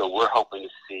 And so we're hoping to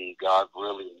see God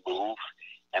really move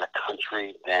in a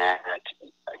country that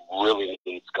really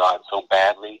needs God so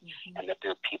badly, and that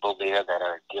there are people there that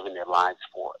are giving their lives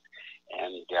for it.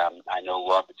 And I know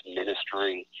Robert's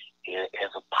ministry is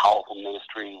a powerful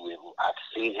ministry. I've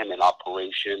seen him in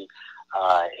operation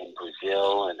in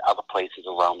Brazil and other places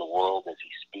around the world as he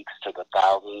speaks to the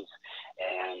thousands.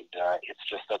 And it's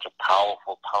just such a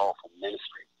powerful, powerful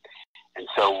ministry. And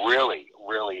so really,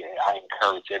 really, I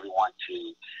encourage everyone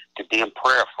to be in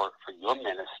prayer for your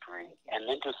ministry, and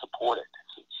then to support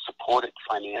it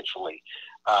financially.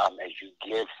 As you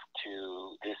give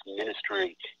to this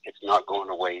ministry, it's not going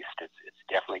to waste. It's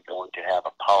definitely going to have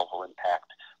a powerful impact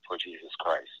for Jesus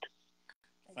Christ.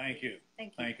 Thank you.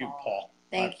 Thank you, Paul.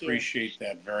 Thank I appreciate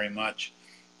that very much.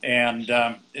 And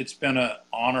it's been an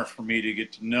honor for me to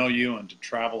get to know you and to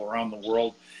travel around the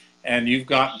world. And you've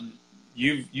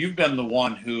been the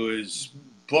one who has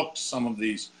booked some of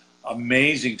these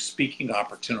amazing speaking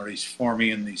opportunities for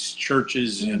me in these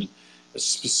churches, and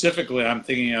specifically I'm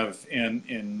thinking of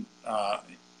in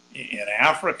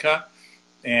Africa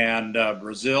and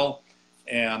Brazil.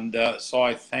 And so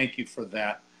I thank you for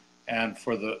that, and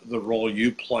for the role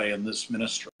you play in this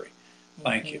ministry.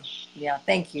 Thank you. Yeah,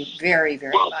 thank you very,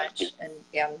 very much.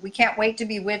 And we can't wait to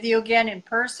be with you again in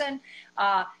person.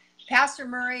 Pastor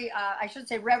Murray, I should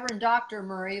say Reverend Dr.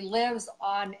 Murray, lives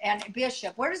on, and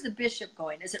Bishop. Where is the Bishop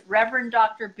going? Is it Reverend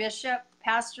Dr. Bishop,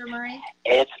 Pastor Murray?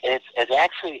 It's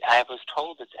actually, I was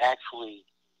told it's actually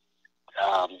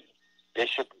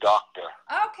Bishop Dr.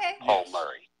 Paul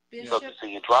Murray. Bishop. So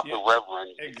you drop the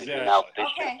Reverend, exactly. You're now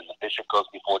Bishop, and the Bishop goes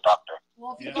before Doctor.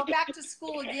 Well, if you go back to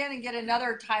school again and get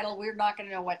another title, we're not going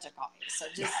to know what to call you. So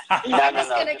just, I'm just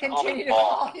going to continue to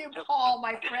call you Paul,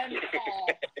 my friend Paul.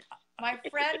 My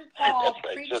friend Paul,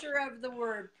 preacher of the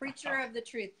word, preacher of the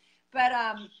truth. But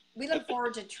we look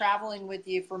forward to traveling with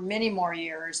you for many more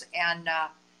years. And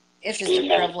it's just a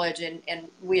privilege. And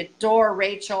we adore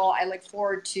Rachel. I look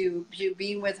forward to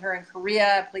being with her in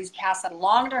Korea. Please pass that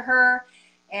along to her.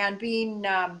 And being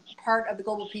part of the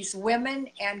Global Peace Women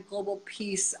and Global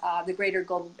Peace, the Greater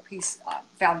Global Peace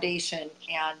Foundation,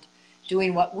 and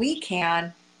doing what we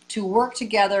can to work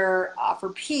together for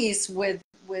peace with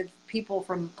people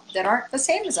that aren't the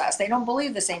same as us. They don't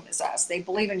believe the same as us. They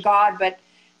believe in God, but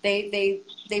they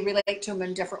relate to him in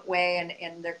a different way,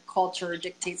 and their culture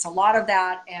dictates a lot of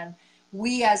that. And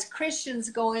we as Christians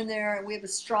go in there and we have a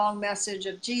strong message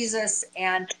of Jesus,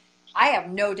 and I have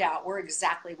no doubt we're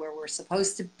exactly where we're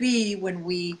supposed to be when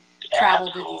we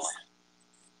travel to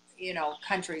these,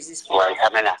 countries. These right. I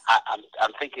mean,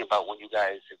 I'm thinking about when you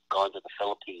guys have gone to the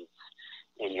Philippines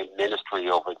in your ministry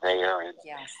over there, and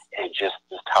just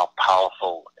how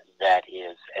powerful that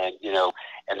is, and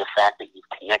and the fact that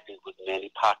you've connected with Manny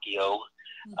Pacquiao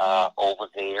over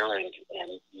there, and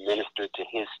ministered to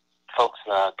his folks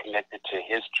connected to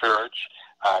his church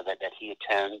that he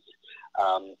attends.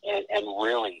 And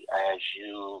really,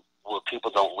 what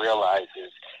people don't realize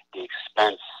is the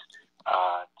expense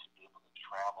to be able to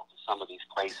travel to some of these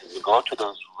places. You go to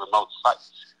those remote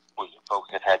sites where you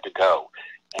folks have had to go,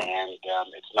 and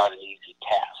it's not an easy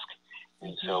task.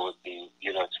 And so it'd be,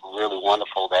 it's really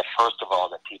wonderful that, first of all,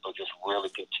 that people just really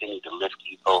continue to lift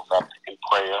you both up in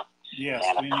prayer. Yes,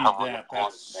 and we need that.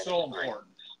 That's so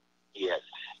important. Yes.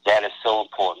 that is so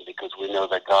important because we know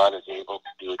that God is able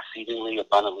to do exceedingly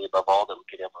abundantly above all that we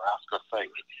could ever ask or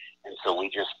think. And so we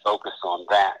just focus on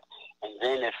that. And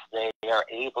then if they are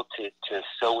able to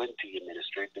sow into your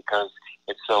ministry, because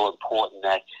it's so important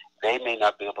that they may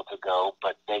not be able to go,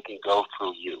 but they can go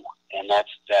through you. And that's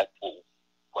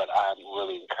what I'm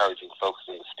really encouraging folks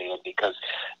to understand, because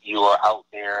you are out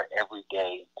there every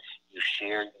day. You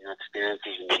share your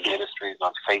experiences in your ministries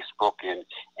on Facebook and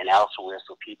elsewhere,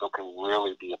 so people can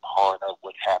really be a part of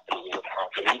what's happening. And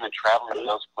even traveling to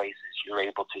those places, you're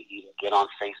able to even get on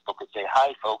Facebook and say,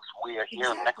 hi, folks, we are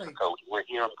here in Mexico. We're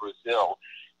here in Brazil.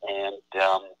 And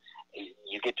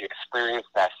you get to experience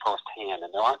that firsthand.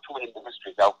 And there aren't too many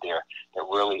ministries out there that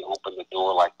really open the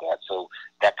door like that. So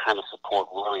that kind of support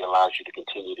really allows you to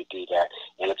continue to do that.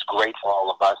 And it's great for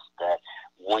all of us that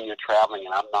when you're traveling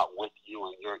and I'm not with you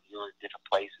and you're in different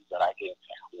places, that I can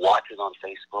watch it on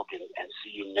Facebook and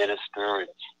see you minister and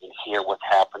hear what's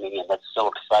happening. And that's so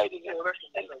exciting. And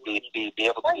be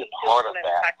able to be a part of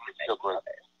that. It's so great.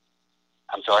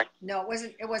 I'm sorry? No,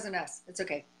 it wasn't us. It's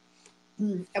okay.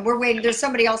 And we're waiting. There's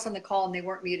somebody else on the call, and they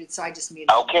weren't muted, so I just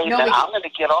muted. Okay, no then I'm going to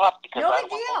get off because no I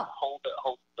big don't deal. want to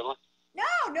hold the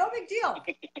No big deal.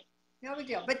 No big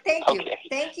deal. But thank you. Okay.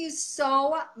 Thank you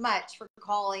so much for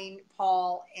calling,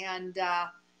 Paul. And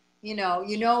we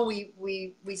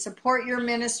support your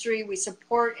ministry. We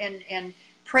support and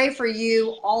pray for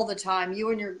you all the time.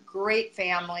 You and your great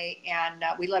family, and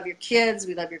we love your kids.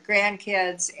 We love your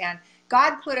grandkids, and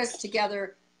God put us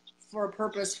together for a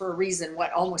purpose, for a reason,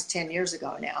 almost 10 years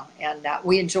ago now. And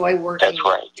we enjoy working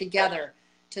together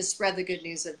to spread the good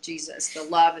news of Jesus, the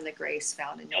love and the grace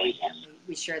found in knowing Him.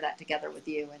 We share that together with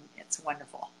you, and it's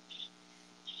wonderful.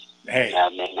 Hey.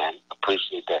 Amen.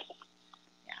 Appreciate that.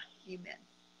 Yeah, amen.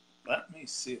 Let me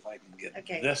see if I can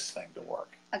get this thing to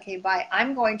work. Okay, bye.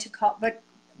 I'm going to call, but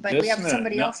we have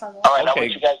somebody else on the line. All right, I'll let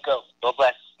you guys go. God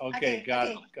bless. Okay,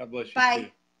 God bless you bye.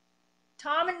 too.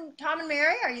 Tom and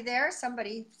Mary, are you there?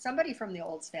 Somebody from the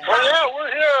Olds family. Oh yeah,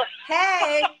 we're here.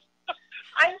 Hey.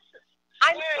 I'm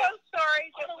so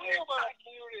sorry that we were talking.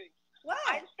 What?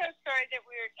 I'm so sorry that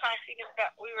we were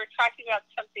talking about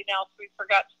something else. We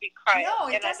forgot to be quiet. No,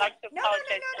 and I'd like to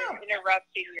apologize for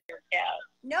interrupting your guest.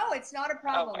 No, it's not a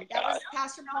problem. Oh that was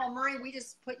Pastor Paul Murray. We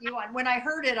just put you on. When I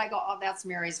heard it, I go, oh, that's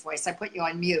Mary's voice. I put you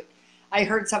on mute. I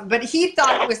heard something, but he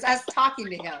thought it was us talking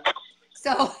to him.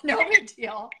 So no big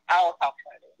deal. Oh, no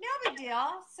big deal.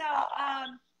 So,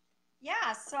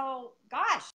 so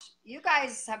gosh, you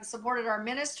guys have supported our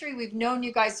ministry. We've known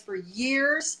you guys for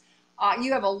years.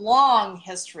 You have a long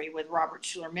history with Robert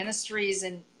Schuller Ministries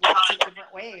in lots of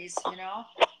different ways,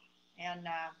 and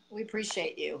we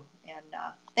appreciate you. And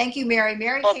thank you, Mary.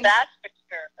 That's for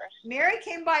sure. Mary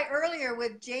came by earlier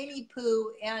with Janie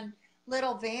Pooh and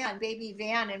little baby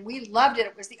Van, and we loved it.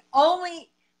 It was the only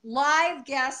live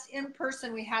guest in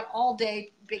person we had all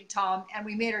day, Big Tom, and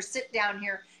we made her sit down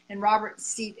here in Robert's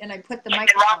seat, and I put the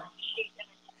microphone.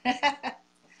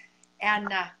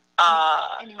 And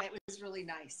anyway, it was really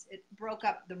nice. It broke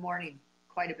up the morning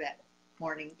quite a bit.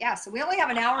 Yeah, so we only have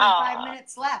an hour and 5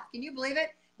 minutes left. Can you believe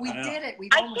it? We did it.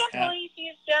 I can't believe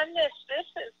you've done this. This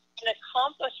is an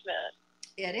accomplishment.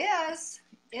 It is.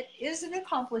 It is an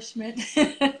accomplishment.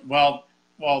 Well,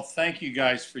 thank you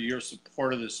guys for your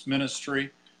support of this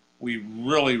ministry. We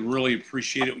really, really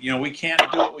appreciate it. We can't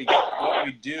do what we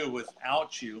do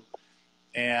without you.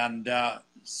 And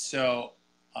so,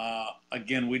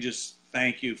 again, we just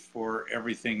thank you for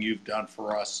everything you've done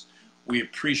for us. We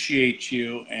appreciate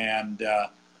you, and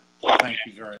thank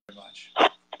you very much.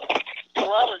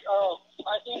 Robert, I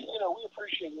think, we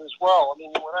appreciate you as well. I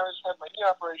mean, when I had my knee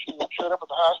operation and showed up at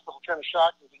the hospital, kind of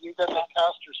shocked me, but you've got that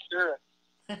pastor spirit,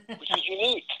 which is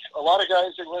unique. A lot of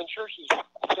guys that run churches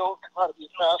don't know how to be a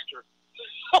pastor.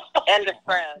 And a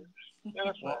friend.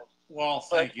 Well,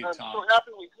 thank you, Tom. I'm so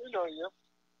happy we do know you.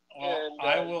 Well, and,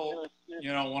 I will,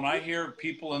 when I hear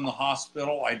people in the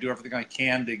hospital, I do everything I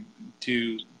can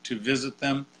to visit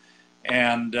them.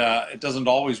 And it doesn't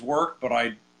always work, but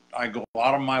I go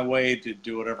out of my way to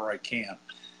do whatever I can.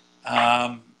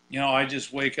 I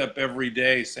just wake up every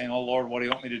day saying, oh, Lord, what do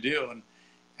you want me to do?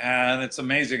 And it's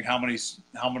amazing how many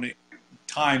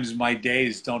times my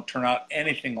days don't turn out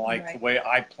anything like the way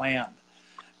I planned.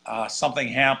 Something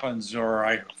happens, or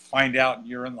I find out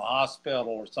you're in the hospital,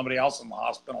 or somebody else in the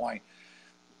hospital.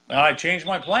 I change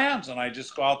my plans, and I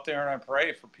just go out there and I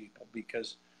pray for people,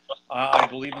 because I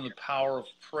believe in the power of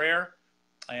prayer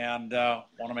and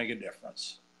want to make a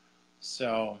difference.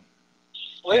 So,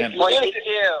 you did a difference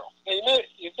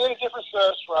to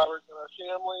us, Robert, and our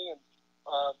family, and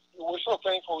we're so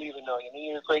thankful to even know you. I mean,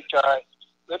 you're a great guy.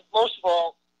 But most of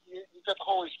all, you've got the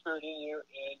Holy Spirit in you,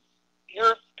 and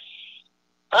you're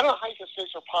I don't know how you can stay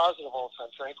so positive all the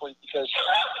time, frankly, because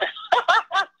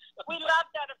We love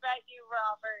that about you,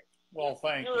 Robert. Well,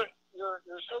 thank you. You're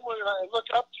someone that I look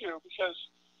up to because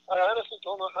I honestly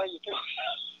don't know how you do it.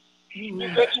 You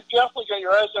definitely got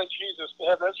your eyes on Jesus to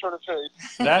have that sort of faith.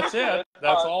 That's it.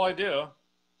 That's all I do.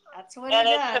 That's what And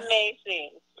he it's does.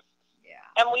 amazing.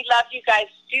 Yeah. And we love you guys.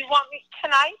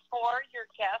 Can I bore your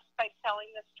guest by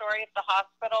telling the story at the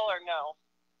hospital or no?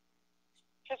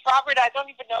 Because, Robert, I don't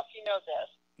even know if you know this.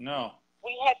 No.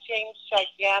 We had James'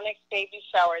 gigantic baby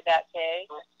shower that day,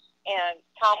 and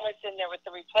Tom was in there with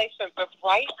the replacement. But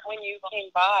right when you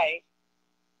came by,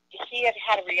 he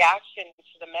had a reaction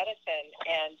to the medicine,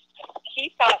 and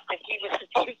he thought that he was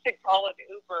supposed to call an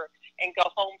Uber and go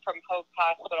home from Hope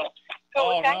Hospital.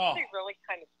 So it was actually really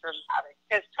kind of dramatic,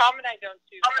 because Tom and I don't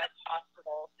do much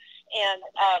hospitals. And,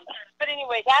 but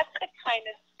anyway, that's the kind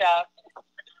of stuff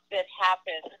that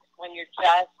happens when you're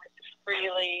just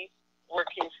freely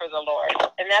working for the Lord.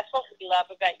 And that's what we love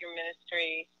about your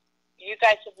ministry. You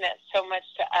guys have meant so much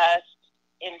to us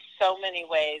in so many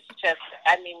ways.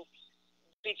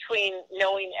 Between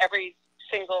knowing every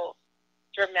single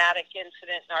dramatic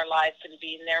incident in our lives and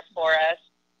being there for us,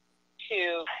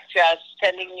 to just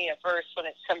sending me a verse when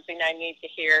it's something I need to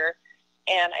hear.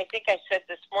 And I think I said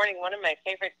this morning, one of my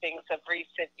favorite things of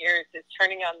recent years is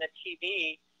turning on the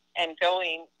TV and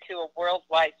going to a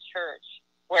worldwide church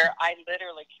where I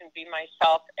literally can be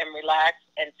myself and relax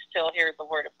and still hear the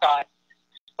Word of God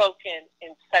spoken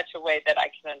in such a way that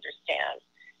I can understand.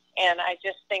 And I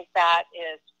just think that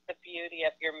is the beauty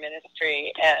of your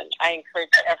ministry, and I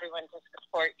encourage everyone to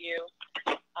support you.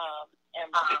 And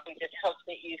we just hope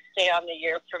that you stay on the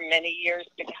air for many years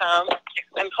to come.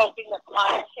 I'm hoping that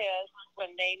my kids,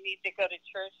 when they need to go to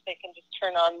church, they can just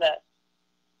turn on the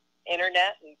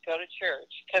internet and go to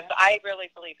church, because I really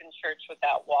believe in church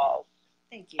without walls.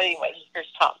 Thank you. But anyway,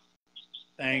 here's Tom.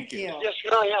 Thank you. Yes,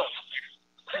 here I am.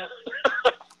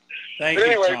 Thank But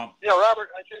you, anyway, Tom. Robert,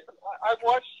 I've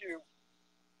watched you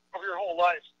over your whole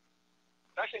life.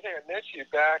 I actually think I met you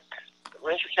back at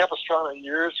Rancho Capistrano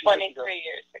years ago. 23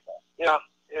 years ago. Yeah,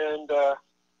 and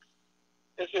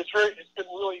it's been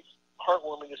really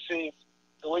heartwarming to see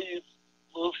the way you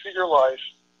move through your life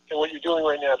and what you're doing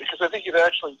right now, because I think you've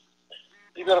got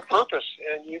a purpose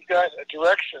and you've got a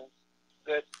direction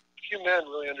that few men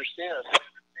really understand.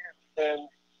 And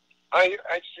I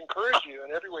just encourage you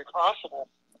in every way possible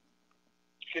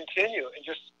to continue and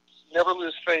just never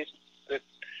lose faith that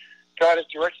God is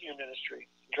directing your ministry,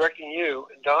 directing you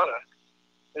and Donna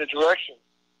in a direction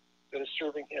that is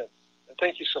serving Him. And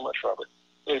thank you so much, Robert.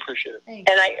 Really appreciate it. And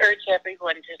I urge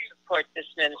everyone to support this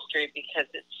ministry because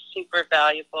it's super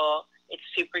valuable, it's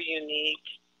super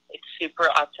unique, it's super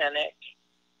authentic,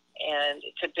 and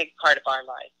it's a big part of our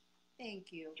life.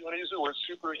 Thank you. Do you want to use the word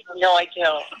super? No, I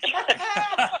don't.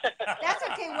 That's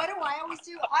okay. What do I always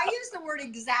do? I use the word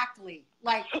exactly,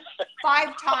 like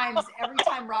 5 times every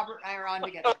time Robert and I are on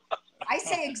together. I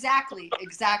say exactly,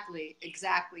 exactly,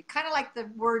 exactly. Kind of like the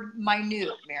word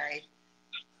minute, Mary.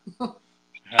 Oh,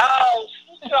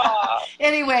 stop.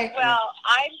 Anyway. Well,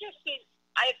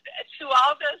 to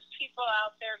all those people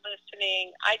out there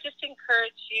listening, I just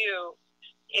encourage you,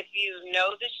 if you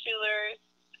know the Schulers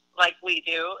like we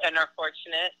do and are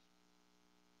fortunate,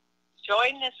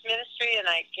 join this ministry, and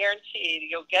I guarantee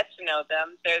you'll get to know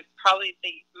them. They're probably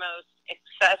the most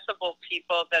accessible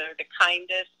people that are the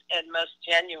kindest and most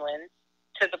genuine,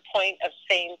 to the point of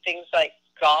saying things like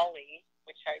golly,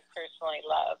 which I personally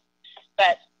love.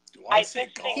 But I just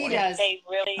think that they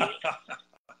really,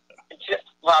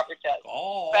 Robert does.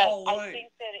 But I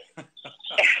think that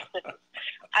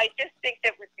I just think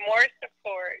that with more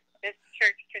support, this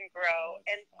church can grow.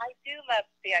 And I do love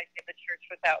the idea of a church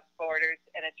without borders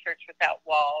and a church without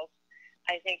walls.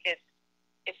 I think it's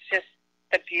just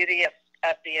the beauty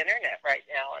of the internet right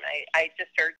now. And I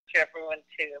just urge everyone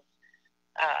to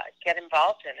get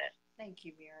involved in it. Thank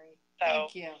you, Mary. So,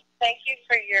 thank you. Thank you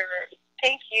for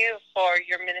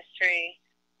your ministry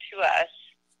to us,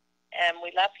 and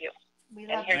we love you. We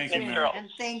love you, Mary. And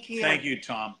thank you. Thank you,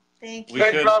 Tom. Thank you.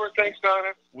 Thanks, Robert. Thanks,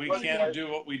 Donna. We can't do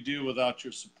what we do without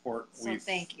your support. So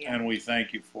thank you. And we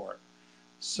thank you for it.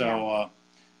 So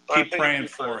keep praying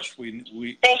for us.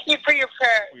 We thank you for your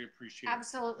prayers. We appreciate it.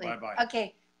 Absolutely. Bye-bye.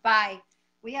 Okay, bye.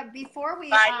 We have, before we...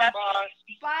 Bye.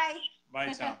 Bye.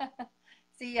 Bye, Tom.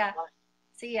 See ya.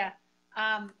 See ya.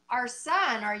 Our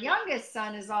son, our youngest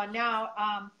son, is on now.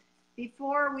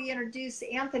 Before we introduce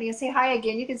Anthony and say hi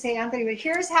again, you can say Anthony, but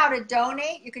here's how to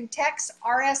donate. You can text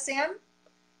RSM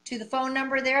to the phone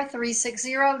number there,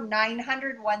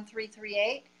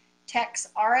 360-900-1338.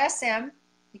 Text RSM.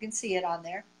 You can see it on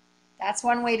there. That's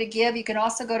one way to give. You can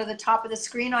also go to the top of the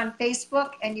screen on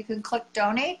Facebook and you can click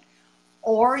donate,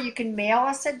 or you can mail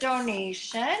us a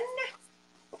donation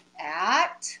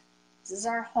at, this is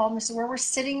our home, this is where we're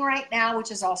sitting right now,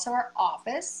 which is also our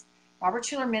office, Robert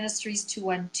Schuller Ministries,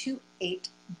 2128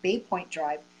 Bay Point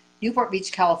Drive, Newport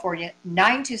Beach, California,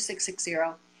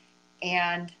 92660.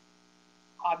 And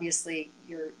obviously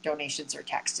your donations are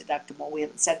tax deductible. We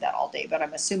haven't said that all day, but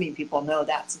I'm assuming people know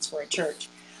that since we're a church.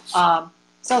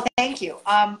 So thank you.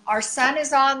 Our son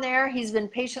is on there. He's been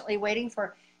patiently waiting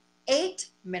for 8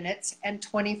 minutes and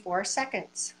 24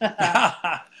 seconds.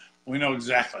 We know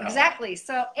exactly. Exactly.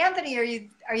 So Anthony, are you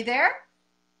there?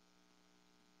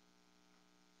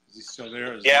 Is he still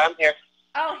there? Yeah, I'm here.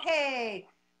 Oh, hey.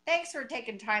 Thanks for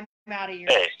taking time out of your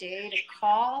day to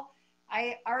call.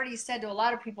 I already said to a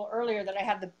lot of people earlier that I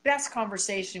had the best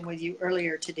conversation with you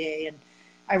earlier today, and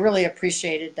I really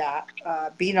appreciated that.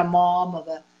 Being a mom of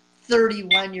a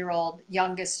 31-year-old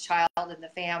youngest child in the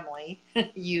family,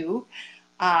 you,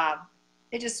 I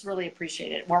just really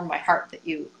appreciate it. It warmed my heart that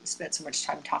you spent so much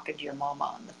time talking to your mama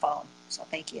on the phone. So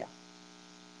thank you.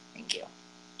 Thank you.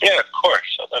 Yeah, of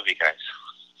course. I love you guys.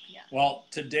 Yeah. Well,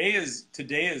 today is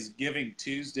Giving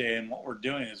Tuesday, and what we're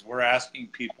doing is we're asking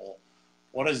people,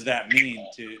 what does that mean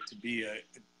to be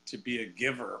a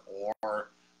giver, or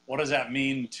what does that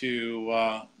mean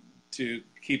to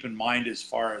keep in mind as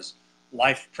far as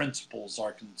life principles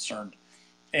are concerned?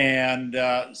 And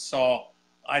so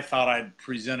I thought I'd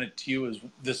present it to you as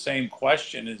the same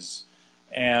question is,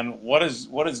 and what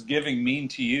does giving mean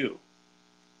to you?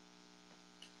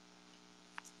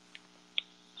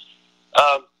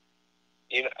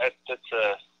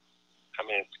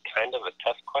 It's kind of a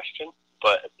tough question,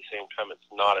 but at the same time, it's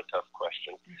not a tough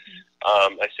question.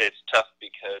 I say it's tough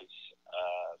because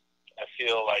I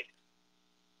feel like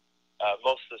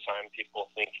most of the time people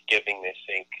think giving, they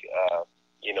think,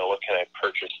 what can I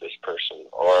purchase this person,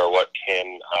 or what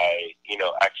can I,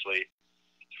 actually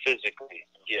physically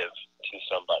give to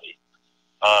somebody.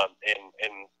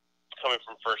 And coming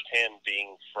from firsthand,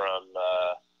 being from,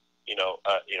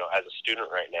 as a student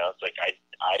right now, it's like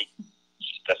I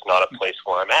that's not a place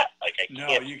where I'm at. Like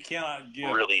You cannot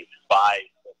give. Really buy,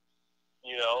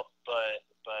 but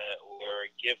where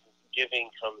giving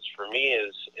comes for me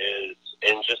is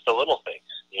in just the little things,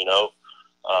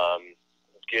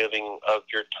 giving of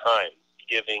your time,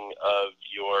 giving of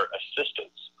your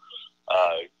assistance,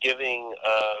 giving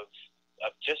of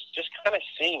just kind of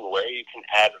seeing where you can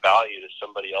add value to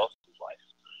somebody else's life,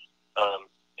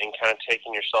 and kind of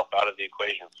taking yourself out of the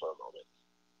equation for a moment.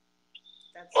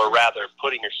 Or rather,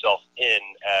 putting yourself in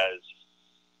as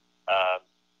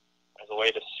a way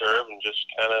to serve and just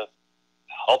kind of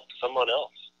help someone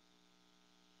else.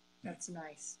 That's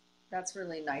nice. That's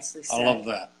really nicely said. I love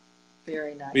that.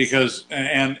 Very nice. Because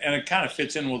and it kind of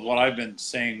fits in with what I've been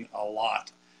saying a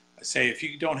lot. I say if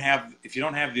you don't have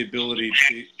the ability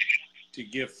to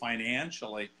give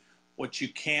financially, what you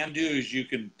can do is you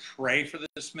can pray for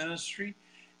this ministry,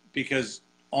 because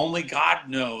only God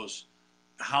knows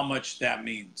how much that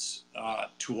means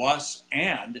to us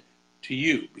and to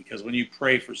you. Because when you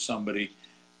pray for somebody,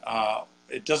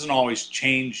 it doesn't always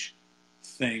change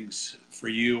things for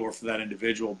you or for that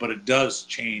individual, but it does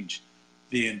change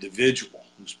the individual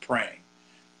who's praying.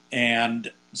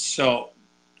 And so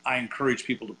I encourage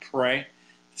people to pray.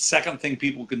 The second thing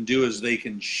people can do is they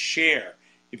can share.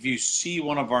 If you see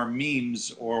one of our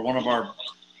memes or one of our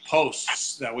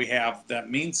posts that we have that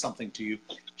means something to you,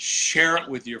 share it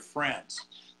with your friends.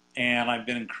 And I've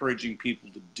been encouraging people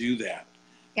to do that.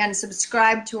 And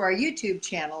subscribe to our YouTube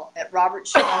channel at Robert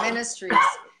Schuller Ministries.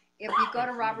 If you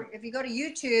go to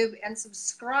YouTube and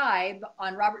subscribe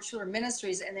on Robert Schuller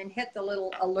Ministries and then hit the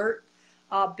little alert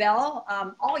bell,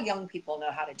 all young people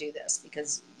know how to do this,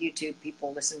 because YouTube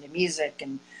people listen to music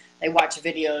and they watch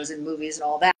videos and movies and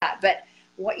all that. But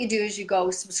what you do is you go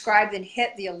subscribe, then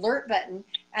hit the alert button,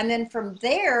 and then from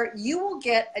there you will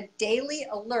get a daily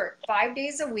alert 5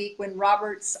 days a week when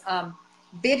Robert's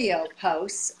video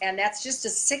posts, and that's just a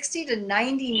 60 to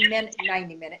 90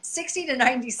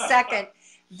 second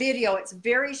video. It's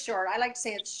very short. I like to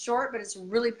say it's short, but it's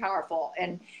really powerful.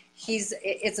 And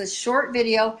it's a short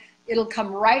video. It'll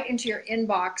come right into your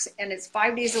inbox, and it's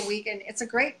 5 days a week, and it's a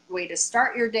great way to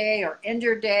start your day or end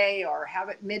your day or have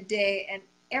it midday. And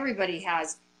everybody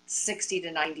has 60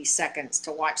 to 90 seconds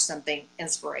to watch something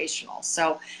inspirational.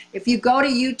 So if you go to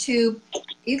YouTube,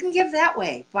 you can give that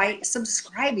way by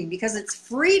subscribing, because it's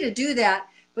free to do that,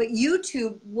 but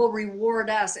YouTube will reward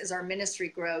us as our ministry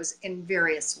grows in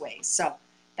various ways. So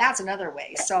that's another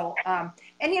way. So, and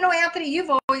Anthony,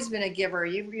 you've always been a giver.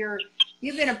 You're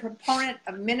you've been a proponent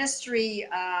of ministry.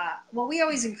 Well, we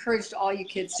always encouraged all you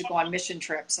kids to go on mission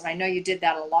trips, and I know you did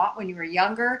that a lot when you were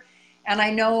younger. And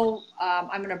I know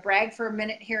I'm going to brag for a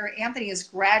minute here. Anthony is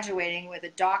graduating with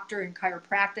a doctor in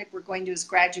chiropractic. We're going to his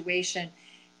graduation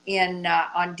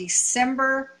on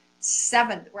December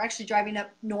 7th. We're actually driving up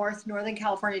Northern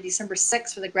California, December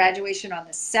 6th for the graduation on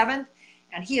the 7th.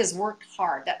 And he has worked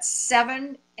hard. That's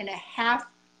 7.5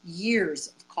 years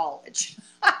of college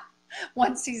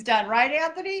once he's done. Right,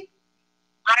 Anthony?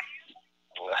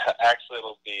 Actually,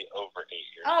 it'll be over 8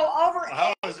 years. Oh, over 8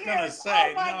 years. I was going to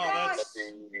say, oh my no, gosh.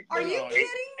 Are you kidding me?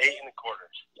 8 and a quarter.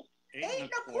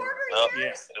 8.25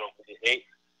 years? It'll be 8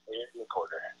 and a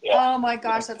quarter. Yeah. Oh my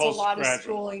gosh, that's a lot of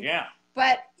schooling. Yeah.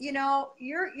 But you know,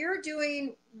 you're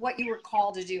doing what you were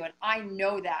called to do, and I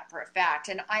know that for a fact.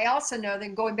 And I also know,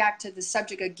 then going back to the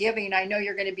subject of giving, I know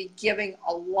you're going to be giving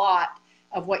a lot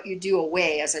of what you do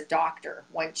away as a doctor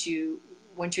once you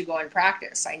go and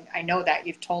practice. I know that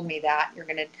you've told me that you're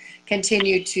going to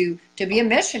continue to be a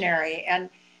missionary, and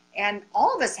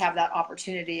all of us have that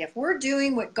opportunity. If we're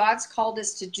doing what God's called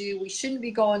us to do, we shouldn't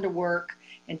be going to work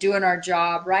and doing our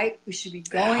job, right? We should be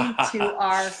going to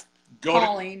our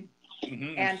calling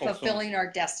and fulfilling our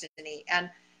destiny. And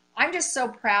I'm just so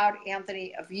proud,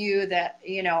 Anthony, of you that,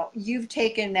 you know, you've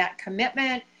taken that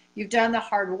commitment, you've done the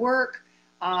hard work.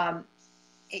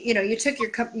 You know, you've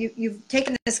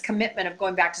taken this commitment of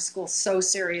going back to school so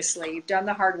seriously. You've done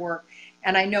the hard work.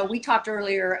 And I know we talked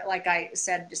earlier, like I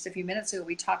said just a few minutes ago,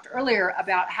 we talked earlier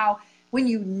about how when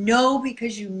you know,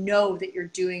 because you know that you're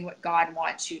doing what God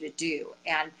wants you to do.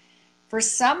 And for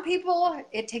some people,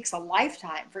 it takes a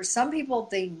lifetime. For some people,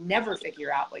 they never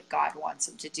figure out what God wants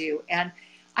them to do. And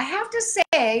I have to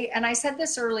say, and I said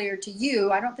this earlier to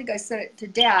you, I don't think I said it to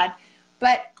Dad,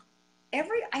 but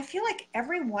I feel like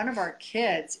every one of our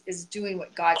kids is doing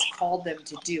what God's called them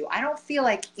to do. I don't feel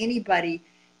like anybody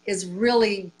is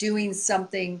really doing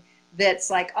something that's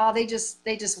like, oh, they just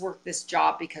work this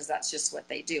job because that's just what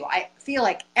they do. I feel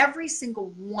like every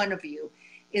single one of you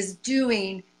is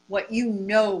doing what you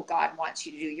know God wants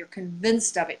you to do. You're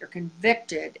convinced of it. You're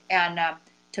convicted. And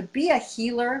to be a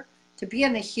healer, to be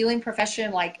in the healing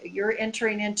profession like you're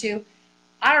entering into,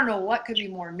 I don't know what could be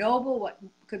more noble, what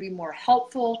could be more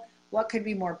helpful, what could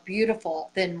be more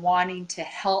beautiful than wanting to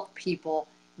help people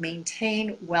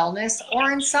maintain wellness,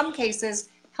 or in some cases,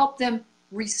 help them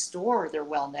restore their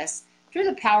wellness through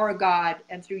the power of God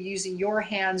and through using your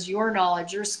hands, your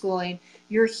knowledge, your schooling,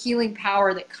 your healing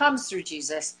power that comes through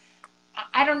Jesus.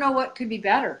 I don't know what could be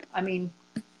better. I mean,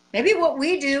 maybe what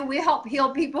we do, we help heal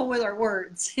people with our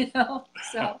words, you know?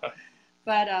 So,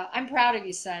 but I'm proud of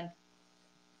you, son.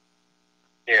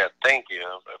 Yeah, thank you.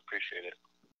 I appreciate it.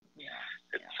 Yeah.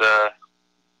 It's,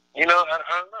 you know, I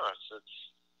don't know. It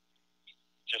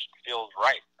just feels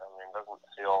right. I mean, it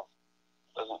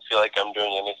doesn't feel like I'm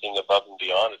doing anything above and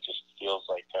beyond. It just feels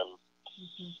like I'm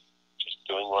just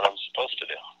doing what I'm supposed to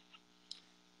do.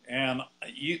 And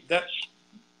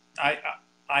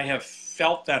I have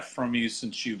felt that from you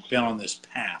since you've been on this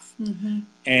path.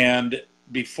 And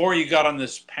before you got on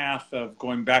this path of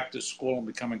going back to school and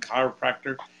becoming a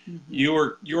chiropractor, you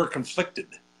were conflicted.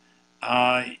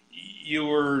 You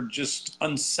were just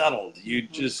unsettled. You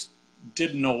just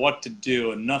didn't know what to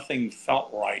do, and nothing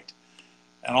felt right.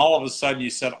 And all of a sudden you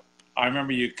said, I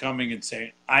remember you coming and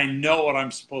saying, I know what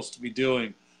I'm supposed to be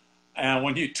doing. And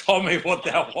when you told me what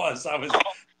that was, I was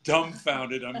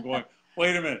dumbfounded. I'm going,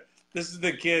 wait a minute. This is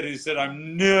the kid who said,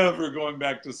 I'm never going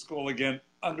back to school again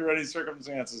under any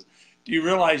circumstances. Do you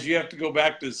realize you have to go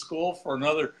back to school for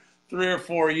another 3 or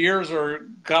 4 years, or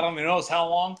God only knows how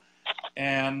long?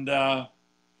 And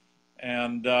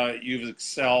you've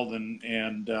excelled,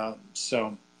 and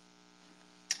so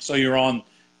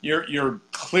you're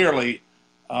clearly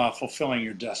fulfilling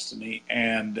your destiny,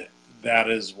 and that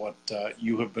is what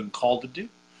you have been called to do.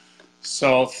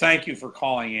 So thank you for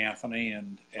calling, Anthony,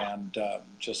 and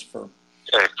just for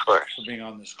being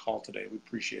on this call today. We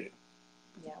appreciate it.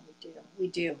 Yeah, we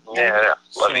do. Yeah.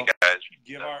 Love you guys.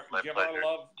 Give our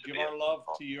love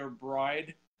to your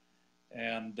bride,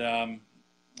 and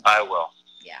I will.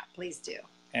 Yeah, please do.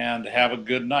 And have a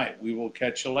good night. We will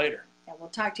catch you later. Yeah, we'll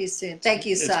talk to you soon. Thank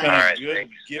you, son. It's been All a right, good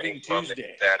thanks. Giving Thanks,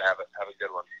 Tuesday. Dad, have a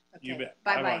good one. Okay. You bet.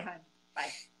 Bye, Bye-bye. hon.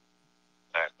 Bye.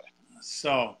 All right, bye.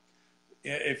 So,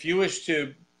 if you wish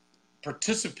to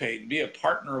participate and be a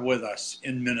partner with us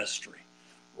in ministry,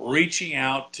 reaching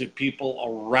out to people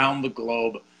around the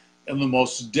globe in the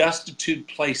most destitute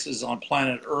places on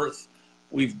planet Earth,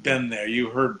 we've been there.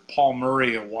 You heard Paul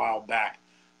Murray a while back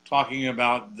talking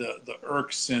about the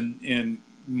Urks in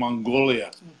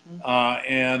Mongolia.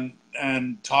 And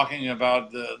talking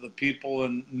about the people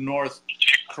in North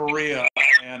Korea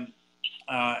and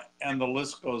the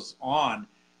list goes on.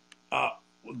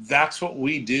 That's what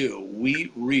we do.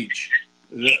 We reach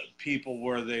the people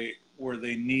where they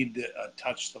need to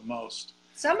touch the most.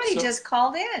 Somebody just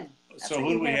called in. So who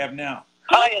do we have now?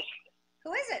 Hi,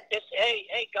 Who is it? it's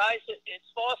hey guys, it's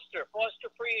Foster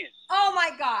Freeze. Oh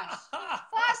my gosh,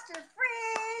 Foster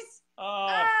Freeze! Oh,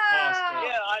 Ah. Foster.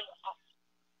 Yeah,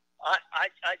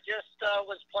 I just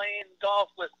was playing golf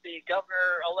with the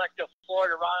governor-elect of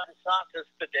Florida, Ron DeSantis,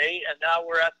 today, and now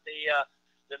we're at the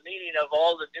meeting of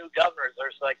all the new governors.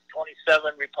 There's like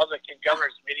 27 Republican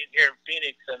governors meeting here in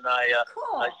Phoenix, and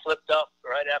Cool. I slipped up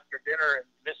right after dinner and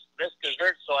missed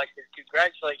dessert, so I could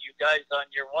congratulate you guys on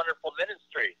your wonderful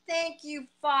ministry. Thank you,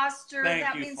 Foster. Thank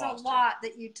that you, means Foster. a lot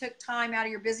that you took time out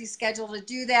of your busy schedule to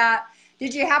do that.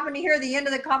 Did you happen to hear the end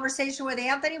of the conversation with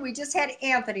Anthony? We just had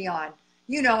Anthony on.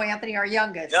 You know Anthony, our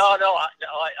youngest. No, I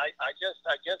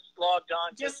just logged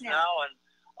on Just just now. now, and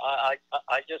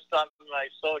I'm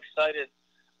so excited.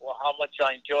 Well, how much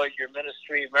I enjoyed your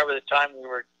ministry. Remember the time we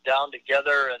were down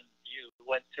together and you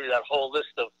went through that whole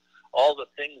list of all the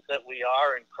things that we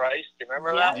are in Christ. Do you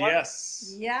remember that one?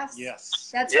 Yes. Yes.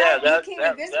 Yes. That's Yeah, right. that You came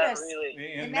to visit that us. really. In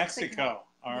In Mexico.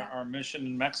 Mexico. Our mission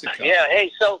in Mexico. Yeah.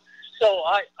 Hey, so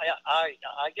I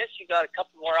guess you got a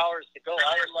couple more hours to go.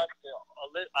 I would love to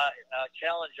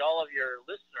challenge all of your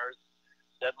listeners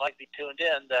that might be tuned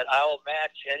in that I will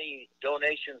match any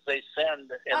donations they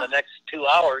send in the next 2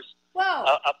 hours. Whoa.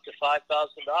 Up to $5,000.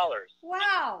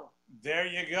 Wow. There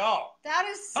you go. That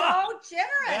is so generous.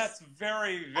 That's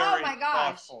very, very Oh my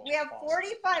gosh. thoughtful, We have Foster.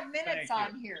 45 minutes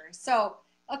Thank on here. So,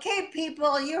 okay,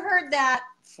 people, you heard that.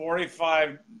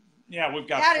 45. Yeah, we've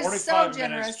got That is 45 so minutes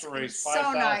generous to raise so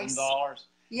 $5,000. nice.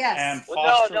 Yes. And Well,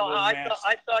 Foster no, will I match.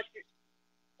 thought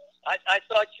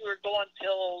you were going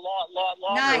till a lot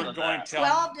longer Nine. than We're going that. till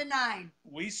 12 to 9.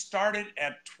 we started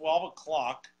at 12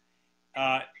 o'clock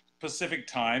Pacific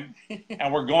time,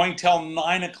 and we're going till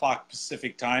 9 o'clock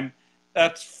Pacific time.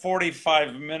 That's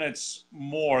 45 minutes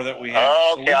more that we have.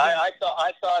 Oh, So okay, we- I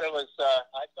thought it was the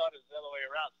other way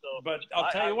around. So, but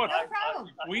I'll tell you what, No problem.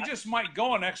 we just might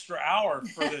go an extra hour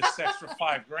for this extra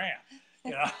 $5,000.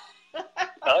 You know?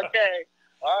 Okay,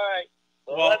 all right.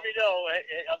 Well, let me know.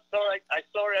 I'm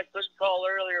sorry I couldn't call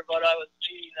earlier, but I was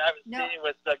meeting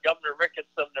with Governor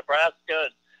Ricketts of Nebraska,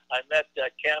 and I met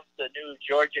Kemp, the new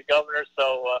Georgia governor.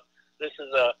 So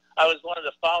I was one of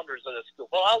the founders of the school.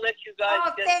 Well, I'll let you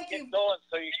guys get going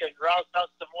so you can rouse out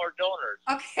some more donors.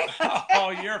 Okay. Oh,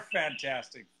 you're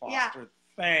fantastic, Foster. Yeah.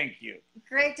 Thank you.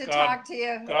 Great to talk to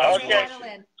you. God bless Settle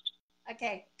you. in.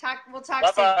 Okay. We'll talk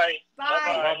soon. Bye-bye.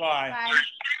 Bye. Bye-bye. Bye.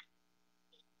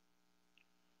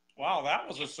 Wow, that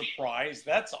was a surprise.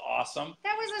 That's awesome.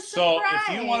 That was a So surprise.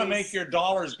 if you want to make your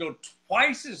dollars go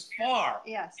twice as far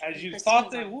Yes, as you Christina's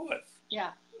thought they on. would,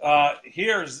 Yeah.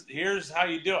 here's how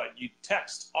you do it. You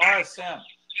text RSM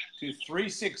to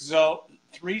 360. No,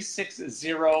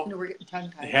 we're getting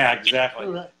tongue-tied. Yeah, exactly.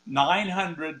 Ooh.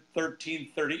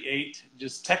 900-1338.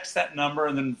 Just text that number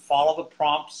and then follow the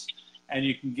prompts, and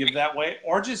you can give that way.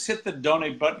 Or just hit the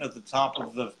donate button at the top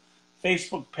of the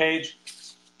Facebook page,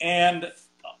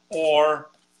 or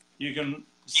you can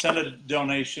send a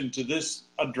donation to this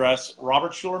address,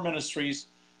 Robert Schuller Ministries,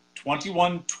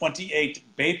 2128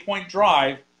 Bay Point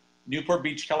Drive, Newport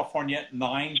Beach, California,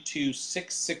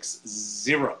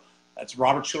 92660. That's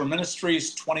Robert Schuller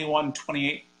Ministries,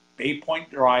 2128 Bay Point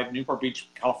Drive, Newport Beach,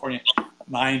 California,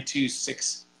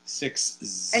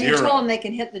 92660. And you told them they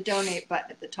can hit the donate button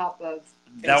at the top of Facebook.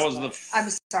 That was the I'm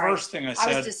sorry. first thing I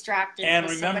said. I was distracted. And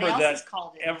because remember somebody else that has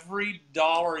called in. every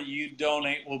dollar you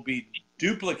donate will be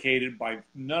duplicated by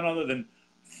none other than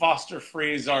Foster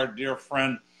Freeze, our dear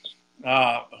friend,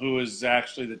 who is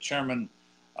actually the chairman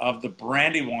of the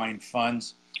Brandywine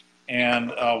Funds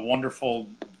and a wonderful,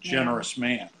 generous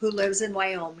man. Who lives in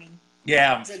Wyoming.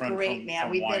 Yeah, He's a great man.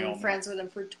 We've been friends with him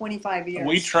for 25 years.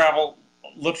 We travel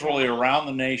literally around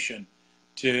the nation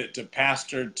to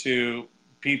pastor to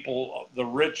people, the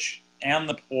rich and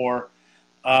the poor,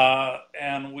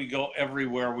 and we go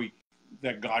everywhere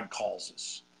that God calls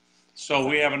us. So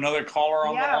we have another caller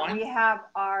on the line? We have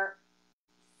our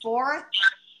fourth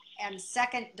and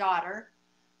second daughter.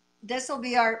 This will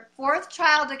be our fourth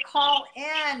child to call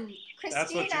in. Christina.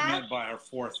 That's what you meant by our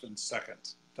fourth and second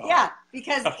daughter. Yeah,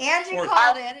 because Angie Fourth.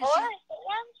 called in. And Fourth, 1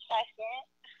 second.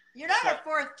 you're not our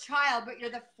fourth child, but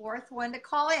you're the fourth one to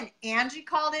call in. Angie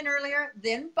called in earlier,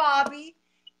 then Bobby.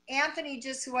 Anthony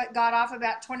just got off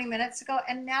about 20 minutes ago,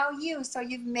 and now you. So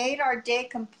you've made our day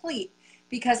complete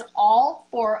because all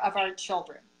four of our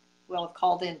children will have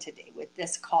called in today with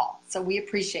this call. So we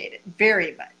appreciate it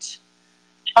very much.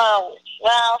 Oh,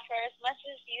 well, for as much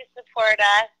as you support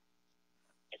us,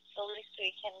 it's the least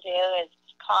we can do is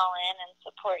call in and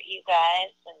support you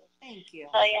guys and Thank you.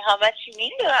 tell you how much you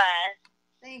mean to us.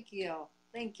 Thank you.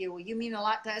 Thank you. Well, you mean a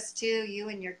lot to us too, you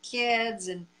and your kids,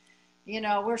 and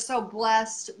we're so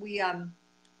blessed. We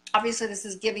obviously this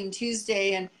is Giving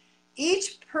Tuesday, and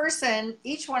each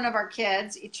one of our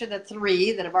kids, each of the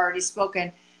three that have already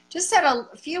spoken, just said a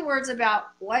few words about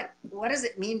what does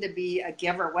it mean to be a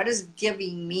giver? What does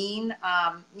giving mean?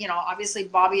 Obviously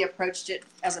Bobby approached it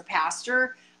as a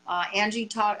pastor. Angie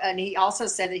taught, and he also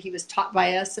said that he was taught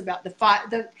by us about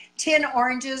the 10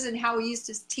 oranges and how we used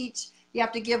to teach you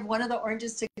have to give one of the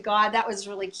oranges to God. That was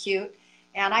really cute.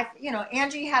 And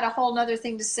Angie had a whole nother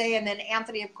thing to say. And then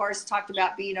Anthony, of course, talked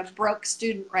about being a broke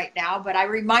student right now. But I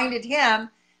reminded him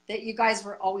that you guys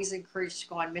were always encouraged to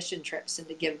go on mission trips and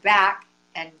to give back.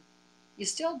 And you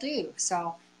still do.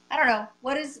 So I don't know.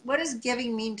 What does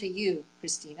giving mean to you,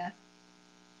 Christina?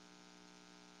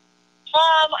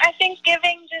 I think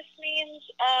giving just means,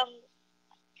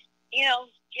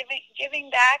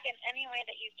 giving back in any way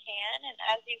that you can. And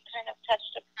as you kind of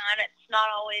touched upon, it's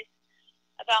not always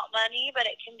about money, but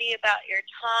it can be about your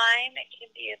time. It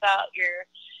can be about your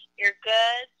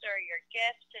goods or your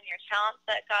gifts and your talents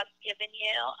that God's given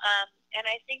you. And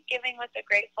I think giving with a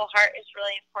grateful heart is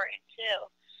really important too.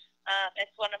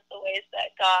 It's one of the ways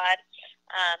that God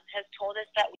has told us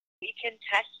that we can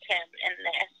test Him in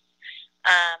this.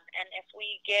 And if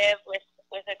we give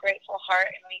with a grateful heart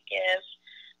and we give,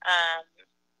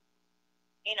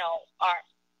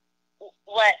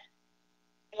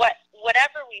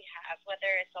 whatever we have, whether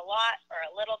it's a lot or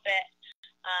a little bit,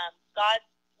 God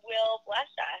will bless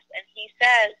us. And He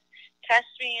says, test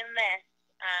me in this,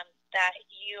 that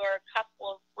your cup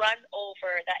will run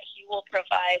over, that He will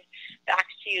provide back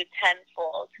to you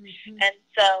tenfold. Mm-hmm. And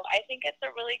so I think it's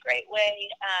a really great way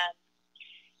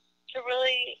to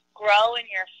really grow in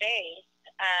your faith.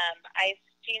 I've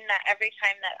seen that every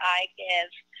time that I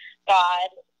give, God,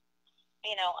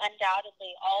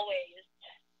 undoubtedly always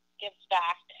gives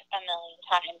back a million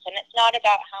times. And it's not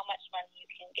about how much money you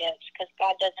can give, because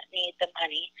God doesn't need the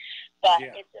money, but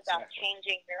it's about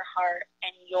changing your heart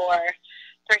and your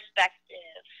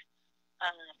perspective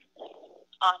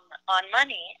on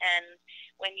money. And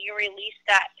when you release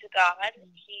that to God,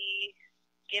 He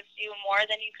gives you more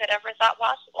than you could ever thought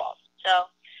possible. So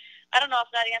I don't know if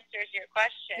that answers your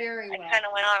question. Very well. I kind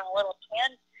of went on a little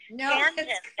tangent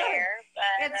there,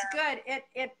 but it's good.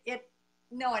 It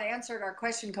answered our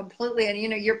question completely. And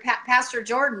your Pastor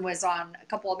Jordan was on a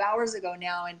couple of hours ago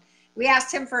now, and we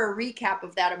asked him for a recap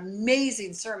of that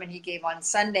amazing sermon he gave on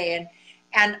Sunday.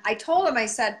 And I told him, I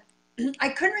said, I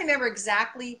couldn't remember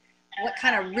exactly what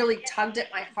kind of really tugged at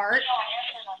my heart,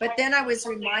 but then I was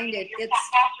reminded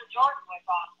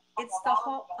it's the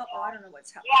whole. I don't know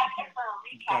what's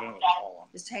happening.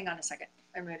 Just hang on a second.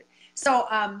 I'm ready. So,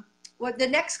 the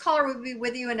next caller will be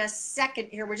with you in a second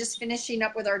here. We're just finishing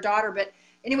up with our daughter, but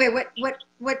anyway, what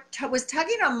was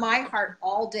tugging on my heart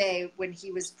all day when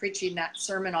he was preaching that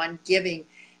sermon on giving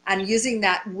and using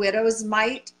that widow's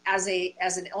mite as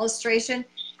an illustration.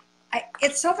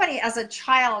 It's so funny, as a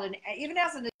child and even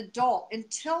as an adult,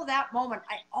 until that moment,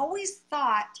 I always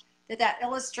thought that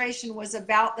illustration was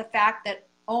about the fact that,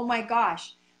 oh my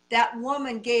gosh, that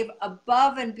woman gave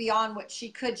above and beyond what she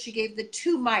could. She gave the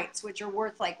 2 mites, which are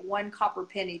worth like 1 copper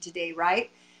penny today, right?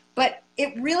 But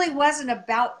it really wasn't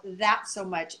about that so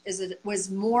much as it was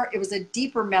a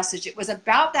deeper message. It was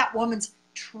about that woman's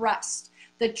trust.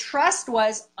 The trust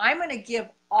was, I'm going to give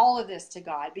all of this to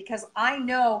God because I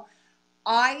know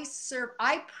I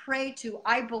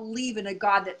believe in a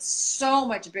God that's so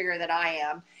much bigger than I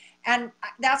am. And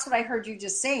that's what I heard you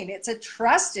just saying. It's a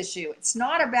trust issue. It's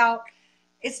not about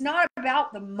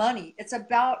the money. It's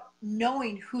about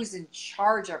knowing who's in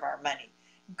charge of our money.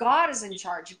 God is in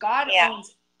charge. God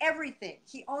owns everything.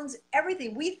 He owns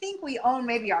everything. We think we own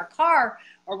maybe our car,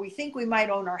 or we think we might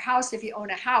own our house if you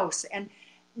own a house. And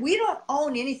we don't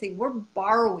own anything. We're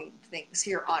borrowing things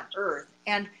here on earth.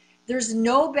 And there's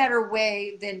no better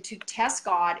way than to test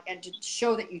God and to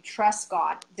show that you trust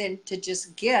God than to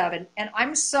just give. And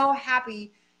I'm so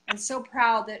happy and so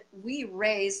proud that we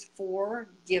raised 4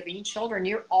 giving children.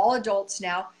 You're all adults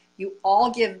now. You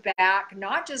all give back,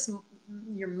 not just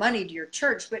your money to your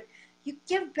church, but you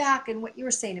give back in what you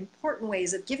were saying, important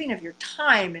ways of giving of your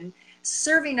time and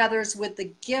serving others with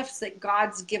the gifts that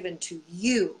God's given to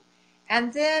you.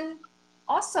 And then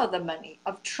also the money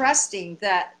of trusting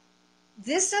that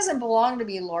this doesn't belong to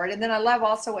me, Lord. And then I love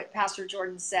also what Pastor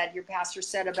Jordan said, your pastor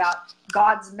said about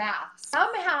God's math.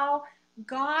 Somehow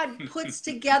God puts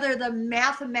together the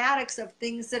mathematics of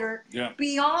things that are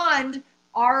beyond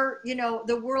our,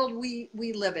 the world we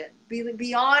live in,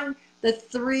 beyond the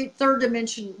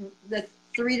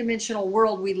three-dimensional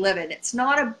world we live in. It's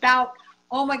not about,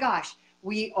 oh my gosh,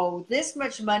 we owe this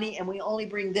much money and we only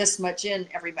bring this much in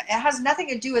every month. It has nothing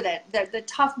to do with it. The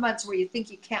tough months where you think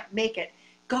you can't make it.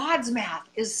 God's math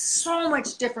is so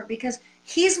much different because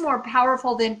he's more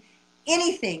powerful than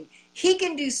anything. He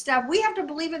can do stuff. We have to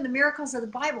believe in the miracles of the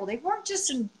Bible. They weren't just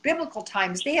in biblical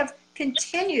times. They have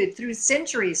continued through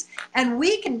centuries. And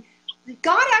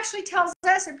God actually tells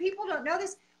us, and people don't know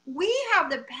this, we have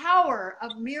the power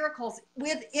of miracles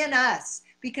within us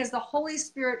because the Holy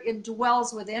Spirit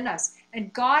indwells within us.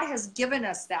 And God has given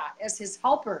us that as his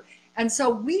helper. And so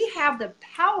we have the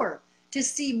power to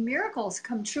see miracles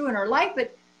come true in our life,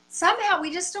 but somehow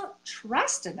we just don't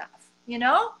trust enough,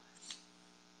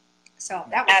 So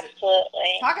that was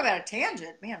absolutely. Talk about a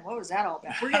tangent, man. What was that all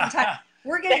about?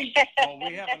 We're getting. Well,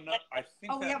 we have another. I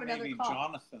think we have another call.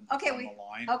 Jonathan. Okay, on the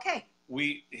line. Okay.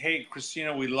 Hey,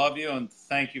 Christina, we love you and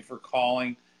thank you for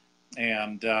calling.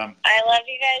 And I love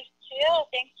you guys too.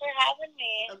 Thanks for having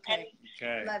me. Okay.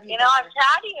 okay. Love you. I'm proud of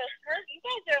you. You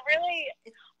guys are really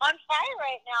on fire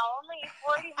right now. Only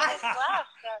 40 minutes left.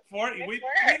 We've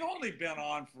only been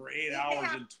on for 8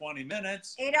 hours and 20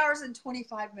 minutes. 8 hours and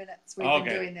 25 minutes we've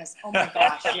been doing this. Oh my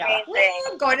gosh. Yeah.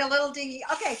 I'm going a little dingy.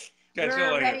 Okay.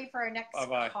 We're ready for our next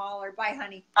caller. Bye,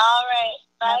 honey. All right.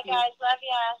 Bye, guys. Love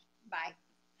ya. Bye.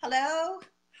 Hello.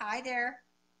 Hi there.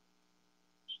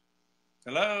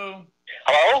 Hello.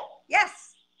 Hello?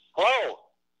 Yes. Hello.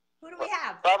 Who do we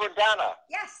have? Robert Donna.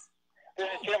 Yes. This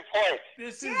is Jim Floyd.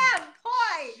 Jim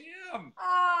Coy. Jim.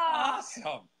 Oh,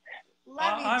 awesome.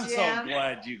 Love you, I'm Jim. so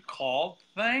glad you called.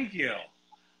 Thank you.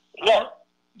 Yeah,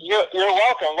 you're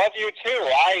welcome. Love you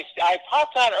too. I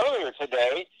popped on earlier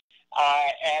today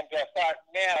and thought,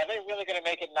 man, are they really going to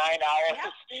make it 9 hours? Yeah.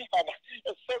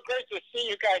 It's so great to see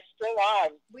you guys still on.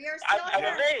 We are still I'm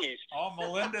amazed. Oh,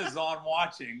 Melinda's on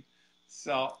watching.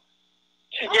 So.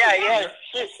 Yeah.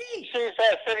 She's sitting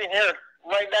here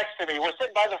right next to me. We're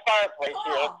sitting by the fireplace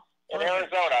here in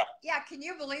Arizona. Yeah, can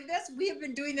you believe this? We have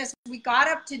been doing this. We got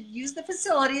up to use the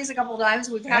facilities a couple of times.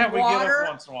 We've had we water. get up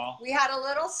once in a while. We had a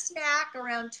little snack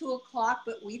around 2 o'clock,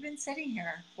 but we've been sitting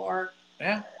here for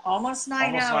almost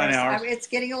 9 hours. It's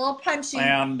getting a little punchy.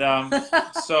 And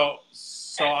so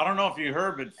I don't know if you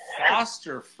heard, but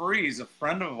Foster Freeze, a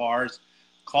friend of ours,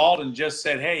 called and just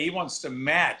said, hey, he wants to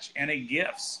match any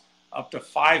gifts up to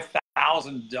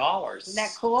 $5,000. Isn't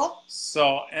that cool?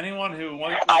 So anyone who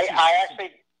wants, I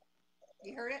actually,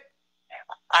 you heard it?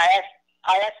 I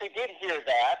actually did hear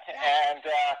that, and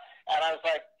I was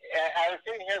like, I was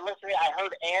sitting here listening. I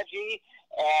heard Angie,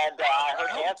 and I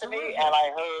heard Anthony, terrific. And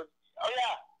I heard,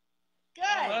 good.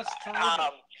 Oh, that's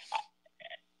terrific.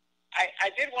 I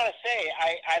did want to say,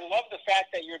 I love the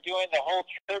fact that you're doing the whole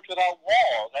church without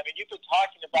walls. I mean, you've been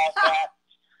talking about that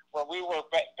when we were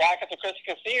back at the Christian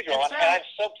Cathedral, and I'm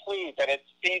so pleased that it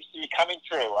seems to be coming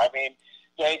true. I mean,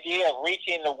 the idea of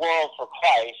reaching the world for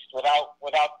Christ without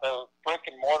the brick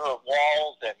and mortar of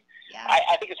walls, and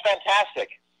I think it's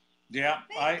fantastic. Yeah,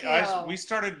 we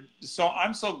started. So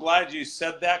I'm so glad you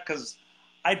said that because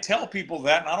I tell people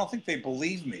that, and I don't think they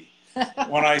believe me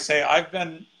when I say I've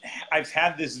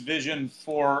had this vision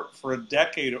for over a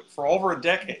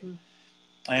decade,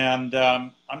 Mm-hmm. and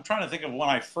I'm trying to think of when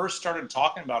I first started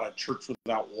talking about a church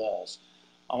without walls.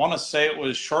 I want to say it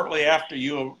was shortly after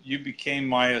you became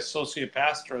my associate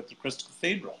pastor at the Christian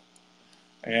Cathedral,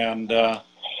 and I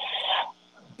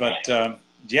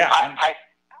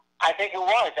think it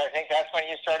was. I think that's when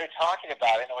you started talking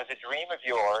about it. And it was a dream of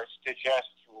yours to just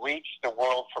reach the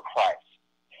world for Christ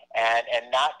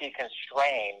and not be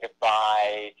constrained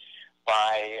by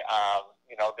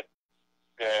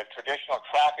the traditional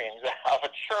trappings of a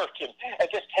church and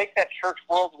just take that church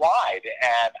worldwide.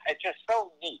 And it's just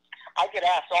so neat. I get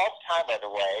asked all the time, by the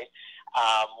way,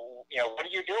 what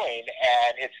are you doing?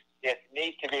 And it's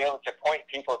neat to be able to point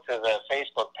people to the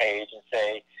Facebook page and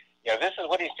say, this is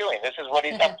what he's doing. This is what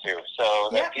he's up to. So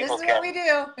that people can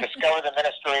discover the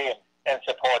ministry and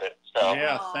support it. So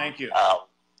thank you.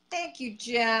 Thank you,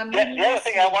 Jim. The other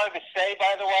thing I wanted to say,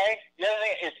 by the way, is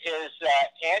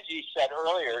Angie said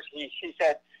earlier, she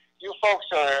said, you folks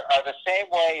are the same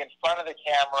way in front of the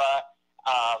camera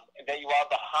that you are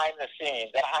behind the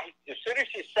scenes. And as soon as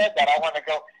she said that, I want to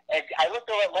go, and I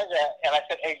looked over at Linda and I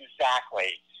said,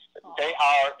 exactly. They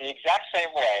are the exact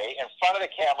same way in front of the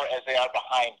camera as they are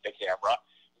behind the camera.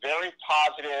 Very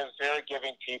positive, very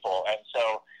giving people. And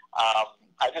so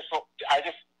I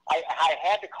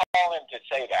had to call in to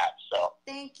say that. So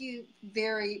thank you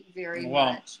very, very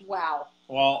much. Wow.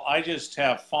 Well, I just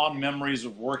have fond memories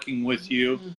of working with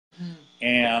you,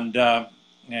 and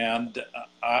And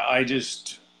I'm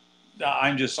just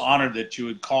honored that you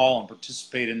would call and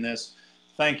participate in this.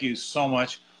 Thank you so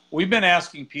much. We've been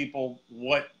asking people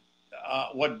what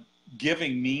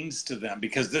giving means to them,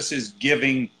 because this is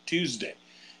Giving Tuesday.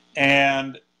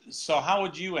 And so how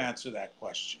would you answer that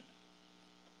question?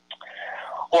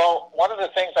 Well, one of the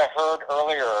things I heard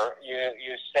earlier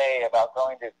you say about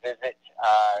going to visit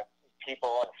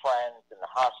people and friends in the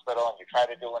hospital, and you try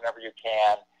to do whenever you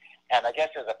can. And I guess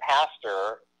as a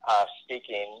pastor,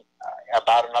 speaking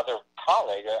about another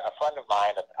colleague, a friend of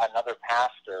mine, another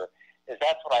pastor, is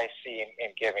that's what I see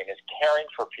in giving, is caring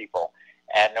for people.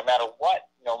 And no matter what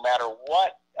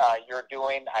you're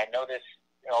doing, I notice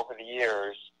over the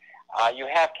years, you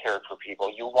have cared for people.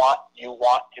 You want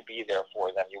to be there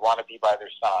for them. You want to be by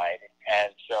their side.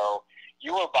 And so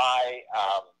you were by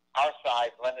our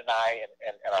side, Linda and I,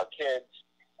 and our kids,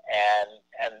 and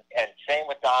same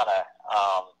with Donna.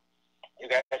 You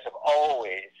guys have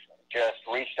always just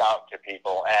reached out to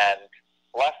people and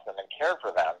blessed them and cared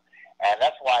for them. And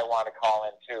that's why I want to call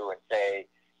in too and say,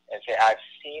 I've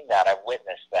seen that, I've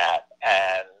witnessed that.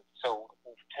 And so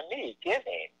to me,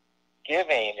 giving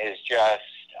is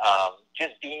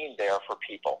just being there for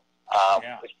people,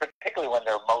 particularly when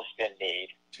they're most in need.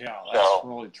 Yeah, that's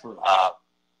really true.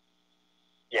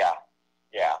 Yeah.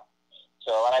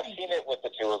 So, and I've seen it with the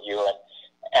two of you,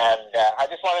 and I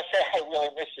just want to say I really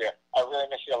miss you. I really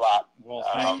miss you a lot. Well,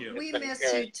 thank you. We miss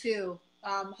you too.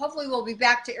 Hopefully we'll be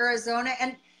back to Arizona.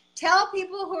 And tell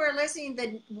people who are listening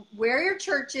where your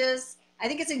church is. I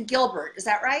think it's in Gilbert. Is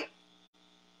that right?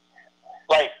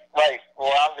 Right. We're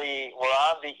on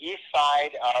the east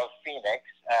side of Phoenix,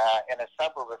 in a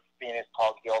suburb of Phoenix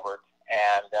called Gilbert.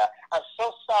 And I'm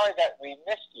so sorry that we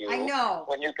missed you. I know.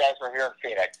 When you guys were here in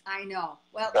Phoenix. I know.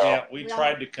 Well, yeah, we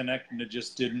tried to connect and it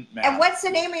just didn't matter. And what's the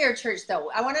name of your church,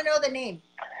 though? I want to know the name.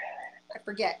 I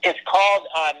forget. It's called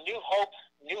New Hope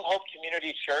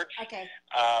Community Church. Okay.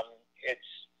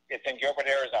 It's in Gilbert,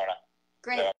 Arizona.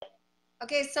 Great. So.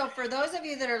 Okay, so for those of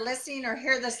you that are listening or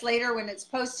hear this later when it's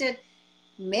posted,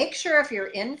 make sure if you're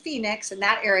in Phoenix, in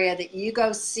that area, that you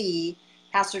go see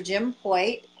Pastor Jim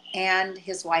Poit and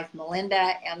his wife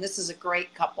Melinda. And this is a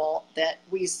great couple that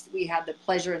we had the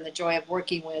pleasure and the joy of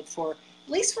working with for at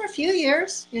least for a few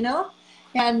years,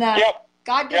 And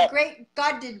God did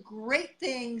great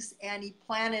things, and he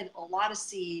planted a lot of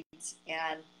seeds.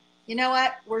 And you know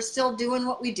what? We're still doing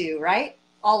what we do, right?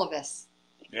 All of us.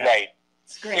 Yeah. Right.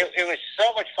 It's great. It was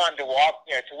so much fun to work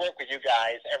with you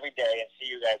guys every day and see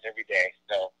you guys every day.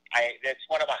 So it's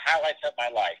one of the highlights of my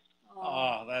life.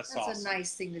 Oh, that's awesome. That's a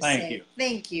nice thing to Thank say. you.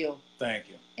 Thank you. One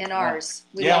And ours.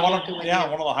 of the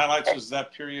highlights was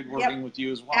that period working with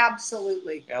you as well.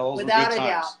 Absolutely. Yeah, those Without were good a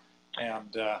times. doubt.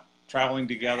 And traveling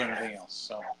together and everything else.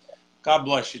 So God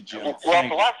bless you, Jim. Well,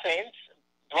 blessings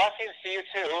to you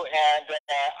too, and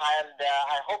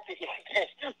I hope that you get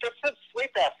some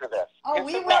sleep after this. Oh,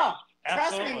 we will.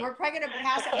 Trust me, we're probably going to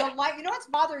pass it. The light. You know what's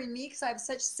bothering me? Because I have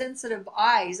such sensitive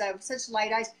eyes. I have such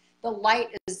light eyes. The light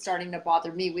is starting to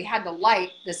bother me. We had the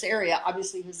light, this area,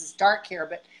 obviously because it's dark here,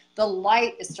 but the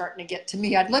light is starting to get to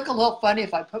me. I'd look a little funny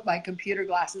if I put my computer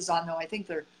glasses on, though. I think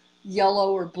they're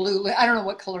yellow or blue. I don't know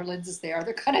what color lenses they are.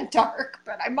 They're kind of dark,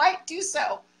 but I might do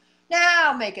so.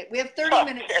 Now I'll make it. We have 30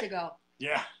 minutes to go.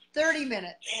 Yeah. 30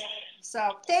 minutes.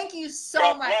 So thank you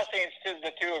so much. Blessings to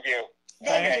the two of you.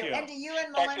 Thank you. And to you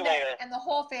and Melinda and the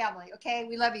whole family. Okay,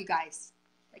 we love you guys.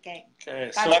 Okay.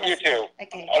 So love you too.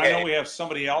 Okay. I know we have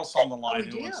somebody else on the line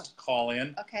who wants to call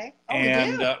in. Okay.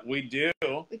 We do.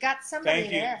 We got somebody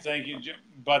there. Thank you, Jim.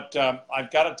 But I've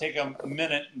got to take a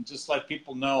minute and just let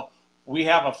people know we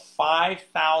have a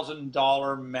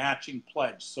 $5,000 matching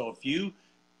pledge. So if you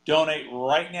donate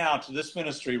right now to this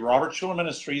ministry, Robert Schuller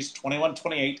Ministries,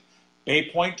 2128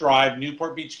 Bay Point Drive,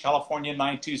 Newport Beach, California,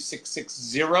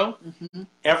 92660.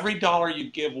 Every dollar you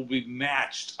give will be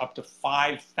matched up to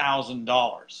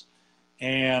 $5,000.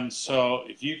 And so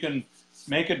if you can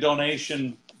make a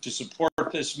donation to support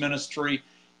this ministry,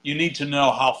 you need to know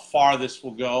how far this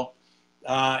will go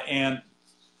and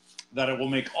that it will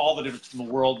make all the difference in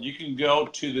the world. You can go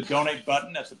to the donate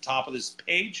button at the top of this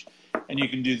page, and you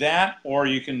can do that, or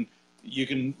you can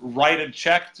write a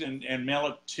check and mail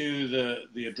it to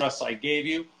the address I gave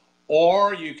you,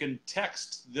 or you can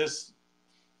text this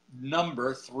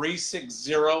number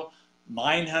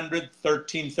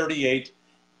 360-900-1338,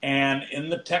 and in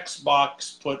the text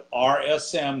box put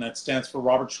RSM, that stands for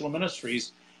Robert Schuller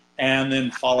Ministries, and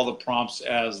then follow the prompts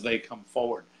as they come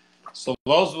forward. So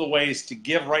those are the ways to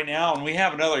give right now, and we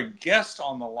have another guest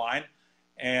on the line,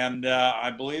 and I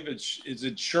believe is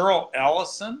it Cheryl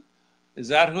Ellison? Is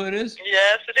that who it is?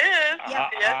 Yes, it is.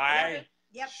 Yep. Hi,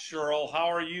 Cheryl. How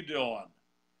are you doing?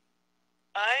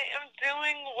 I am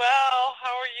doing well. How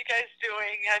are you guys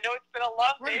doing? I know it's been a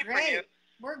long day for you.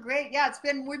 We're great. Yeah,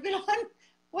 we've been on,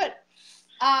 what,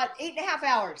 8.5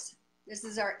 hours. This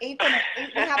is our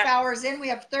 8.5 hours in. We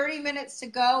have 30 minutes to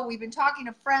go. We've been talking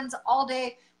to friends all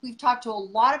day. We've talked to a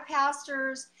lot of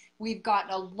pastors. We've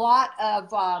gotten a lot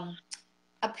of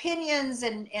opinions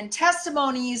and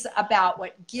testimonies about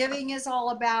what giving is all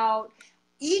about.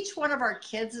 Each one of our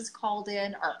kids is called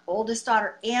in. Our oldest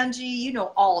daughter, Angie, you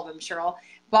know all of them, Cheryl.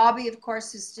 Bobby, of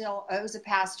course, who's a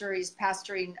pastor. He's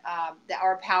pastoring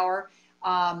Our Power.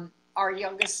 Our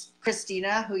youngest,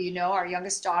 Christina, who you know, our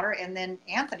youngest daughter, and then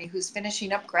Anthony, who's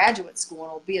finishing up graduate school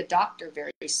and will be a doctor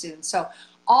very soon. So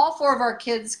all 4 of our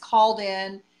kids called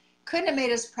in. Couldn't have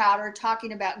made us prouder,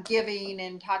 talking about giving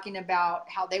and talking about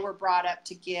how they were brought up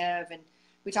to give. And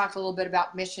we talked a little bit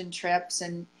about mission trips,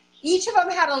 and each of them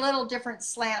had a little different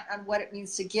slant on what it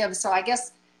means to give. So I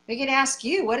guess we can ask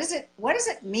you, what does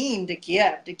it mean to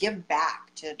give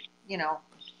back, to, you know,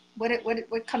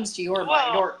 what comes to your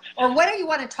mind, or what do you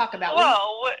want to talk about?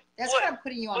 That's what I'm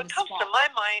putting you on the spot. What comes to my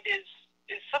mind is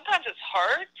sometimes it's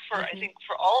hard for, I think,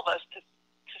 for all of us to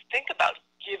think about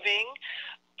giving,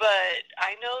 but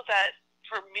I know that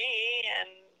for me, and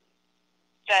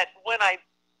that when I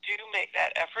do make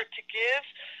that effort to give,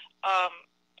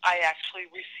 I actually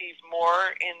receive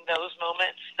more in those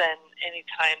moments than any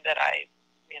time that I,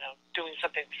 doing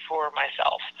something for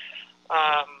myself.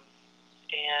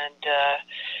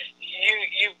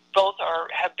 You both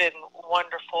have been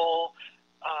wonderful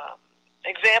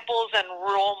examples and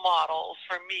role models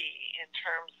for me in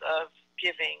terms of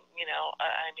giving.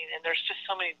 And there's just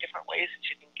so many different ways that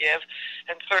you can give,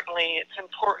 and certainly it's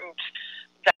important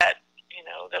that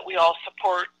that we all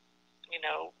support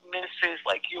ministries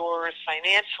like yours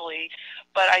financially,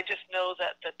 but I just know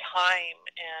that the time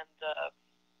and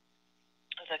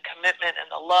the commitment and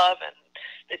the love and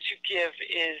that you give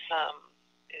is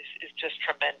just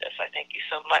tremendous. I thank you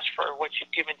so much for what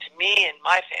you've given to me and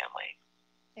my family.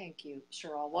 Thank you,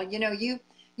 Cheryl. Well,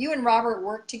 you and Robert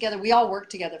worked together. We all worked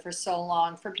together for so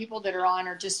long. For people that are on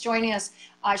or just joining us,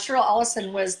 Cheryl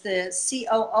Ellison was the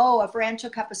COO of Rancho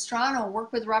Capistrano,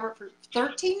 worked with Robert for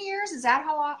 13 years. Is that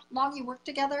how long you worked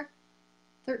together?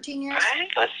 13 years? I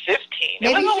think it was 15.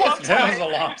 Maybe 15. That was a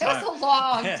long time. It was a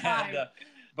long time.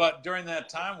 But during that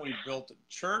time, we built a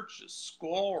church, a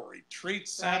school, a retreat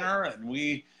center, and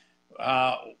we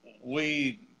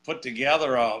put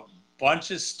together a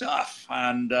bunch of stuff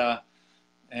and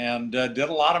did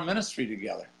a lot of ministry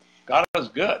together. God was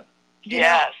good.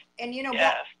 Yes. And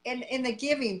in the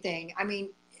giving thing, I mean,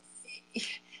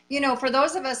 for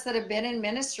those of us that have been in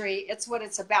ministry, it's what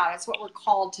it's about. It's what we're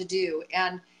called to do.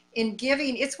 And in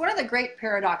giving, it's one of the great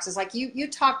paradoxes. Like you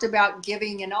talked about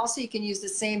giving, and also you can use the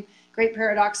same great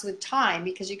paradox with time,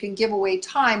 because you can give away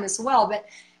time as well. But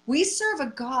we serve a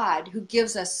God who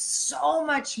gives us so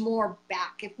much more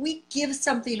back. If we give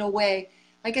something away,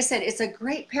 like I said, it's a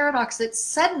great paradox that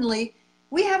suddenly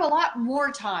we have a lot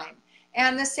more time.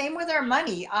 And the same with our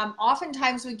money.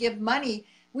 Oftentimes we give money,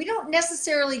 we don't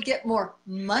necessarily get more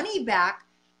money back,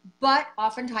 but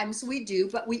oftentimes we do.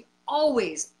 But we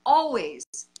always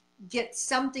get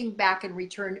something back in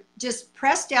return, just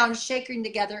pressed down, shaking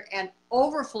together, and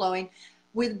overflowing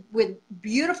with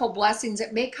beautiful blessings.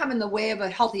 It may come in the way of a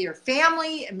healthier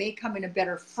family. It may come in a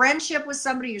better friendship with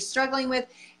somebody you're struggling with.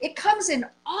 It comes in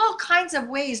all kinds of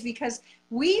ways, because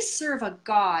we serve a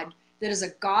God that is a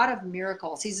God of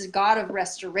miracles. He's a God of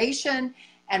restoration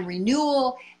and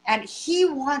renewal, and he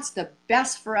wants the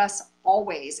best for us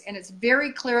always. And it's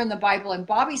very clear in the Bible. And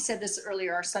Bobby said this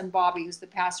earlier. Our son Bobby, who's the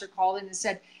pastor, called in and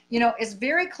said, it's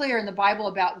very clear in the Bible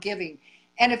about giving.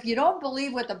 And if you don't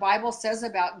believe what the Bible says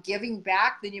about giving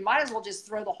back, then you might as well just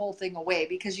throw the whole thing away,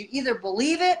 because you either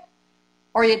believe it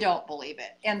or you don't believe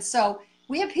it. And so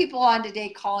we have people on today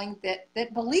calling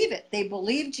that believe it. They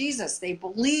believe Jesus. They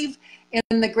believe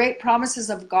in the great promises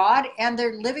of God, and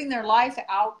they're living their life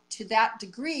out to that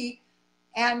degree,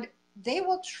 and they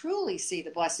will truly see the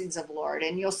blessings of the Lord.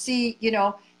 And you'll see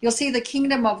the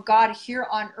kingdom of God here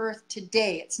on earth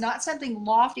today. It's not something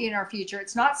lofty in our future.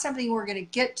 It's not something we're going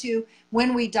to get to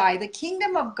when we die. The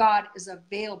kingdom of God is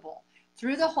available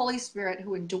through the Holy Spirit,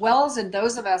 who indwells in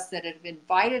those of us that have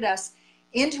invited us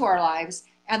into our lives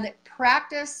and that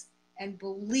practice and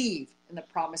believe in the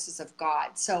promises of God.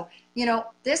 So,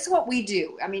 this is what we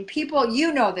do. I mean, people,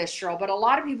 this, Cheryl, but a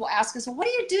lot of people ask us, well, what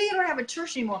do you do? You don't have a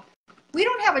church anymore. We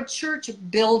don't have a church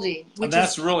building. And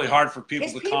that's really hard for people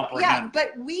to comprehend. Yeah,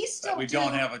 but we still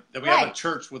have a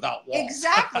church without walls.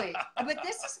 Exactly. But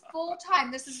this is full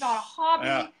time. This is not a hobby.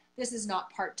 Yeah. This is not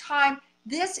part time.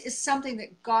 This is something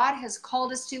that God has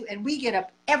called us to, and we get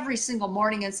up every single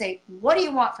morning and say, what do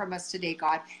you want from us today,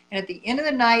 God? And at the end of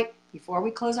the night, before we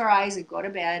close our eyes and go to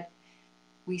bed,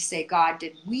 we say, God,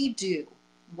 did we do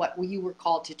what you were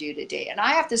called to do today? And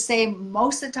I have to say,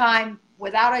 most of the time,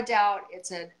 without a doubt,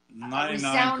 it's a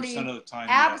 99% of the time,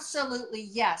 absolutely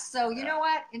yes. So you know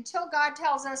what? Until God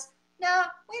tells us, no,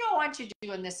 we don't want you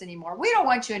doing this anymore. We don't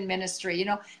want you in ministry. You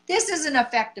know, this isn't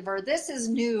effective, or this is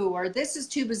new, or this is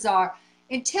too bizarre.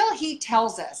 Until he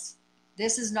tells us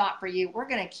this is not for you, we're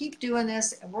going to keep doing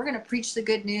this, and we're going to preach the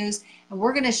good news, and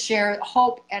we're going to share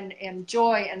hope and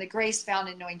joy and the grace found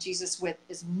in knowing Jesus with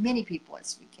as many people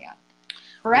as we can.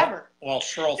 Forever. Well,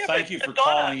 Cheryl, thank you for Donna,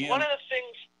 calling in. One of the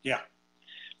things. Yeah.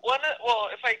 Well,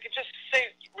 if I could just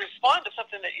respond to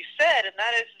something that you said, and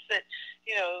that is that,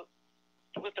 you know,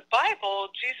 with the Bible,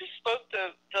 Jesus spoke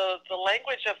the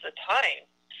language of the time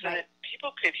so that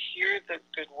people could hear the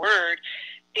good word.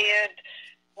 And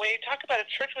when you talk about a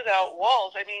church without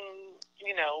walls, I mean,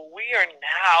 you know, we are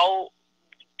now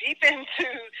deep into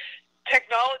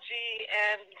technology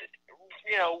and,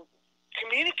 you know,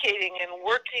 communicating and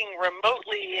working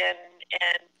remotely and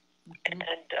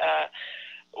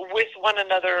with one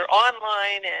another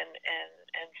online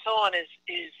and so on is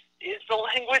the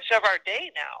language of our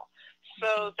day now.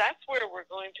 So that's where we're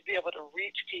going to be able to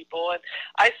reach people. And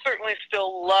I certainly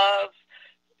still love,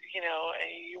 you know,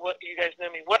 you guys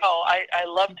know me well. I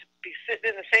love to be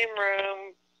sitting in the same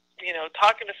room, you know,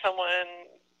 talking to someone,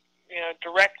 you know,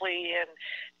 directly,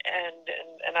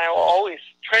 and I will always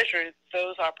treasure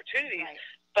those opportunities.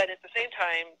 Right. But at the same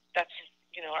time, that's,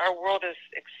 you know, our world is,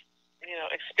 you know,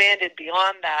 expanded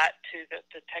beyond that to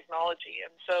the technology.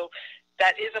 And so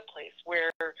that is a place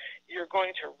where you're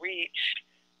going to reach,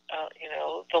 you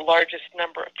know, the largest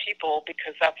number of people,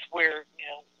 because that's where, you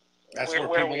know, that's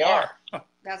where we are.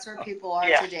 That's where people are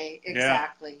today.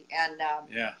 Exactly. Yeah.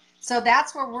 And so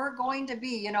that's where we're going to be.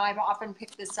 You know, I've often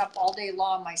picked this up all day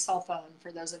long on my cell phone.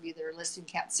 For those of you that are listening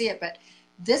can't see it, but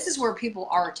this is where people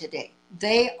are today.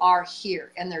 They are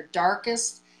here in their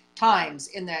darkest times,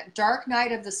 in that dark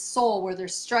night of the soul, where they're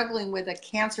struggling with a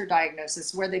cancer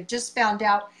diagnosis, where they've just found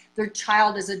out their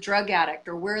child is a drug addict,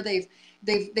 or where they've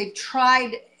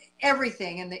tried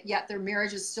everything and that yet their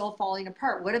marriage is still falling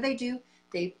apart. What do?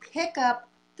 They pick up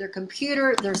their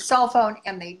computer, their cell phone,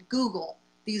 and they Google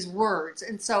these words.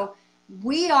 And so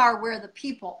we are where the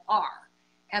people are.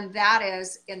 And that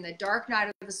is in the dark night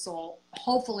of the soul.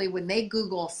 Hopefully when they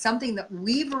Google something that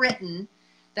we've written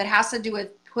that has to do with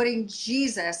putting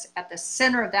Jesus at the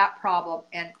center of that problem,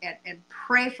 and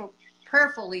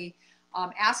prayerfully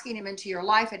asking him into your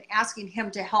life and asking him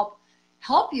to help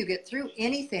you get through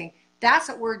anything. That's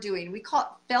what we're doing. We call it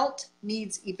felt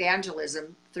needs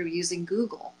evangelism through using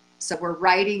Google. So we're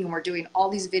writing and we're doing all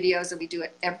these videos, and we do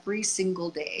it every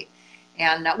single day.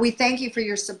 And we thank you for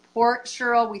your support,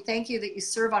 Cheryl. We thank you that you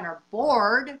serve on our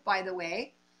board, by the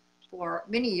way, for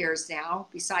many years now,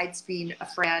 besides being a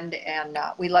friend. And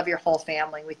we love your whole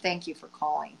family. We thank you for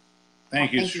calling.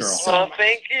 Thank you, Cheryl. So much.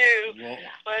 Thank you. Well,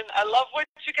 I love what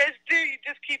you guys do. You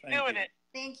just keep doing it.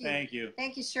 Thank you. Thank you.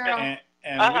 Thank you, Cheryl.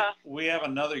 And we have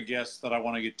another guest that I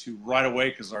want to get to right away,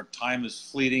 because our time is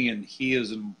fleeting, and he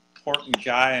is an important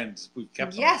guy, and we've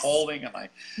kept him holding. And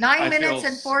 9 minutes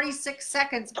and 46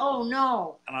 seconds. Oh,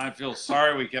 no. And I feel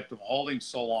sorry we kept him holding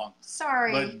so long.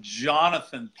 Sorry. But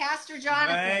Jonathan. Pastor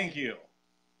Jonathan. Thank you.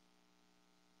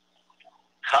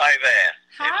 Hi there.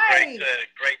 Hi. It's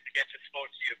great to get to talk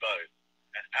to you both.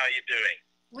 How are you doing?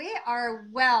 We are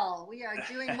well. We are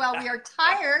doing well. We are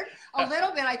tired a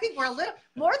little bit. I think we're a little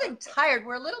more than tired.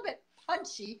 We're a little bit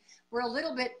punchy. We're a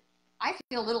little bit, I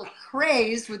feel a little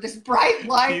crazed with this bright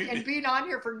light and being on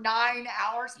here for 9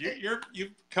 hours.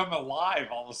 You've come alive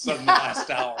all of a sudden the last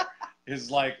hour.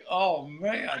 It's like, oh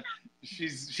man,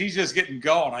 she's just getting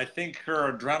going. I think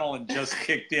her adrenaline just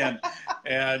kicked in,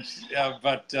 and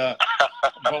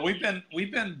but we've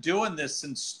been doing this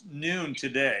since noon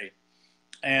today.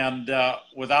 And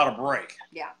without a break.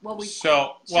 Yeah. Well,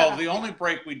 the only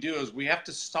break we do is we have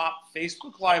to stop.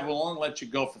 Facebook Live will only let you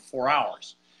go for 4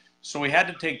 hours. So we had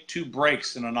to take 2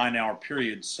 breaks in a 9-hour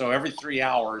period. So every 3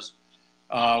 hours,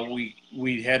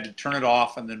 we had to turn it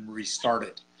off and then restart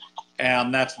it.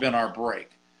 And that's been our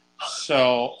break.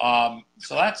 So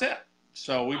that's it.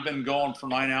 So we've been going for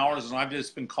 9 hours, and I've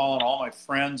just been calling all my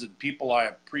friends and people I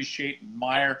appreciate,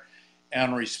 admire,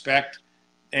 and respect.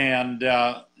 And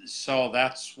so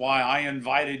that's why I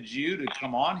invited you to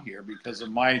come on here, because of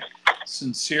my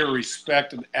sincere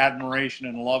respect and admiration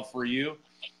and love for you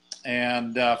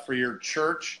and for your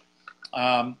church.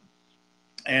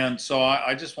 And so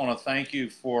I just want to thank you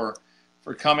for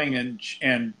coming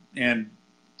and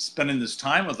spending this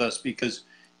time with us, because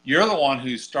you're the one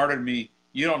who started me.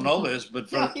 You don't know this, but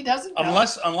for, No, he doesn't know.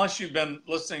 unless you've been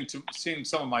seeing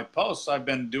some of my posts, I've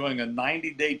been doing a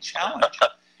 90-day challenge.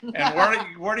 And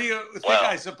where do you think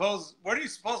where do you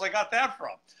suppose I got that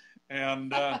from?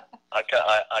 And I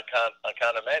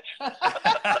can't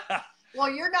imagine. Well,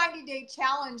 your 90-day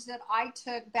challenge that I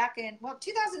took back in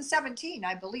 2017,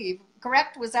 I believe.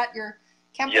 Correct? Was that your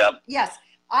campaign? Yep. Yes,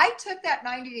 I took that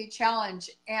 90-day challenge,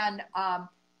 and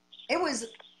it was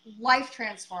life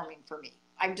transforming for me.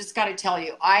 I've just got to tell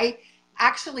you, I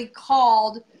actually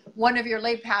called one of your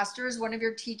lay pastors, one of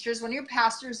your teachers, one of your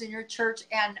pastors in your church,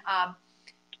 and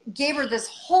gave her this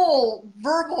whole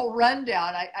verbal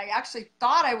rundown. I actually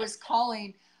thought I was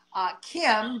calling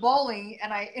Kim Bowling,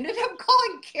 and I ended up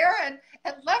calling Karen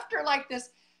and left her like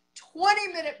this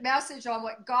 20-minute message on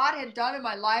what God had done in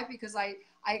my life, because I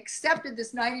accepted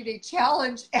this 90-day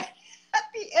challenge. And at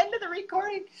the end of the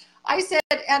recording, I said,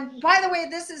 and by the way,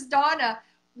 this is Donna.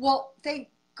 Well, thank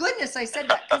goodness I said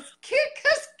that,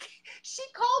 because she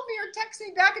called me or texted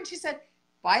me back, and she said,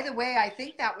 by the way, I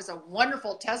think that was a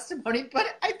wonderful testimony,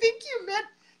 but I think you meant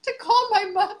to call my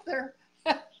mother.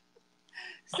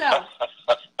 So,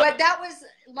 but that was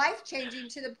life-changing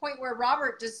to the point where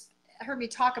Robert just heard me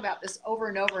talk about this over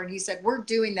and over, and he said, we're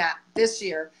doing that this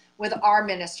year with our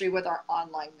ministry, with our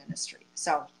online ministry.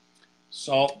 So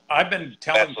I've been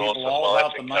telling people all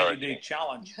about the 90-day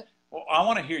challenge. Well, I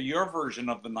want to hear your version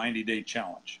of the 90-day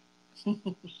challenge. Well,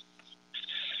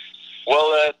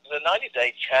 the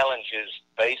 90-day challenge is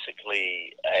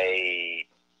basically an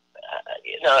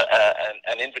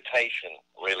invitation,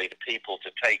 really, to people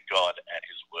to take God at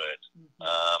His word.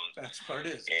 That's what it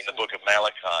is. In the book of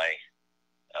Malachi,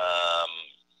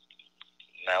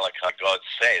 God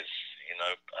says,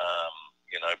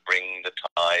 bring the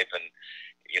tithe and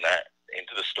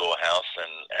into the storehouse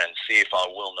and see if I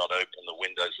will not open the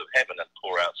windows of heaven and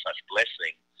pour out such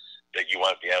blessing that you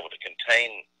won't be able to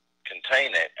contain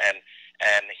it.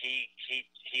 And he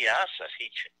asks us,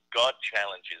 God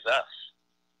challenges us.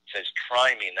 Says,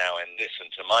 try me now in this.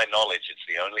 And to my knowledge, it's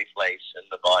the only place in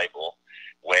the Bible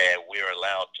where we're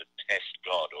allowed to test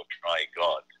God or try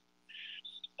God.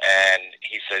 And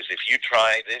he says, if you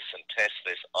try this and test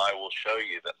this, I will show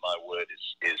you that my word is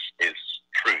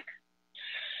truth.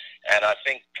 And I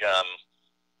think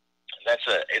it's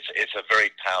a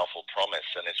very powerful promise,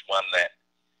 and it's one that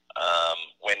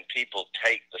when people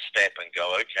take the step and go,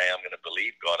 okay, I'm going to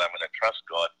believe God, I'm going to trust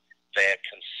God, they're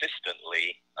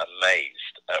consistently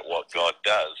amazed at what God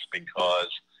does,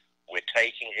 because we're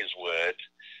taking His word,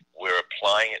 we're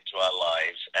applying it to our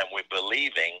lives, and we're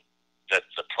believing that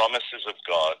the promises of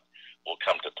God will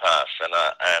come to pass. And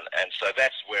so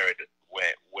that's where it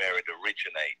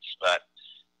originates. But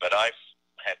I've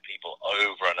had people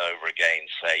over and over again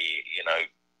say,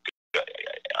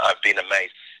 I've been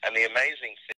amazed. And the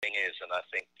amazing thing is, and I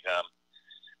think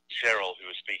Cheryl, who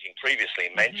was speaking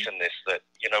previously, mentioned this, that,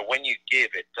 when you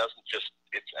give, it doesn't just,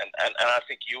 and I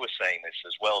think you were saying this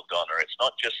as well, Donna, it's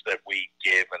not just that we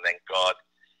give and then God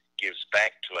gives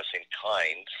back to us in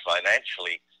kind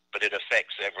financially, but it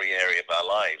affects every area of our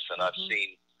lives. And I've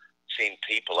seen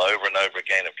people over and over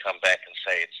again have come back and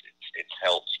say it's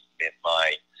helped in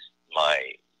my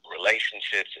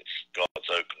relationships, it's God's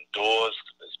opened doors,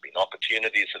 there's been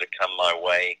opportunities that have come my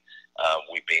way,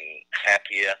 we've been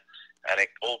happier, and it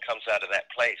all comes out of that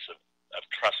place of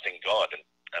trusting God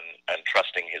and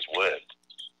trusting His word.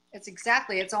 It's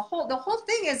exactly, the whole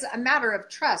thing is a matter of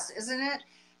trust, isn't it,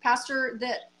 Pastor?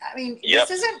 This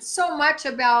isn't so much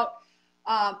about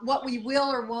what we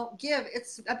will or won't give.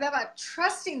 It's about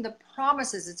trusting the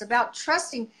promises. It's about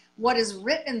trusting what is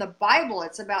written in the Bible.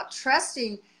 It's about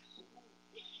trusting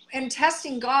and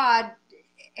testing God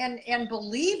and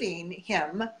believing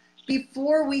Him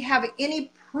before we have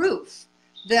any proof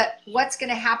that what's going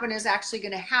to happen is actually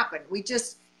going to happen. We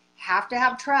just have to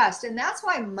have trust. And that's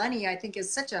why money, I think, is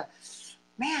such a,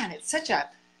 man, it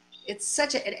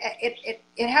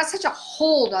has such a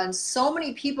hold on so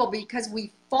many people, because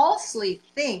we falsely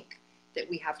think that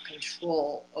we have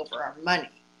control over our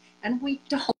money. And we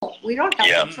don't. We don't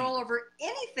have control over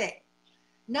anything.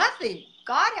 Nothing.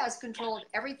 God has control of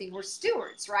everything. We're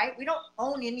stewards, right? We don't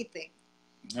own anything.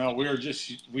 No, we are just.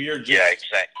 Yeah,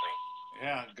 exactly.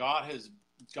 Yeah, God has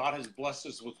blessed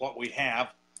us with what we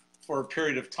have for a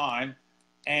period of time,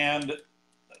 and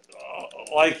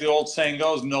like the old saying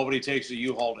goes, nobody takes a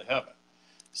U-Haul to heaven.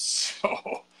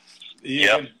 So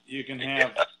you can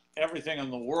have everything in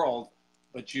the world,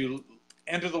 but you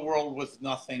enter the world with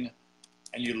nothing,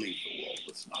 and you leave the world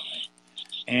with nothing.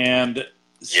 And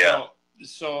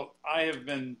so I have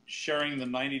been sharing the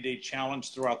 90-day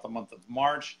challenge throughout the month of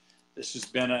March. This has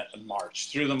been in March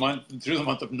through the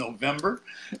month of November,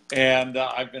 and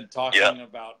I've been talking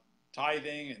about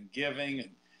tithing and giving,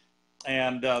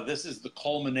 and this is the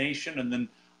culmination. And then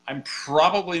I'm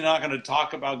probably not going to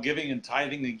talk about giving and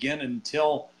tithing again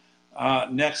until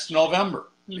next November,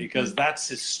 because that's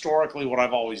historically what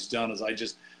I've always done. Is I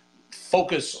just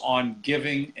focus on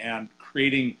giving and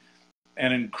creating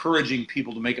and encouraging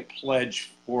people to make a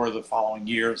pledge for the following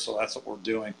year. So that's what we're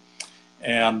doing.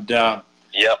 And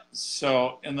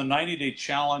so in the 90-day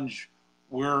challenge,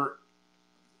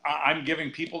 I'm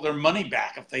giving people their money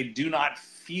back if they do not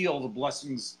feel the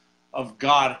blessings of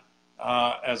God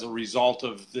as a result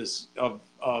of this, of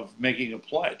making a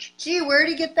pledge. Gee, where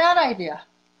did you get that idea?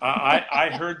 I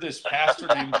heard this pastor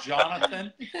named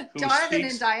Jonathan. Jonathan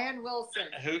and Diane Wilson.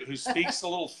 Who speaks a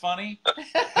little funny.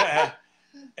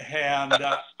 And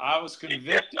I was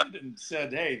convicted and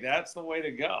said, hey, that's the way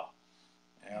to go.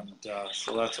 And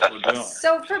so that's what we're doing.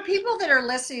 So for people that are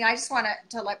listening, I just want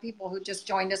to let people who just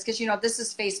joined us, because, you know, this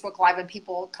is Facebook Live and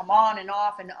people come on and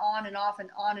off and on and off and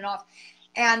on and off.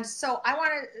 And so I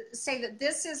want to say that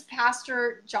this is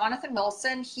Pastor Jonathan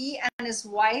Wilson. He and his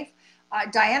wife,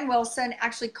 Diane Wilson,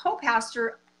 actually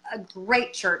co-pastor a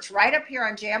great church right up here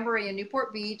on Jamboree in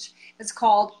Newport Beach. It's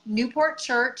called Newport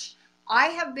Church. I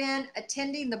have been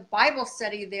attending the Bible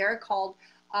study there called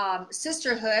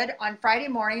Sisterhood on Friday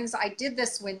mornings. I did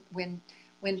this when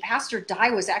Pastor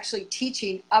Di was actually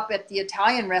teaching up at the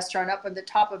Italian restaurant up on the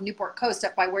top of Newport Coast,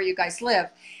 up by where you guys live.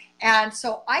 And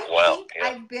so I think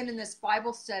I've been in this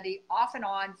Bible study off and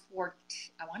on for,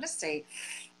 I want to say,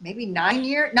 maybe 9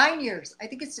 years. I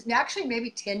think it's actually maybe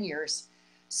 10 years.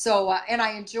 So, and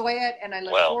I enjoy it, and I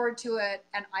look forward to it,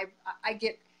 and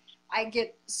I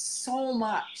get so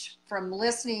much from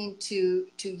listening to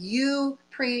you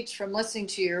preach, from listening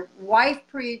to your wife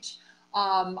preach.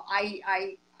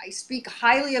 I speak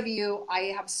highly of you.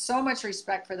 I have so much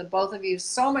respect for the both of you,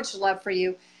 so much love for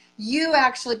you. You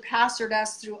actually pastored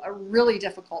us through a really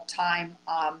difficult time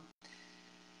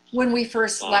when we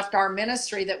first left our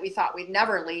ministry that we thought we'd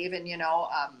never leave, and, you know,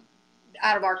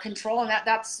 out of our control, and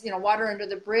that's, you know, water under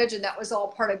the bridge, and that was all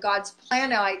part of God's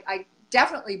plan. Now, I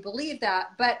definitely believe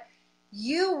that, but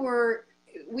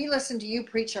we listened to you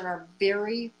preach on our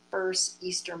very first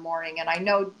Easter morning, and I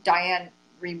know Diane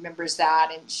remembers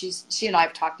that, and she and I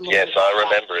have talked a little bit about I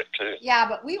remember it too. Yeah,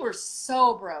 but we were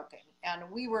so broken, and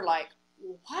we were like,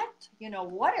 what? You know,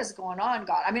 what is going on,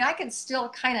 God? I mean, I can still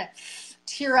kind of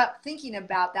tear up thinking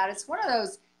about that. It's one of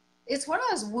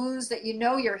those wounds that, you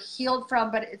know, you're healed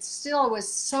from, but it still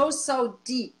was so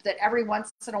deep that every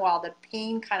once in a while the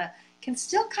pain can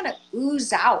still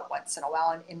ooze out once in a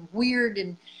while in weird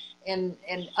and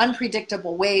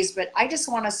unpredictable ways. But I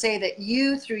just want to say that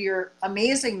you, through your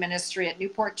amazing ministry at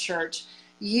Newport Church,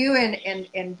 you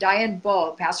and Diane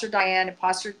both, Pastor Diane and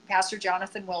Pastor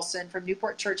Jonathan Wilson from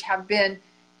Newport Church, have been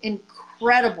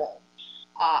incredible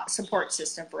support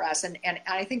system for us, and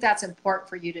I think that's important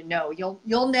for you to know.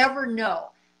 You'll never know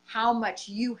how much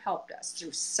you helped us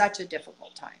through such a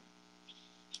difficult time.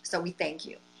 So we thank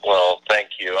you. Well, thank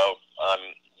you.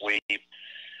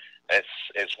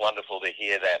 It's wonderful to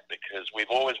hear that, because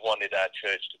we've always wanted our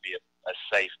church to be a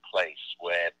safe place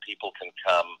where people can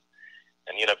come.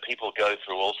 And, you know, people go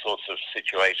through all sorts of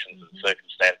situations and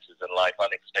circumstances in life.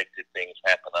 Unexpected things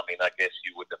happen. I mean, I guess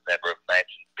you would have never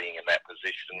imagined being in that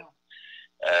position.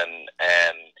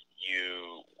 And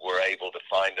you were able to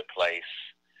find a place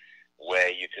where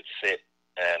you could sit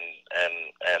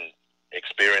and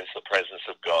experience the presence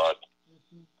of God,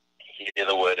 hear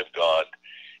the Word of God,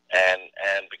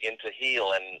 and begin to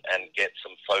heal and get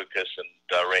some focus and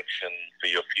direction for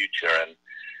your future. And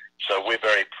so we're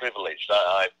very privileged.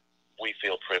 We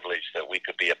feel privileged that we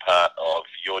could be a part of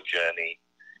your journey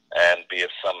and be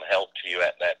of some help to you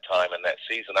at that time and that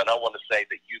season. And I want to say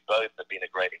that you both have been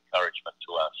a great encouragement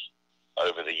to us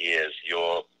over the years.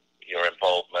 Your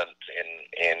involvement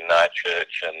in our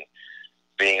church and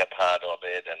being a part of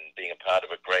it, and being a part of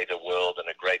a greater world and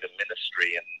a greater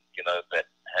ministry, and, you know, that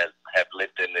have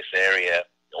lived in this area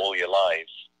all your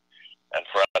lives. And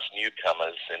for us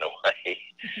newcomers, in a way,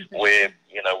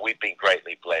 we've been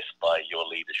greatly blessed by your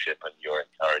leadership and your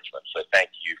encouragement. So thank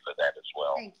you for that as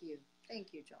well.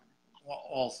 Thank you, Jonathan.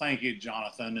 Well, thank you,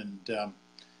 Jonathan. And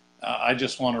I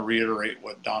just want to reiterate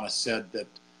what Donna said,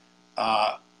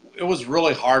 that it was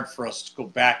really hard for us to go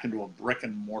back into a brick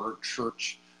and mortar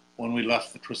church when we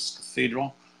left the Christ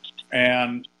Cathedral.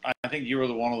 And I think you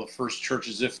were one of the first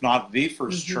churches, if not the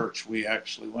first church we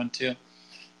actually went to.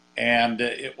 And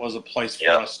it was a place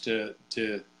for us to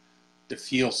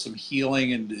feel some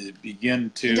healing and to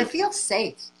begin to feel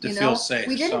safe. Feel safe.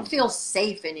 We didn't feel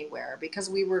safe anywhere, because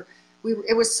we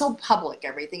it was so public,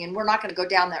 everything, and we're not going to go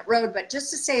down that road, but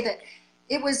just to say that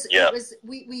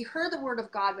we heard the word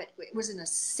of God, but it was in a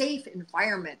safe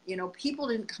environment. You know, people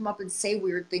didn't come up and say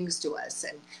weird things to us,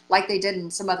 and like they did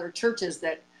in some other churches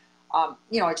that,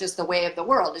 you know, it's just the way of the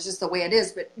world. It's just the way it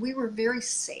is. But we were very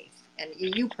safe, and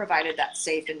you provided that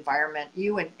safe environment.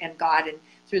 You and God, and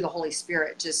through the Holy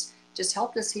Spirit, just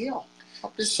helped us heal.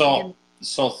 Helped us heal.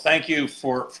 So thank you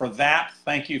for that.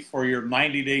 Thank you for your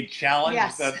 90-day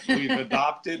challenge that we've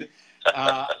adopted.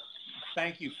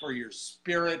 Thank you for your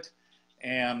spirit.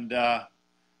 And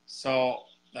this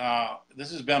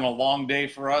has been a long day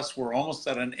for us. We're almost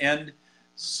at an end.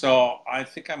 So I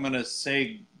think I'm going to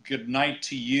say good night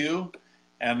to you,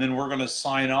 and then we're going to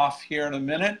sign off here in a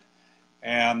minute.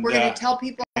 And we're going to tell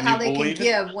people how they can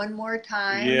give one more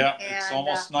time. Yeah, it's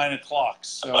almost 9 o'clock.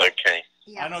 So okay.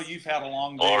 Yes. I know you've had a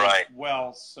long day as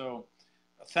well. So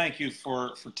thank you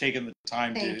for taking the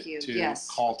time to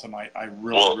call tonight. I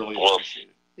really appreciate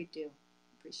it. We do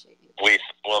appreciate you.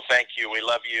 Well, thank you. We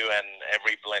love you, and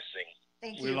every blessing.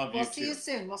 Thank you. We'll see you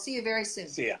soon. We'll see you very soon.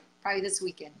 See ya. Probably this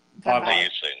weekend. Bye-bye. See you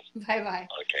soon. Bye-bye.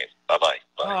 Okay. Bye-bye.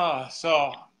 Bye.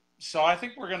 So I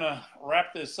think we're going to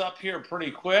wrap this up here pretty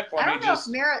quick. I don't know if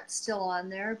Merritt's still on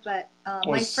there, but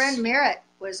my friend Merritt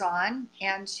was on,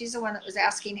 and she's the one that was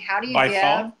asking, how do you give?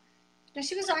 Phone? No,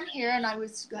 she was on here, and I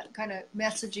was kind of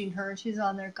messaging her. She's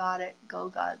on there. Got it. Go,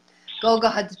 God. Go,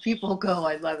 God's people, go.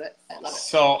 I love it. I love it.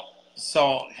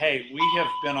 So hey, we have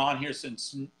been on here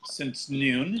since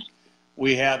noon.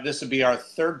 This would be our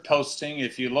third posting.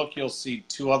 If you look, you'll see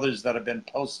 2 others that have been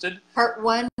posted. Part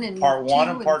 1 and part 1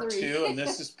 and part 3. 2, and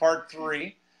this is part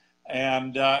 3.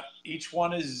 And each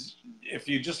one is, if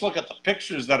you just look at the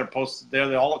pictures that are posted there,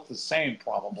 they all look the same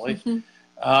probably. We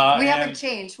haven't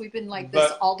changed. We've been like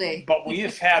this all day. But we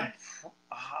have had,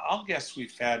 I'll guess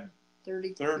we've had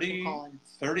 30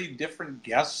 different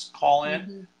guests call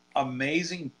in.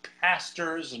 Amazing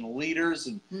pastors and leaders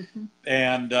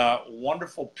and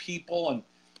wonderful people,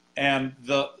 and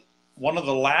one of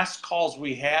the last calls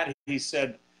we had, he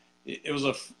said it was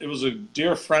a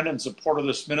dear friend and support of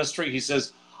this ministry. He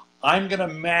says, I'm going to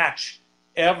match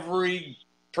every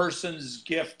person's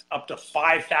gift up to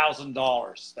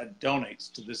 $5,000 that donates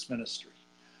to this ministry.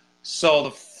 So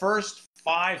the first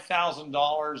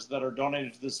 $5,000 that are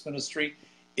donated to this ministry,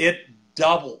 it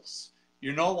doubles.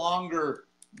 You're no longer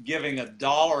giving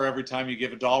 $1 every time you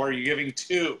give $1, you're giving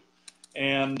 $2.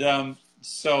 And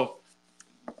so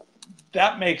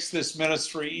that makes this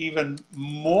ministry even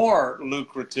more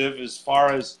lucrative as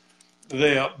far as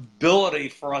the ability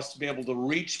for us to be able to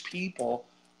reach people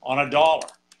on $1.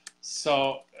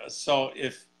 So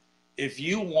if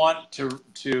you want to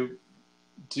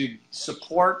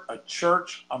support a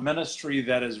church, a ministry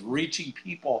that is reaching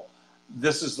people,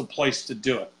 this is the place to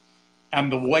do it. And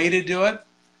the way to do it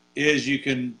is you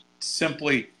can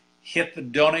simply hit the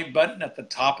donate button at the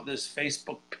top of this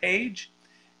Facebook page.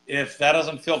 If that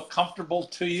doesn't feel comfortable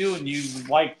to you and you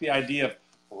like the idea of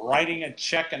writing a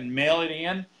check and mailing it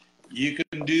in, you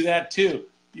can do that too.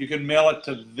 You can mail it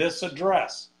to this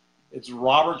address. It's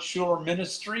Robert Schuller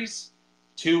Ministries,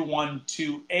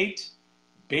 2128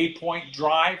 Bay Point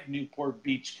Drive, Newport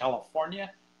Beach,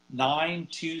 California,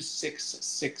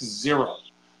 92660.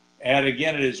 And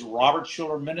again, it is Robert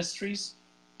Schuller Ministries,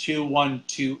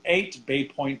 2128 Bay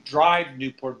Point Drive,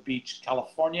 Newport Beach,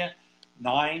 California,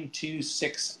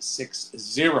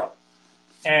 92660.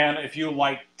 And if you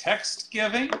like text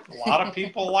giving, a lot of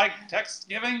people like text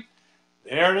giving,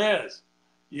 there it is.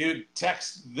 You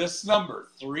text this number,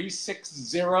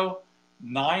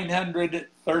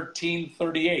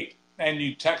 360-900-1338, and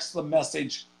you text the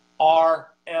message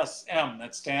RSM.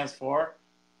 That stands for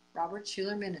Robert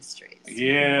Schuller Ministries.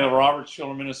 Yeah, Robert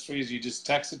Schuller Ministries. You just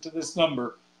text it to this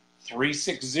number,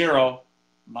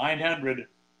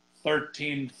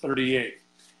 360-900-1338.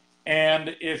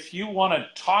 And if you want to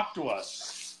talk to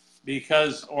us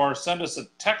or send us a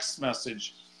text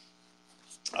message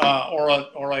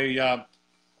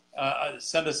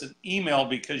send us an email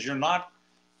because you're not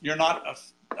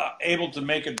able to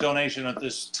make a donation at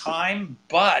this time,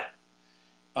 but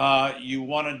you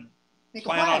want to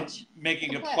plan on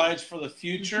making a pledge for the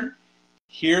future.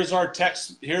 Here's our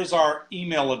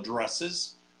email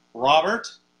addresses.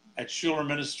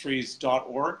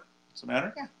 Robert@SchullerMinistries.org. What's the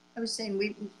matter? Yeah, I was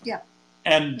saying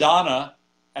And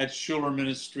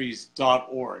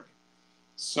Donna@SchullerMinistries.org.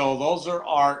 So those are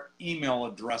our email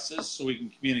addresses, so we can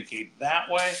communicate that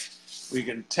way. We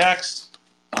can text.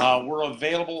 We're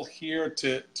available here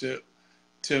to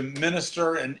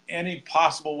minister in any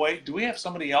possible way. Do we have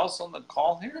somebody else on the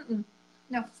call here?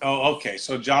 No. Oh, okay.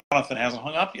 So Jonathan hasn't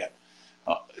hung up yet.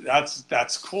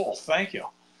 That's cool. Thank you.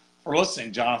 for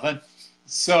listening, Jonathan.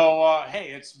 So,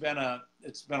 hey, it's been a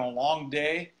long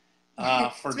day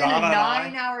for Donna and I. It's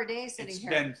been a 9-hour day sitting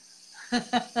here. It's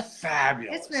been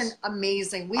fabulous. It's been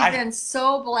amazing. We've been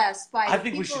so blessed by. I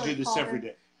think we should do this every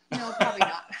day. No, probably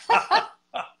not.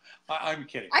 I'm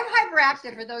kidding. I'm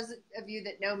hyperactive for those of you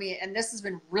that know me, and this has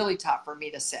been really tough for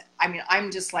me to sit. I mean,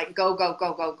 I'm just like go, go,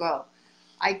 go, go, go.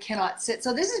 I cannot sit.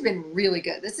 So this has been really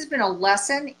good. This has been a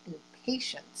lesson in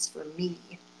patience for me.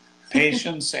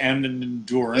 Patience and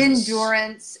endurance.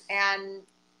 Endurance and...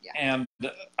 Yeah. And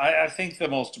I think the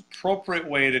most appropriate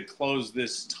way to close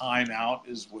this time out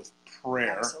is with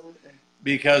prayer. Absolutely.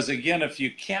 Because, again, if you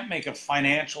can't make a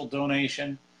financial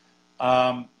donation,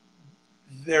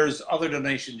 there's other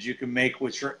donations you can make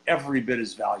which are every bit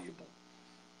as valuable.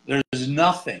 There's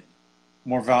nothing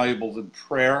more valuable than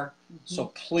prayer. Mm-hmm. So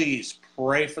please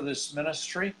pray for this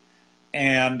ministry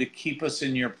and keep us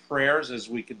in your prayers as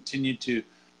we continue to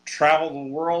travel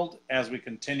the world, as we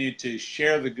continue to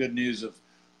share the good news of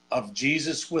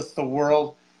Jesus with the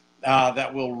world,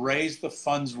 that will raise the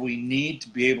funds we need to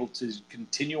be able to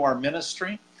continue our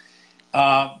ministry.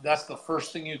 That's the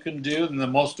first thing you can do, and the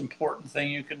most important thing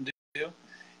you can do.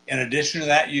 In addition to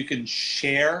that, you can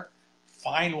share.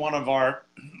 Find one of our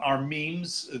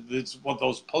memes. That's what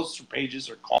those poster pages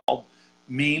are called,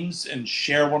 memes, and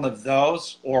share one of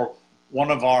those or one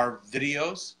of our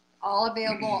videos. All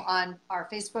available on our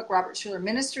Facebook, Robert Schuller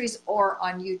Ministries, or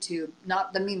on YouTube.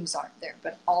 Not the memes aren't there,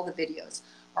 but all the videos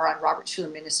are on Robert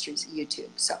Schuller Ministries YouTube.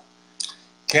 So,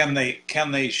 can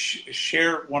they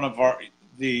share one of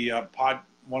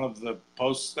one of the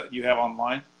posts that you have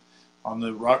online on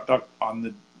the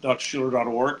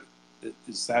duckschuller.org?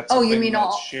 Is that something you mean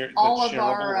all of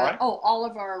our right? all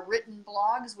of our written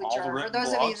blogs, which are for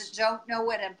those of you that don't know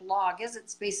what a blog is,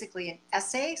 it's basically an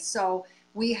essay. So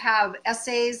we have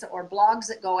essays or blogs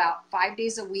that go out 5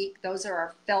 days a week. Those are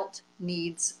our felt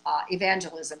needs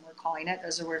evangelism, we're calling it.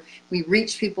 Those are where we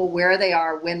reach people where they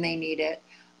are when they need it.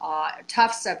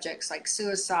 Tough subjects like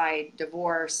suicide,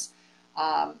 divorce,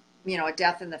 a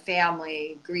death in the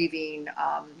family, grieving,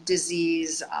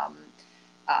 disease,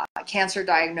 cancer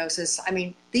diagnosis. I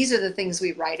mean, these are the things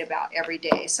we write about every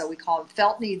day. So we call them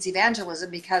felt needs evangelism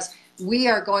because we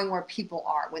are going where people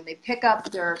are. When they pick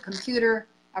up their computer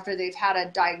after they've had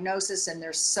a diagnosis and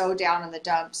they're so down in the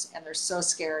dumps and they're so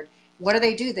scared, what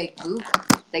do? They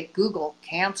Google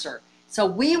cancer. So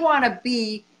we want to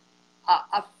be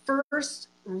a first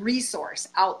resource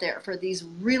out there for these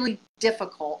really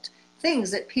difficult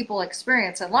things that people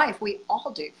experience in life. We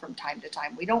all do from time to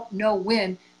time. We don't know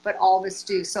when, but all of us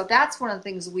do. So that's one of the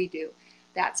things we do.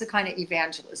 That's the kind of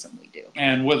evangelism we do.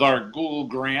 And with our Google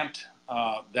grant,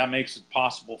 that makes it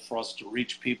possible for us to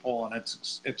reach people, and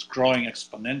it's growing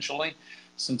exponentially.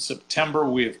 Since September,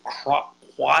 we have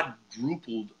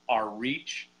quadrupled our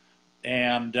reach,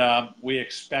 and we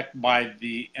expect by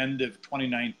the end of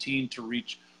 2019 to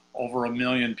reach over 1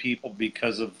 million people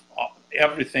because of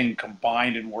everything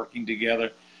combined and working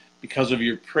together, because of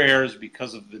your prayers,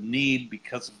 because of the need,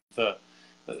 because of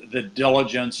the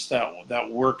diligence that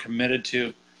we're committed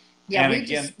to. Yeah, and we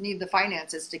just need the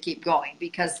finances to keep going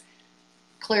because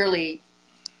clearly,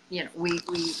 we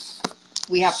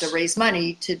have to raise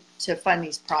money to fund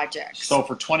these projects. So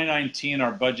for 2019,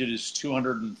 our budget is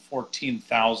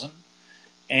 $214,000,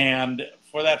 and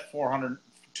for that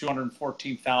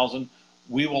 $214,000,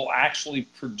 we will actually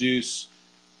produce.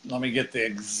 Let me get the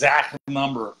exact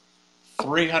number: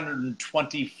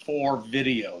 324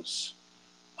 videos.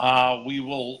 We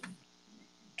will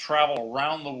travel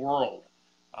around the world.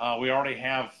 We already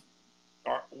have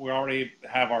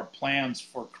our plans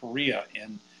for Korea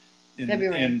in the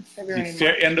end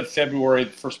of February, the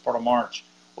first part of March.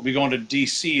 We'll be going to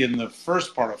D.C. in the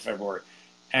first part of February,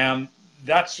 and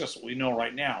that's just what we know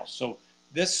right now. So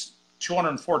this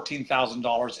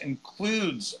 $214,000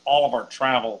 includes all of our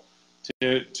travel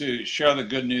to share the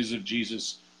good news of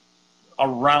Jesus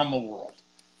around the world,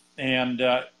 and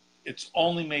it's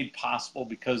only made possible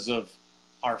because of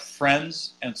our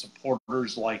friends and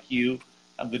supporters like you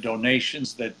and the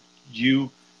donations that you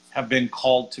have been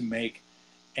called to make.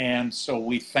 And so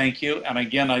we thank you. And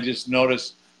again, I just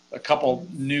noticed a couple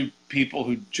new people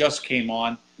who just came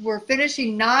on. We're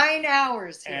finishing 9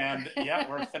 hours here. And yeah,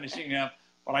 we're finishing up.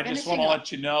 But I just want to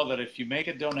let you know that if you make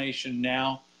a donation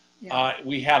now,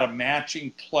 we had a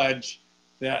matching pledge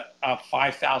that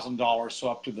 $5,000. So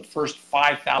up to the first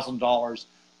 $5,000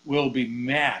 will be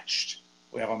matched.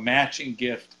 We have a matching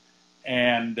gift.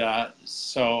 And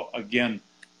so again,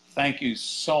 thank you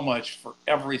so much for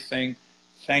everything.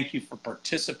 Thank you for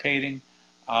participating.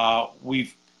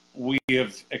 We've we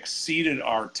have exceeded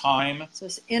our time. So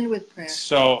let's end with prayer.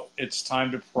 So it's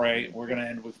time to pray. We're going to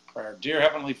end with prayer. Dear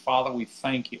Heavenly Father, we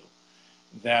thank you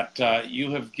that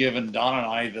you have given Donna and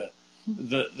I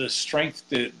the strength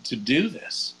to do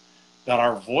this, that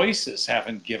our voices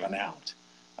haven't given out.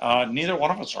 Neither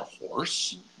one of us are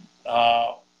hoarse.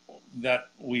 That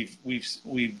we've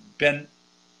been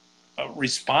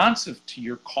responsive to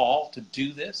your call to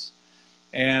do this.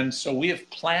 And so we have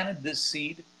planted this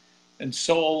seed. And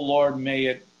so, oh Lord,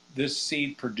 may this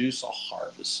seed produce a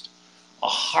harvest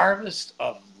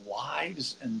of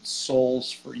lives and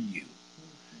souls for you.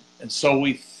 And so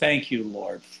we thank you,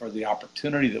 Lord, for the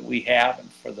opportunity that we have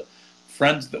and for the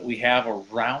friends that we have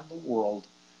around the world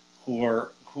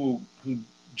who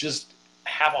just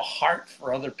have a heart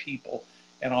for other people,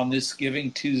 and on this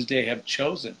Giving Tuesday have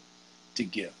chosen to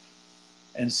give.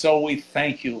 And so we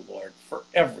thank you, Lord, for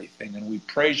everything, and we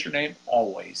praise your name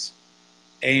always.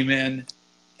 Amen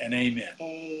and amen.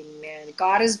 Amen.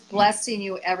 God is blessing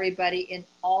you, everybody, in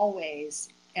all ways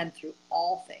and through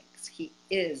all things. He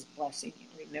is blessing you.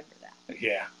 Remember that.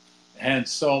 Yeah. And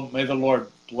so may the Lord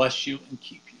bless you and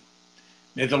keep you.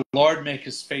 May the Lord make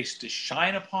his face to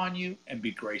shine upon you and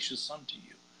be gracious unto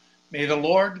you. May the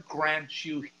Lord grant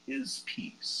you his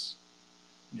peace.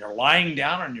 In your lying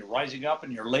down and your rising up,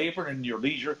 in your labor and in your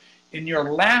leisure, in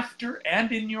your laughter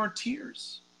and in your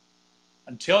tears,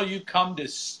 until you come to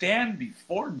stand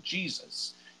before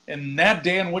Jesus in that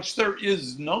day in which there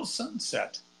is no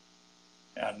sunset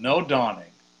and no dawning.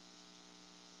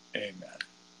 Amen.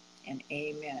 And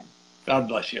amen. God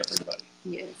bless you, everybody.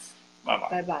 Yes. Bye-bye.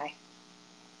 Bye-bye.